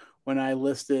reactions when I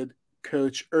listed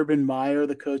Coach Urban Meyer,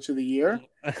 the coach of the year.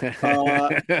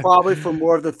 Probably for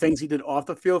more of the things he did off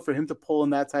the field, for him to pull in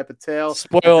that type of tail.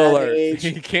 Spoiler alert.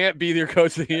 He can't be your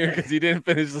coach of the year because he didn't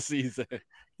finish the season.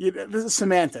 This is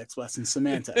semantics, Weston.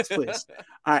 Semantics, please.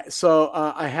 All right. So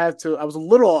I was a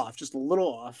little off, just a little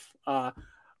off.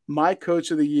 My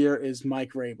coach of the year is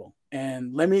Mike Vrabel.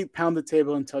 And let me pound the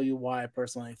table and tell you why I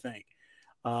personally think.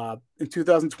 In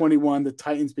 2021, the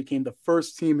Titans became the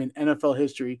first team in NFL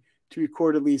history to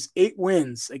record at least 8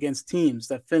 wins against teams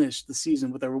that finished the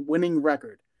season with a winning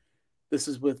record. This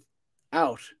is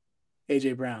without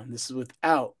A.J. Brown. This is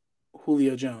without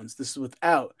Julio Jones. This is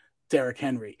without Derrick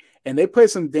Henry. And they play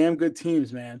some damn good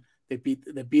teams, man. They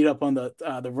beat up on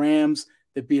the Rams.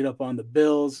 They beat up on the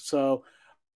Bills. So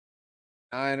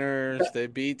Niners, they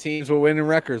beat teams with winning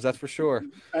records, that's for sure.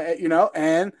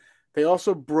 And they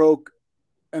also broke,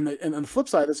 and on the flip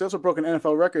side, they also broke an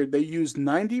NFL record. They used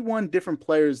 91 different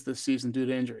players this season due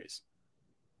to injuries.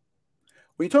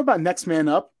 When you talk about next man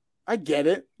up, I get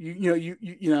it. You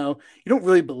don't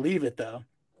really believe it though.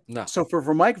 No. So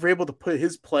for Mike Vrabel to put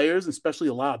his players, especially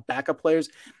a lot of backup players,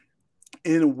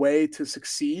 in a way to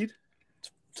succeed,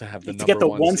 to have the get the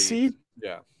one seed,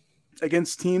 yeah,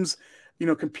 against teams,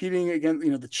 competing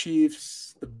against the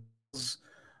Chiefs, the Bills,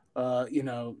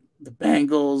 the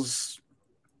Bengals.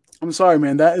 I'm sorry,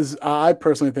 man. That is, I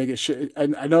personally think it should.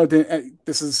 I know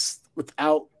this is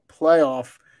without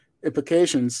playoff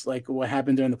implications, like what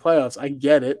happened during the playoffs. I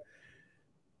get it.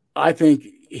 I think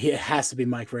it has to be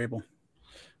Mike Vrabel.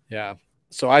 Yeah.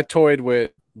 So I toyed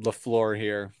with LaFleur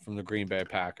here from the Green Bay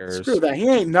Screw Packers. that. He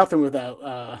ain't nothing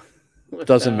without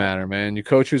Doesn't matter, man. You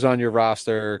coach who's on your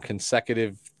roster,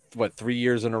 consecutive, 3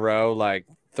 years in a row, like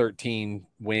 13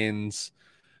 wins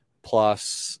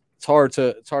plus. It's hard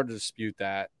to dispute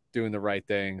that, doing the right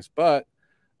things. But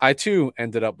I too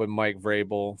ended up with Mike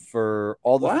Vrabel for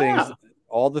Wow.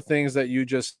 all the things that you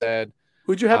just said.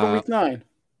 Who'd you have in Uh, week 9?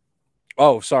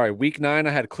 oh, sorry. Week 9, I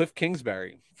had Cliff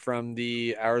Kingsbury from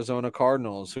the Arizona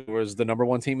Cardinals, who was the number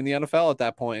one team in the NFL at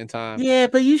that point in time. Yeah,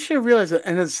 but you should realize that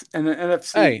and as an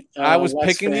NFC Hey, I was West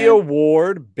picking the fan.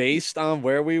 award based on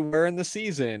where we were in the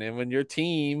season. And when your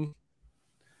team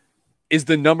is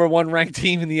the number one ranked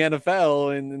team in the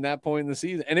NFL in that point in the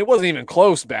season, and it wasn't even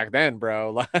close back then,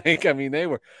 bro. Like, I mean, they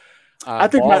were I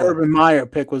think my balling. Urban Meyer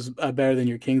pick was better than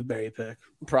your Kingsbury pick.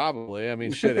 Probably. I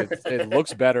mean, shit, it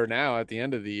looks better now at the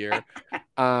end of the year.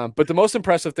 But the most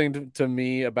impressive thing to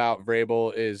me about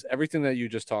Vrabel is everything that you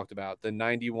just talked about. The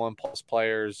 91 plus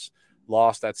players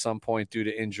lost at some point due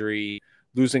to injury,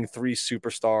 losing 3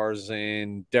 superstars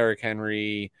in Derrick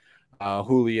Henry,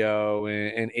 Julio,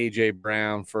 and AJ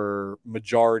Brown for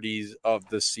majorities of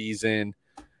the season.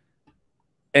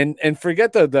 And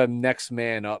forget the next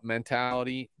man up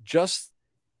mentality. Just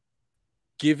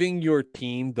giving your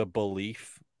team the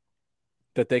belief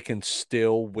that they can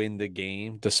still win the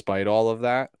game despite all of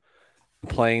that,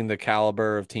 playing the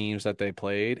caliber of teams that they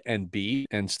played and beat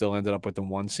and still ended up with the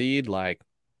 1 seed. Like,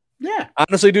 Yeah,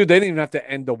 honestly, dude, they didn't even have to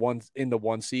end the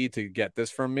 1 seed to get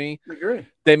this from me. I agree.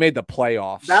 They made the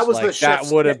playoffs. That was Like, that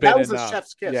would have been the enough.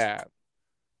 chef's kiss. Yeah.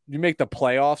 You make the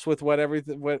playoffs with what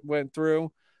everything went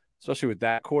through, especially with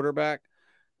that quarterback.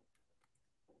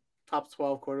 Top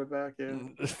 12 quarterback, yeah.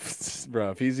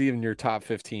 Bro, if he's even your top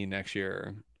 15 next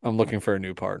year, I'm looking for a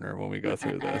new partner when we go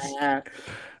through this. All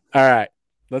right.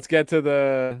 Let's get to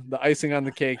the icing on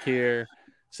the cake here.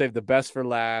 Save the best for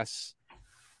last.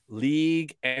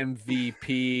 League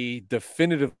MVP.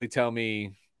 Definitively tell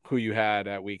me who you had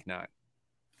at week 9.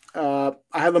 I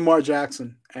had Lamar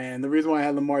Jackson, and the reason why I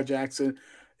had Lamar Jackson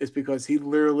is because he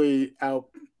literally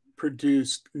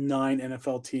outproduced 9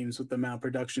 NFL teams with the amount of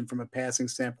production from a passing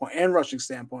standpoint and rushing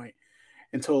standpoint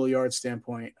and total yard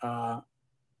standpoint.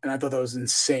 And I thought that was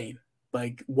insane.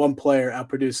 Like one player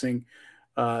outproducing,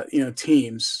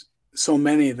 teams. So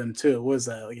many of them too. What was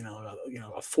that?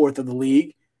 A fourth of the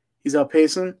league. He's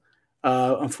outpacing.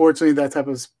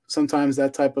 Unfortunately, sometimes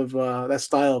that type of that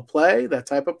style of play, that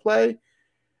type of play,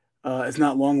 is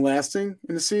not long lasting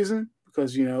in the season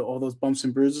because all those bumps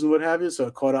and bruises and what have you. So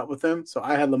it caught up with him. So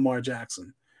I had Lamar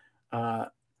Jackson. Uh,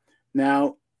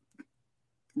 now,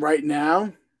 right now,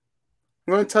 I'm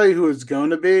going to tell you who it's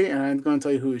going to be, and I'm going to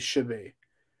tell you who it should be.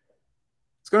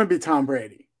 It's going to be Tom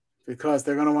Brady because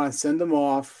they're going to want to send him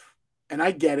off. And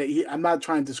I get it. I'm not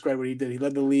trying to discredit what he did. He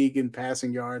led the league in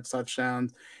passing yards,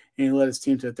 touchdowns, and he led his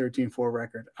team to a 13-4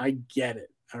 record. I get it.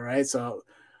 All right. So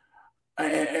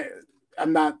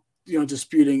I'm not,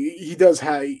 disputing. He does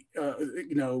have,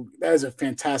 that is a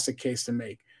fantastic case to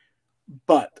make.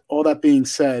 But all that being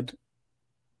said,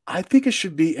 I think it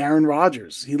should be Aaron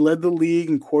Rodgers. He led the league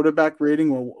in quarterback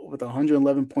rating with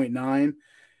 111.9.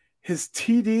 His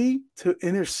TD to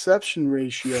interception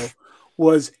ratio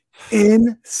was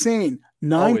insane.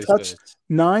 Always is.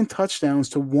 9 touchdowns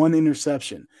to 1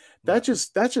 interception. That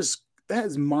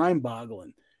is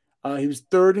mind-boggling. He was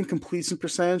third in completion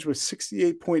percentage with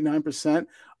 68.9%.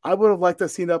 I would have liked to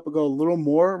see that go a little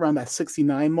more around that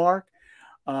 69 mark,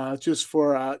 just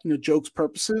for jokes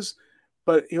purposes.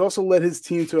 But he also led his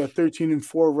team to a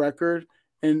 13-4 record,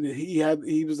 and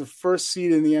he was the first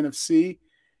seed in the NFC.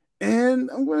 And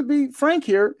I'm going to be frank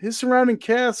here. His surrounding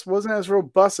cast wasn't as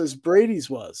robust as Brady's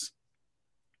was.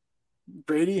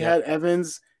 Brady had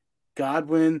Evans,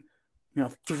 Godwin,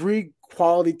 3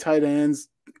 quality tight ends,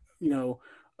 a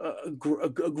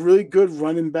really good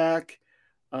running back.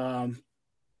 And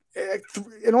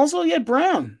also he had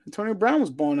Brown. Antonio Brown was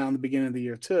balling out in the beginning of the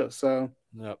year too. So,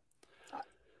 yep.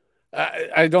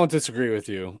 I don't disagree with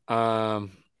you.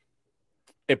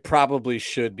 It probably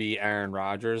should be Aaron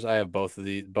Rodgers. I have both of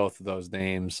those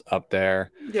names up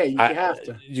there. Yeah, you have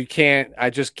to. You can't. I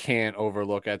just can't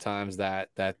overlook at times that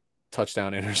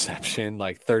touchdown interception,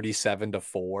 like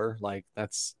 37-4. Like,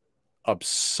 that's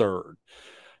absurd.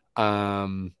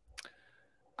 I'm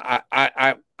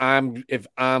if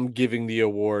I'm giving the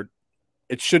award,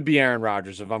 it should be Aaron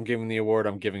Rodgers. If I'm giving the award,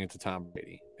 I'm giving it to Tom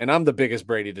Brady. And I'm the biggest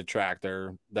Brady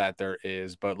detractor that there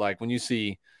is. But like when you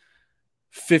see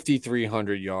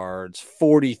 5,300 yards,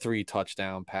 43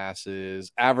 touchdown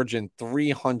passes, averaging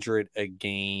 300 a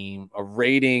game, a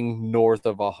rating north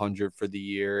of 100 for the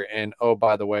year. And oh,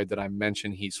 by the way, did I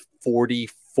mention he's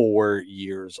 44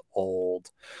 years old?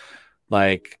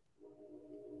 Like,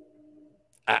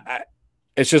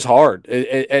 it's just hard.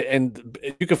 And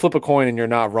you can flip a coin and you're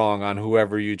not wrong on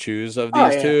whoever you choose of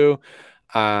these two.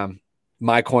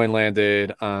 My coin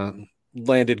landed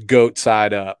GOAT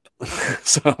side up.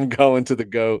 So I'm going to the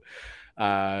GOAT.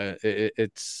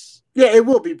 It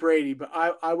will be Brady, but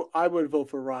I would vote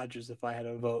for Rodgers if I had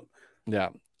a vote.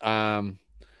 Yeah.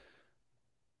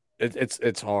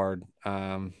 It's hard.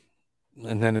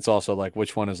 And then it's also like,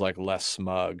 which one is like less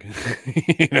smug,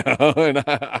 And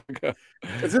I go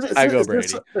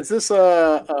Brady. Is this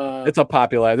it's a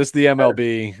popular. This is the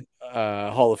MLB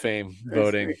Hall of Fame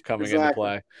voting coming into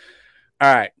play.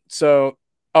 All right. So,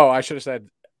 I should have said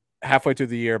halfway through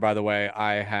the year, by the way,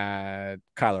 I had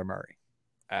Kyler Murray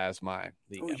as my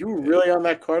league. You were really on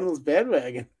that Cardinals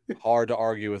bandwagon. Hard to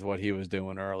argue with what he was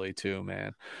doing early too,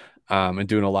 man. And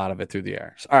doing a lot of it through the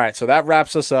air. All right, so that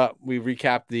wraps us up. We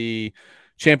recapped the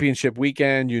championship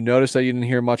weekend. You noticed that you didn't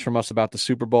hear much from us about the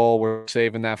Super Bowl. We're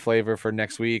saving that flavor for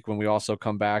next week when we also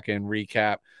come back and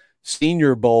recap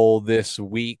Senior Bowl this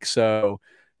week. So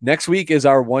next week is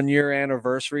our 1-year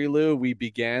anniversary, Lou. We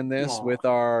began this with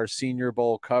our Senior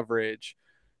Bowl coverage.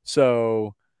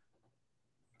 So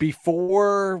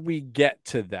before we get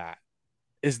to that,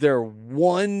 is there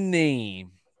one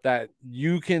name that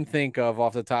you can think of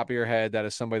off the top of your head that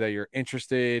is somebody that you're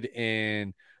interested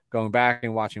in going back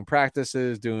and watching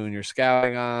practices, doing your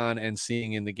scouting on, and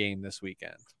seeing in the game this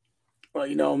weekend?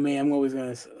 Well, me, I'm always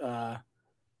going to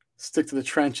stick to the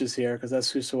trenches here because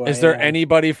that's who I am. Is there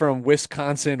anybody from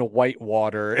Wisconsin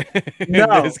Whitewater in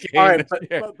no. this game? All right,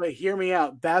 but hear me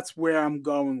out. That's where I'm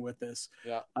going with this.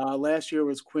 Yeah. Last year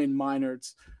was Quinn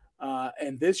Meinerz,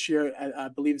 and this year I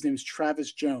believe his name is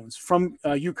Travis Jones from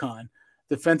UConn.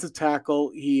 Defensive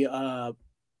tackle.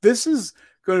 This is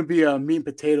going to be a meat and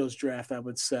potatoes draft, I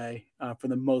would say, for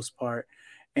the most part.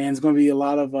 And it's going to be a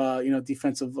lot of,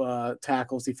 defensive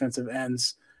tackles, defensive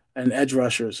ends, and edge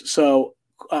rushers. So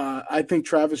I think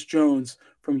Travis Jones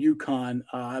from UConn,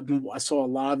 I saw a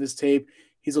lot of his tape.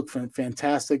 He's looked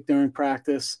fantastic during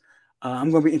practice.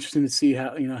 I'm going to be interested to see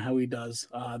how he does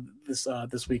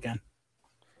this weekend.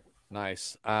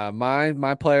 Nice.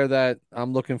 My player that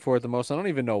I'm looking for the most, I don't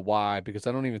even know why, because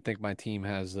I don't even think my team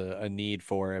has a need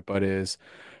for it, but is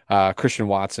Christian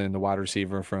Watson, the wide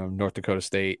receiver from North Dakota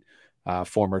State,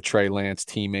 former Trey Lance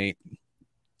teammate.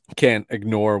 Can't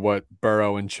ignore what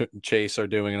Burrow and Chase are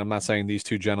doing. And I'm not saying these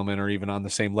two gentlemen are even on the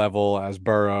same level as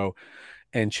Burrow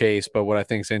and Chase, but what I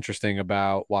think is interesting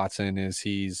about Watson is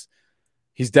he's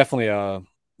definitely a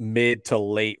mid to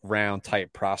late round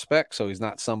type prospect. So he's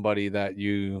not somebody that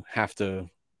you have to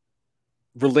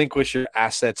relinquish your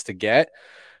assets to get,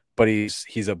 but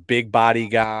he's a big body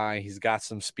guy. He's got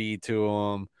some speed to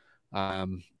him.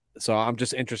 So I'm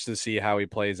just interested to see how he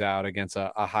plays out against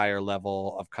a higher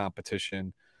level of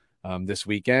competition this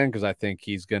weekend, because I think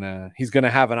he's gonna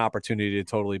have an opportunity to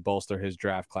totally bolster his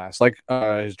draft class, like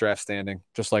his draft standing,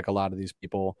 just like a lot of these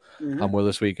people will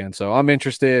this weekend. So I'm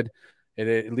interested.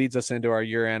 It leads us into our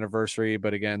year anniversary,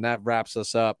 but again, that wraps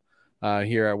us up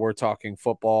here at We're Talking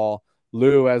Football.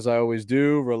 Lou, as I always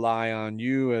do, rely on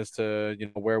you as to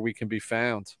where we can be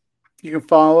found. You can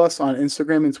follow us on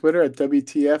Instagram and Twitter at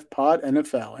WTF Pod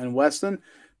NFL. And Weston,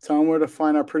 tell them where to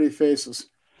find our pretty faces.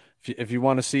 If you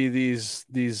want to see these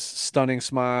stunning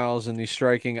smiles and these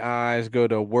striking eyes, go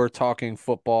to We're Talking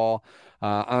Football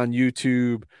on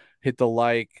YouTube. Hit the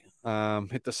like,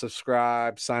 hit the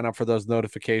subscribe, sign up for those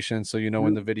notifications so you know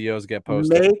when the videos get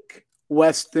posted. Make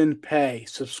Weston pay.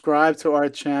 Subscribe to our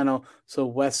channel so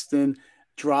Weston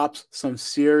drops some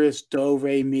serious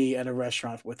do-re-mi at a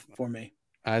restaurant for me.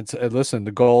 Listen,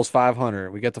 the goal is 500.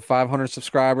 We get to 500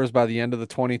 subscribers by the end of the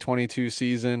 2022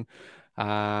 season.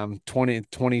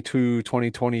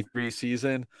 2022-2023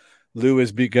 season. Lou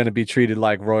is going to be treated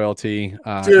like royalty.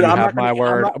 Dude, I have my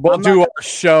word. We'll do a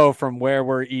show from where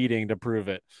we're eating to prove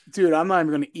it. Dude, I'm not even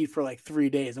going to eat for like 3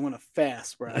 days. I'm going to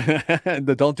fast, bro.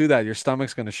 Don't do that. Your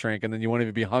stomach's going to shrink, and then you won't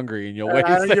even be hungry, and you'll wait.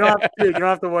 You don't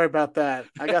have to worry about that.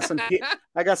 I got some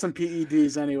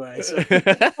PEDs anyway. So.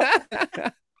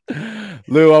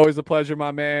 Lou, always a pleasure,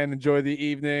 my man. Enjoy the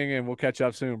evening, and we'll catch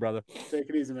up soon, brother. Take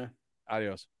it easy, man.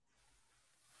 Adios.